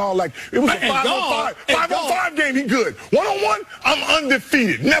big, and y'all like, it was a 5-on-5. 5-on-5 game, he good. One-on-one, I'm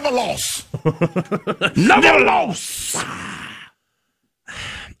undefeated. Never lost. Never lost.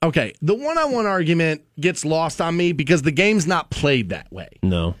 Okay, the one-on-one argument gets lost on me because the game's not played that way.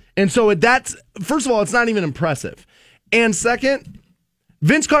 No. And so that's, first of all, it's not even impressive. And second,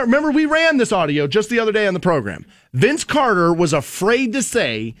 Vince Carter, remember we ran this audio just the other day on the program. Vince Carter was afraid to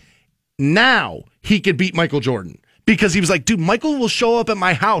say now he could beat Michael Jordan because he was like, dude, Michael will show up at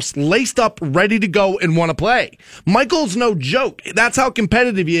my house laced up, ready to go and want to play. Michael's no joke. That's how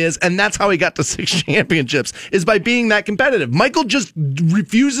competitive he is, and that's how he got to 6 championships, is by being that competitive. Michael just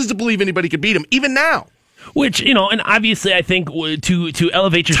refuses to believe anybody could beat him, even now. Which, and obviously I think to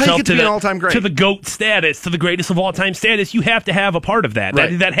elevate yourself to an all-time great. to the GOAT status, to the greatest of all time status, you have to have a part of that.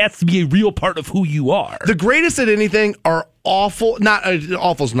 Right. That has to be a real part of who you are. The greatest at anything are awful. Not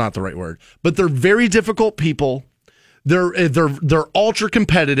awful's not the right word, but they're very difficult people. They're ultra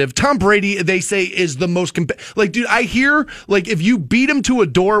competitive. Tom Brady, they say, is the most like, dude, I hear, like, if you beat him to a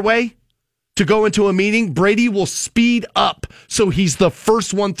doorway to go into a meeting, Brady will speed up so he's the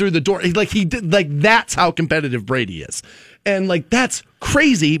first one through the door. That's how competitive Brady is. And like, that's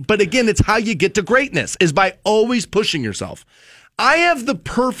crazy, but again, it's how you get to greatness, is by always pushing yourself. I have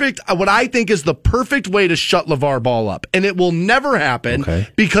what I think is the perfect way to shut LeVar Ball up, and it will never happen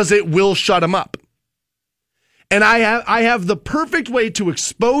because it will shut him up. And I have the perfect way to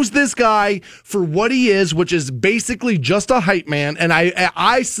expose this guy for what he is, which is basically just a hype man. And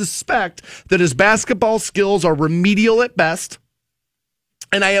I suspect that his basketball skills are remedial at best.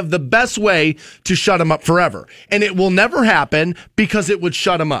 And I have the best way to shut him up forever. And it will never happen because it would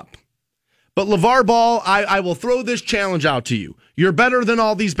shut him up. But LeVar Ball, I will throw this challenge out to you. You're better than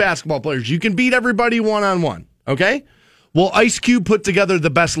all these basketball players. You can beat everybody one-on-one, okay? Well, Ice Cube put together the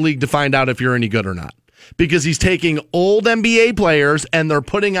best league to find out if you're any good or not. Because he's taking old NBA players and they're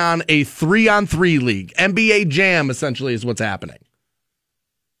putting on a 3-on-3 league. NBA Jam, essentially, is what's happening.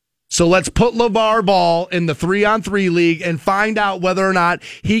 So let's put LeVar Ball in the 3-on-3 league and find out whether or not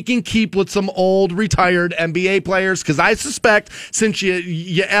he can keep with some old retired NBA players. Because I suspect, since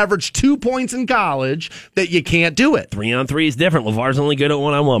you average 2 points in college, that you can't do it. 3-on-3 is different. LeVar's only good at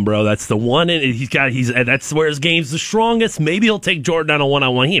 1-on-1, bro. That's the one, and that's where his game's the strongest. Maybe he'll take Jordan on a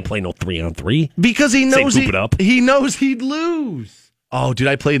 1-on-1. He ain't playing no 3-on-3 because he knows he knows he'd lose. Oh, dude,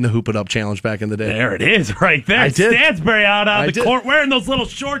 I played in the Hoop It Up Challenge back in the day. There it is, right there. I did. Stansbury out on the court, wearing those little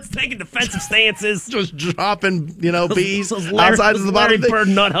shorts, taking defensive stances. Just dropping, bees those outside of the bottom. Bird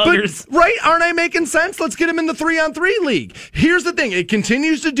nut huggers. But, right, aren't I making sense? Let's get him in the 3-on-3 league. Here's the thing. It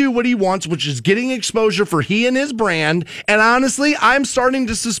continues to do what he wants, which is getting exposure for he and his brand. And honestly, I'm starting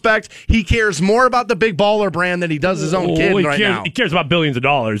to suspect he cares more about the big baller brand than he does his own kid now. He cares about billions of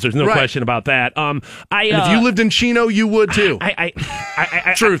dollars. There's no question about that. And if you lived in Chino, you would too.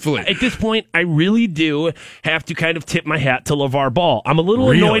 Truthfully. At this point, I really do have to kind of tip my hat to LeVar Ball. I'm a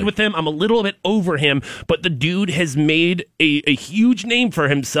little annoyed with him. I'm a little bit over him, but the dude has made a huge name for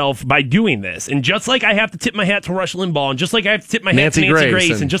himself by doing this. And just like I have to tip my hat to Rush Limbaugh, and just like I have to tip my hat to Nancy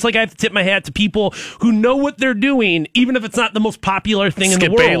Grace, and just like I have to tip my hat to people who know what they're doing, even if it's not the most popular thing in the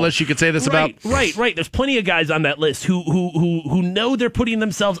world. Skip Bayless, you could say this about. Right. There's plenty of guys on that list who know they're putting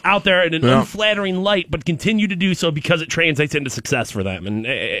themselves out there in an unflattering light, but continue to do so because it translates into success for them. And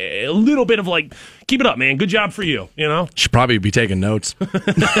a little bit of keep it up, man. Good job for you. Should probably be taking notes,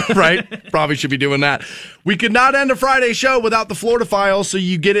 right? Probably should be doing that. We could not end a Friday show without the Florida Files, so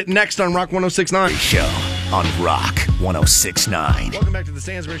you get it next on Rock 106.9. Show on Rock 106.9. Welcome back to the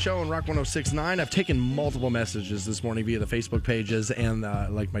Stansbury Show on Rock 106.9. I've taken multiple messages this morning via the Facebook pages and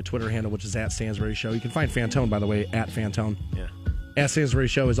my Twitter handle, which is at Stansbury Show. You can find Fantone, by the way, at Fantone. Yeah. At Stansbury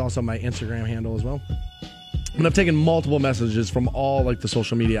Show is also my Instagram handle as well. And I've taken multiple messages from all the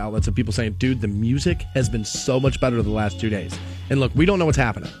social media outlets of people saying, dude, the music has been so much better the last 2 days. And look, we don't know what's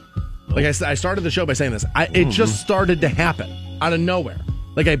happening. Like I started the show by saying this. It just started to happen out of nowhere.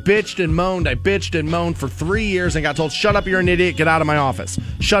 I bitched and moaned for 3 years and got told, shut up, you're an idiot, get out of my office.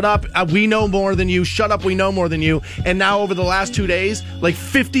 Shut up, we know more than you. Shut up, we know more than you. And now over the last 2 days,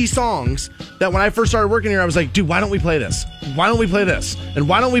 50 songs that when I first started working here, I was like, dude, why don't we play this? Why don't we play this? And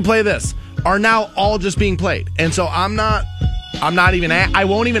why don't we play this? Are now all just being played. And so I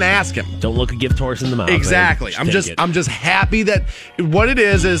won't even ask him. Don't look a gift horse in the mouth. Exactly. I'm just happy that what it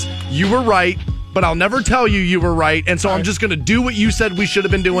is you were right, but I'll never tell you were right. And so I'm just going to do what you said we should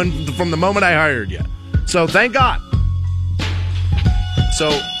have been doing from the moment I hired you. So thank God.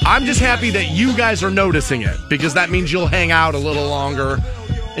 So I'm just happy that you guys are noticing it, because that means you'll hang out a little longer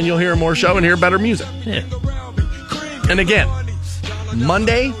and you'll hear more show and hear better music. Yeah. And again,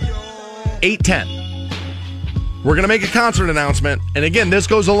 Monday, 8:10. We're going to make a concert announcement. And again, this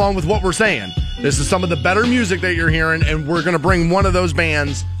goes along with what we're saying. This is some of the better music that you're hearing, and we're going to bring one of those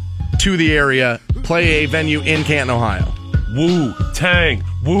bands to the area, play a venue in Canton, Ohio. Wu-Tang.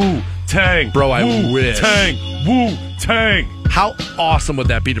 Bro, I wish. Wu-Tang. How awesome would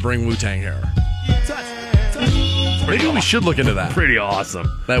that be to bring Wu-Tang here? Maybe we should look into that. Pretty awesome.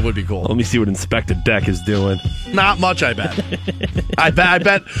 That would be cool. Let me see what Inspector Deck is doing. Not much, I bet. I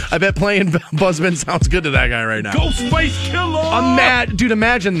bet playing Buzzbin sounds good to that guy right now. Ghostface Killer! Dude,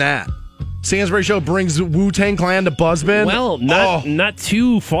 imagine that. Stansbury Show brings Wu-Tang Clan to Buzzbin. Well, not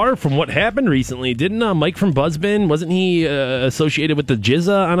too far from what happened recently. Didn't Mike from Buzzbin, wasn't he associated with the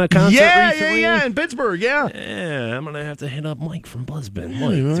Jizza on a concert recently? Yeah, in Pittsburgh, yeah. Yeah, I'm going to have to hit up Mike from Buzzbin.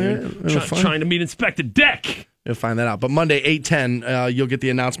 Mike, trying to meet Inspector Deck. You'll find that out. But Monday, 8:10, you'll get the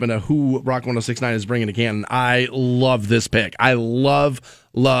announcement of who Rock 106.9 is bringing to Canton. I love this pick. I love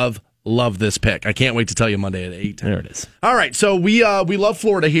this pick. I can't wait to tell you Monday at 8:10. There it is. All right, so we love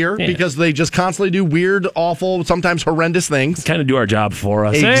Florida here because they just constantly do weird, awful, sometimes horrendous things. Kind of do our job for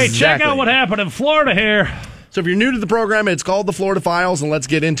us. Exactly. Hey, check out what happened in Florida here. So if you're new to the program, it's called the Florida Files, and let's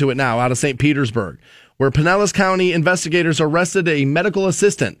get into it now. Out of St. Petersburg, where Pinellas County investigators arrested a medical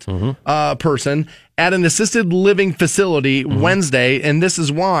assistant person at an assisted living facility Wednesday, and this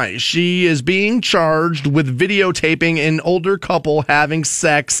is why. She is being charged with videotaping an older couple having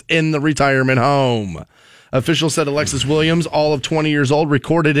sex in the retirement home. Officials said Alexis Williams, all of 20 years old,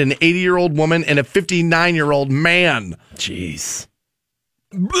 recorded an 80-year-old woman and a 59-year-old man. Jeez.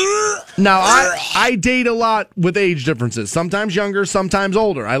 Now, I date a lot with age differences. Sometimes younger, sometimes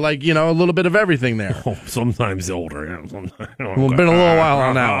older. I like, a little bit of everything there. Oh, sometimes older. Yeah, sometimes. Well, been a little while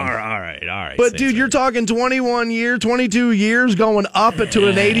on that one. All right. But, dude, you're talking 21 years, 22 years going up to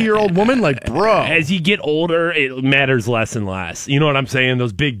an 80-year-old woman? Like, bro. As you get older, it matters less and less. You know what I'm saying?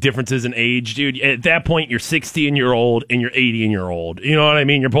 Those big differences in age, dude. At that point, you're 60-year-old and you're 80-year-old. You know what I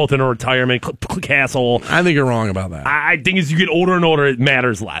mean? You're both in a retirement castle. I think you're wrong about that. I think as you get older and older, it matters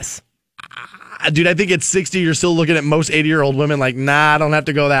less. Dude, I think at 60, you're still looking at most 80-year-old women like, nah, I don't have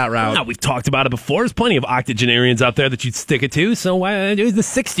to go that route. No, we've talked about it before. There's plenty of octogenarians out there that you'd stick it to. So why the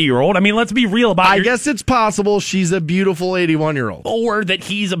 60-year-old? I mean, let's be real about it. I guess it's possible she's a beautiful 81-year-old. Or that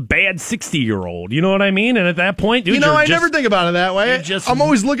he's a bad 60-year-old. You know what I mean? And at that point, dude, I never think about it that way. I'm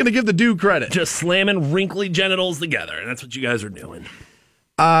always looking to give the dude credit. Just slamming wrinkly genitals together. And that's what you guys are doing.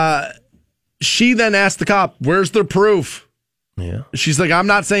 She then asked the cop, where's the proof? Yeah. She's like, I'm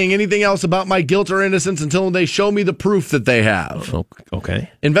not saying anything else about my guilt or innocence until they show me the proof that they have.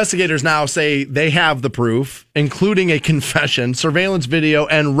 Okay. Investigators now say they have the proof, including a confession, surveillance video,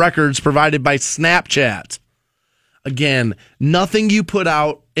 and records provided by Snapchat. Again, nothing you put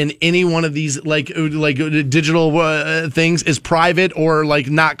out in any one of these like digital things is private or like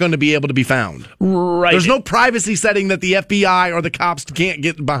not going to be able to be found. Right. There's no privacy setting that the FBI or the cops can't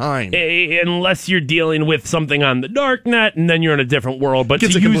get behind. Unless you're dealing with something on the dark net, and then you're in a different world. But to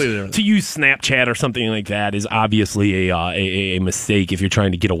use Snapchat or something like that is obviously a mistake if you're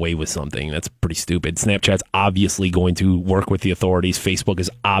trying to get away with something. That's pretty stupid. Snapchat's obviously going to work with the authorities. Facebook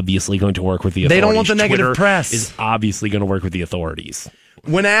is obviously going to work with the authorities. They don't want the negative Twitter press. Is obviously going to work with the authorities.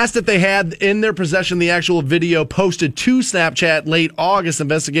 When asked if they had in their possession the actual video posted to Snapchat late August,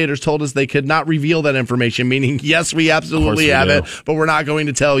 investigators told us they could not reveal that information, meaning, yes, we absolutely have it, but we're not going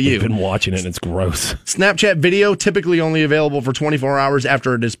to tell you. We've been watching it, and it's gross. Snapchat video typically only available for 24 hours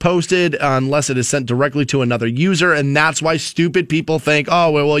after it is posted, unless it is sent directly to another user, and that's why stupid people think,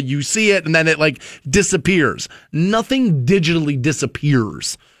 oh, well, you see it, and then it, disappears. Nothing digitally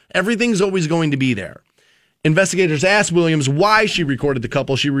disappears. Everything's always going to be there. Investigators asked Williams why she recorded the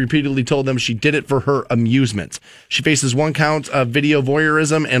couple. She repeatedly told them she did it for her amusement. She faces 1 count of video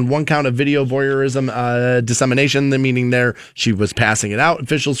voyeurism and 1 count of video voyeurism dissemination, meaning there she was passing it out.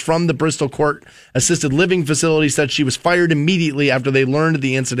 Officials from the Bristol Court Assisted Living Facility said she was fired immediately after they learned of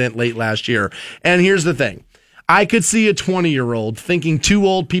the incident late last year. And here's the thing. I could see a 20-year-old thinking 2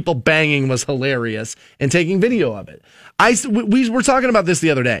 old people banging was hilarious and taking video of it. We were talking about this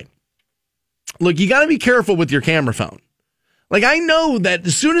the other day. Look, you got to be careful with your camera phone. I know that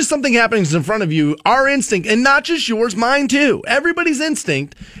as soon as something happens in front of you, our instinct, and not just yours, mine too, everybody's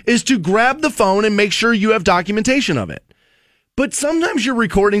instinct is to grab the phone and make sure you have documentation of it. But sometimes you're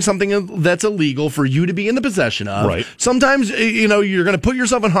recording something that's illegal for you to be in the possession of. Right. Sometimes, you're going to put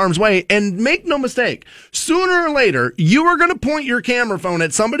yourself in harm's way, and make no mistake, sooner or later, you are going to point your camera phone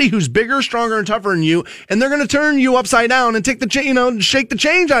at somebody who's bigger, stronger, and tougher than you, and they're going to turn you upside down and take the shake the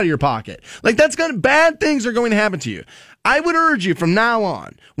change out of your pocket. Bad things are going to happen to you. I would urge you from now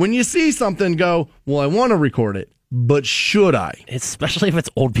on, when you see something, go, well, I want to record it, but should I? Especially if it's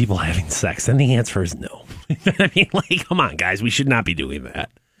old people having sex, then the answer is no. I mean, come on, guys. We should not be doing that.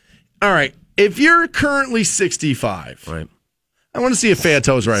 All right. If you're currently 65, right? I want to see if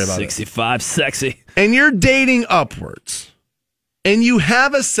Fato's right about 65, sexy. And you're dating upwards, and you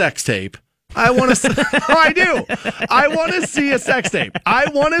have a sex tape I want to. I do. I want to see a sex tape. I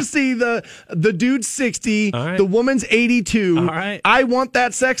want to see the dude's 60, the woman's 82. All right. I want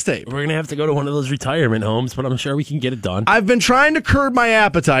that sex tape. We're gonna have to go to one of those retirement homes, but I'm sure we can get it done. I've been trying to curb my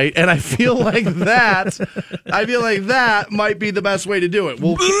appetite, and I feel like that. Might be the best way to do it.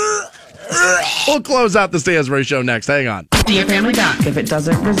 We'll close out the Stansbury Show next. Hang on. Dear Family Doc, if it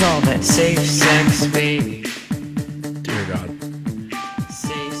doesn't resolve it, safe sex, baby. Dear God.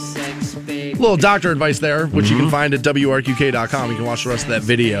 Safe sex, baby. Little doctor advice there, which you can find at WRQK.com. You can watch the rest of that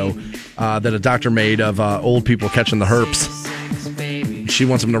video that a doctor made of old people catching the herpes. She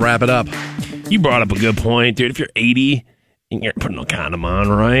wants him to wrap it up. You brought up a good point, dude. If you're 80... you're putting no condom on,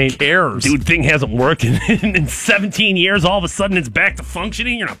 right? Who cares? Dude, thing hasn't worked in 17 years. All of a sudden, it's back to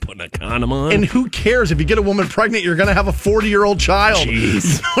functioning. You're not putting a condom on. And who cares? If you get a woman pregnant, you're going to have a 40-year-old child.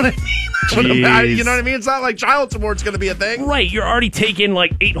 Jeez. You know what I mean? You know what I mean? It's not like child support's going to be a thing. Right. You're already taking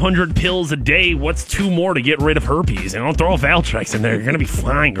like 800 pills a day. What's 2 more to get rid of herpes? And don't throw a Valtrex in there. You're going to be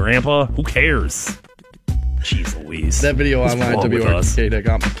fine, Grandpa. Who cares? Jeez Louise. That video online,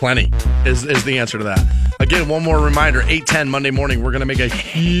 WRQK.com. Plenty is the answer to that. Again, one more reminder, 8:10 Monday morning, we're going to make a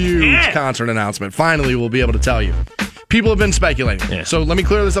huge concert announcement. Finally, we'll be able to tell you. People have been speculating. Yeah. So let me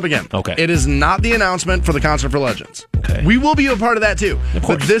clear this up again. Okay. It is not the announcement for the Concert for Legends. Okay. We will be a part of that too. Of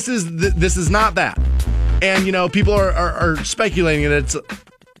course. But this is not that. And, you know, people are speculating that it's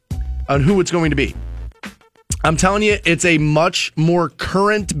on who it's going to be. I'm telling you, it's a much more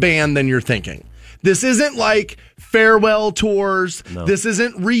current band than you're thinking. This isn't like farewell tours. No. This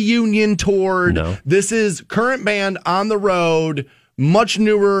isn't reunion tour. No. This is current band on the road, much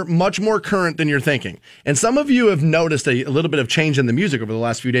newer, much more current than you're thinking. And some of you have noticed a little bit of change in the music over the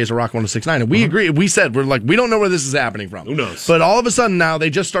last few days of Rock 106.9. And we agree. We said, we're like, we don't know where this is happening from. Who knows? But all of a sudden now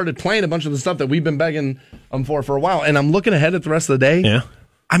they just started playing a bunch of the stuff that we've been begging them for a while. And I'm looking ahead at the rest of the day. Yeah.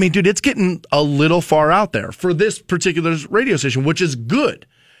 I mean, dude, it's getting a little far out there for this particular radio station, which is good.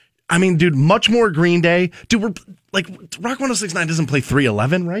 I mean, dude, much more Green Day. Dude, we're like, Rock 106.9 doesn't play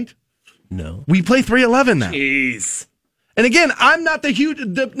 311, right? No. We play 311 now. Jeez. And again, I'm not the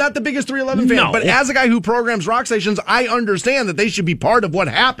biggest 311 fan, No. but as a guy who programs rock stations, I understand that they should be part of what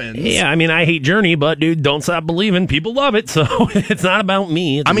happens. Yeah, I mean, I hate Journey, but dude, don't stop believing. People love it, so it's not about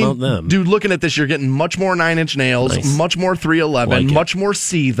me. It's about them. Dude, looking at this, you're getting much more Nine Inch Nails, Nice. much more 311, Like it. much more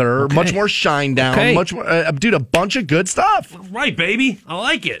Seether, Okay. much more Shinedown, Okay. much more, dude, a bunch of good stuff. Right, baby. I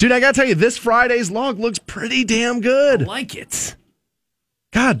like it. Dude, I gotta tell you, this Friday's log looks pretty damn good. I like it.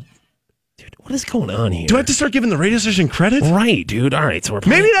 God. What is going on here? Do I have to start giving the radio station credit? Right, dude. All right, so we're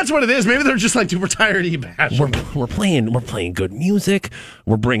playing. Maybe that's what it is. Maybe they're just like, dude, we're tired of you bashing. We're playing good music.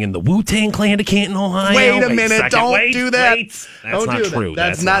 We're bringing the Wu-Tang Clan to Canton, Ohio. Wait a minute! Don't do that. That's Don't not do that. true.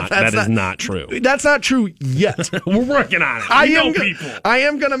 That is not true. That's not true yet. We're working on it. I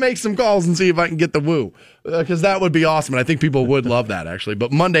am going to make some calls and see if I can get the woo, because that would be awesome, and I think people would love that actually.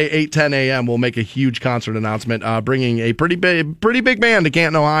 But Monday, 8:10 a.m., we'll make a huge concert announcement, bringing a pretty big band to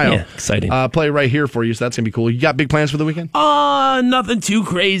Canton, Ohio. Yeah, exciting. Play right here for you, so that's gonna be cool. You got big plans for the weekend? Nothing too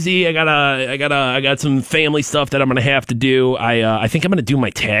crazy. I got some family stuff that I'm gonna have to do. I think I'm gonna do my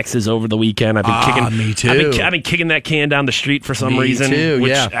taxes over the weekend. I've been kicking. Me too. I've been kicking that can down the street for some reason. Too,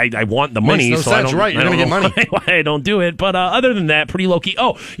 which yeah. I want the money, Makes no so sense. I don't. Right, you're I don't gonna know get money. why I don't do it. But other than that, pretty low key.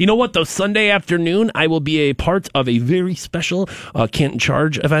 Oh, you know what though? Sunday afternoon, I will be a part of a very special Canton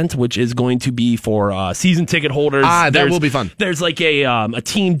Charge event, which is going to be for season ticket holders. That will be fun. There's like a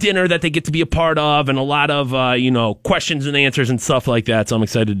team dinner that they get to be a part of, and a lot of questions and answers and stuff like that. So I'm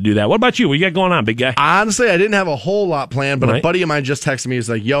excited to do that. What about you? What you got going on, big guy? Honestly, I didn't have a whole lot planned, but Right. a buddy of mine just texted me. He's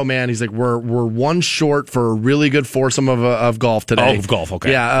like, "Yo, man," he's like, "We're one short for a really good foursome of golf today." Oh, of golf,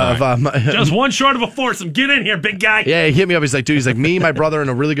 okay. Yeah, Just one short of a foursome. Get in here, big guy. Yeah, he hit me up. He's like, "Dude," he's like, "Me, my brother, and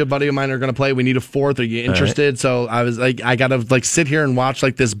a really good buddy of mine are going to play. We need a fourth. Are you interested?" So I was like, "I got to like sit here and watch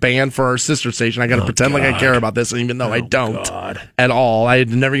like this band for our sister station. I got to pretend like I care about this, even though I don't at all. I had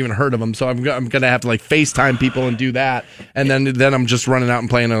never even heard of them. So I'm going to have to like FaceTime people and do that, and then I'm just running out and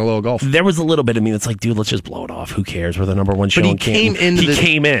playing a little golf." There was a little bit of me that's like, dude, let's just blow it off. Who cares? We're the number one show But he in Canton.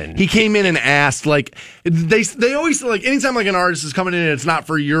 He came in and asked, like, they always, like, anytime like an artist is coming in and it's not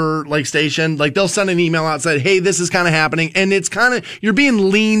for your like station, like they'll send an email out and say, "Hey, this is kind of happening," and it's kind of, you're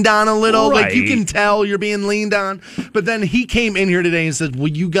being leaned on a little, like you can tell you're being leaned on. But then he came in here today and said, "Will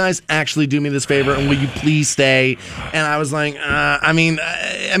you guys actually do me this favor and will you please stay?" And I was like,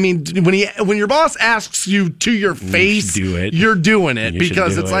 I mean, when your boss asks you to your face, do it. You're doing it, You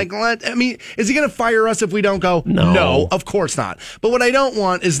because should it's do like, I mean, is he going to fire us if we don't go? No, of course not. But what I don't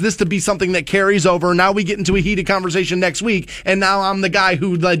want is this to be something that carries over. Now we get into a heated conversation next week, and now I'm the guy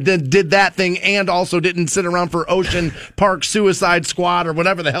who did that thing and also didn't sit around for Ocean Park Suicide Squad or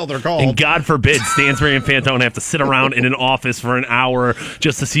whatever the hell they're called. And God forbid Stansbury and Fantone have to sit around in an office for an hour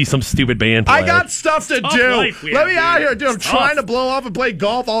just to see some stupid band play. I got stuff to do. Let me out here, dude. I'm trying to blow off and play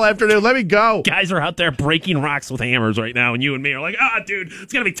golf all afternoon. Let me go. Guys are out there breaking rocks with hammers right now, and you and me are like, dude,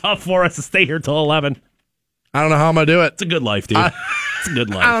 it's going to be tough for us to stay here till 11. I don't know how I'm going to do it. It's a good life, dude. It's a good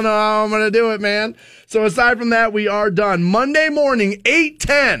life. I don't know how I'm going to do it, man. So aside from that, we are done. Monday morning,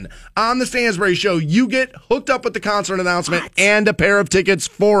 8:10 on the Stansbury Show. You get hooked up with the concert announcement and a pair of tickets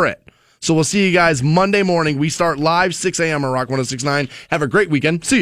for it. So we'll see you guys Monday morning. We start live 6 a.m. on Rock 106.9. Have a great weekend. See you.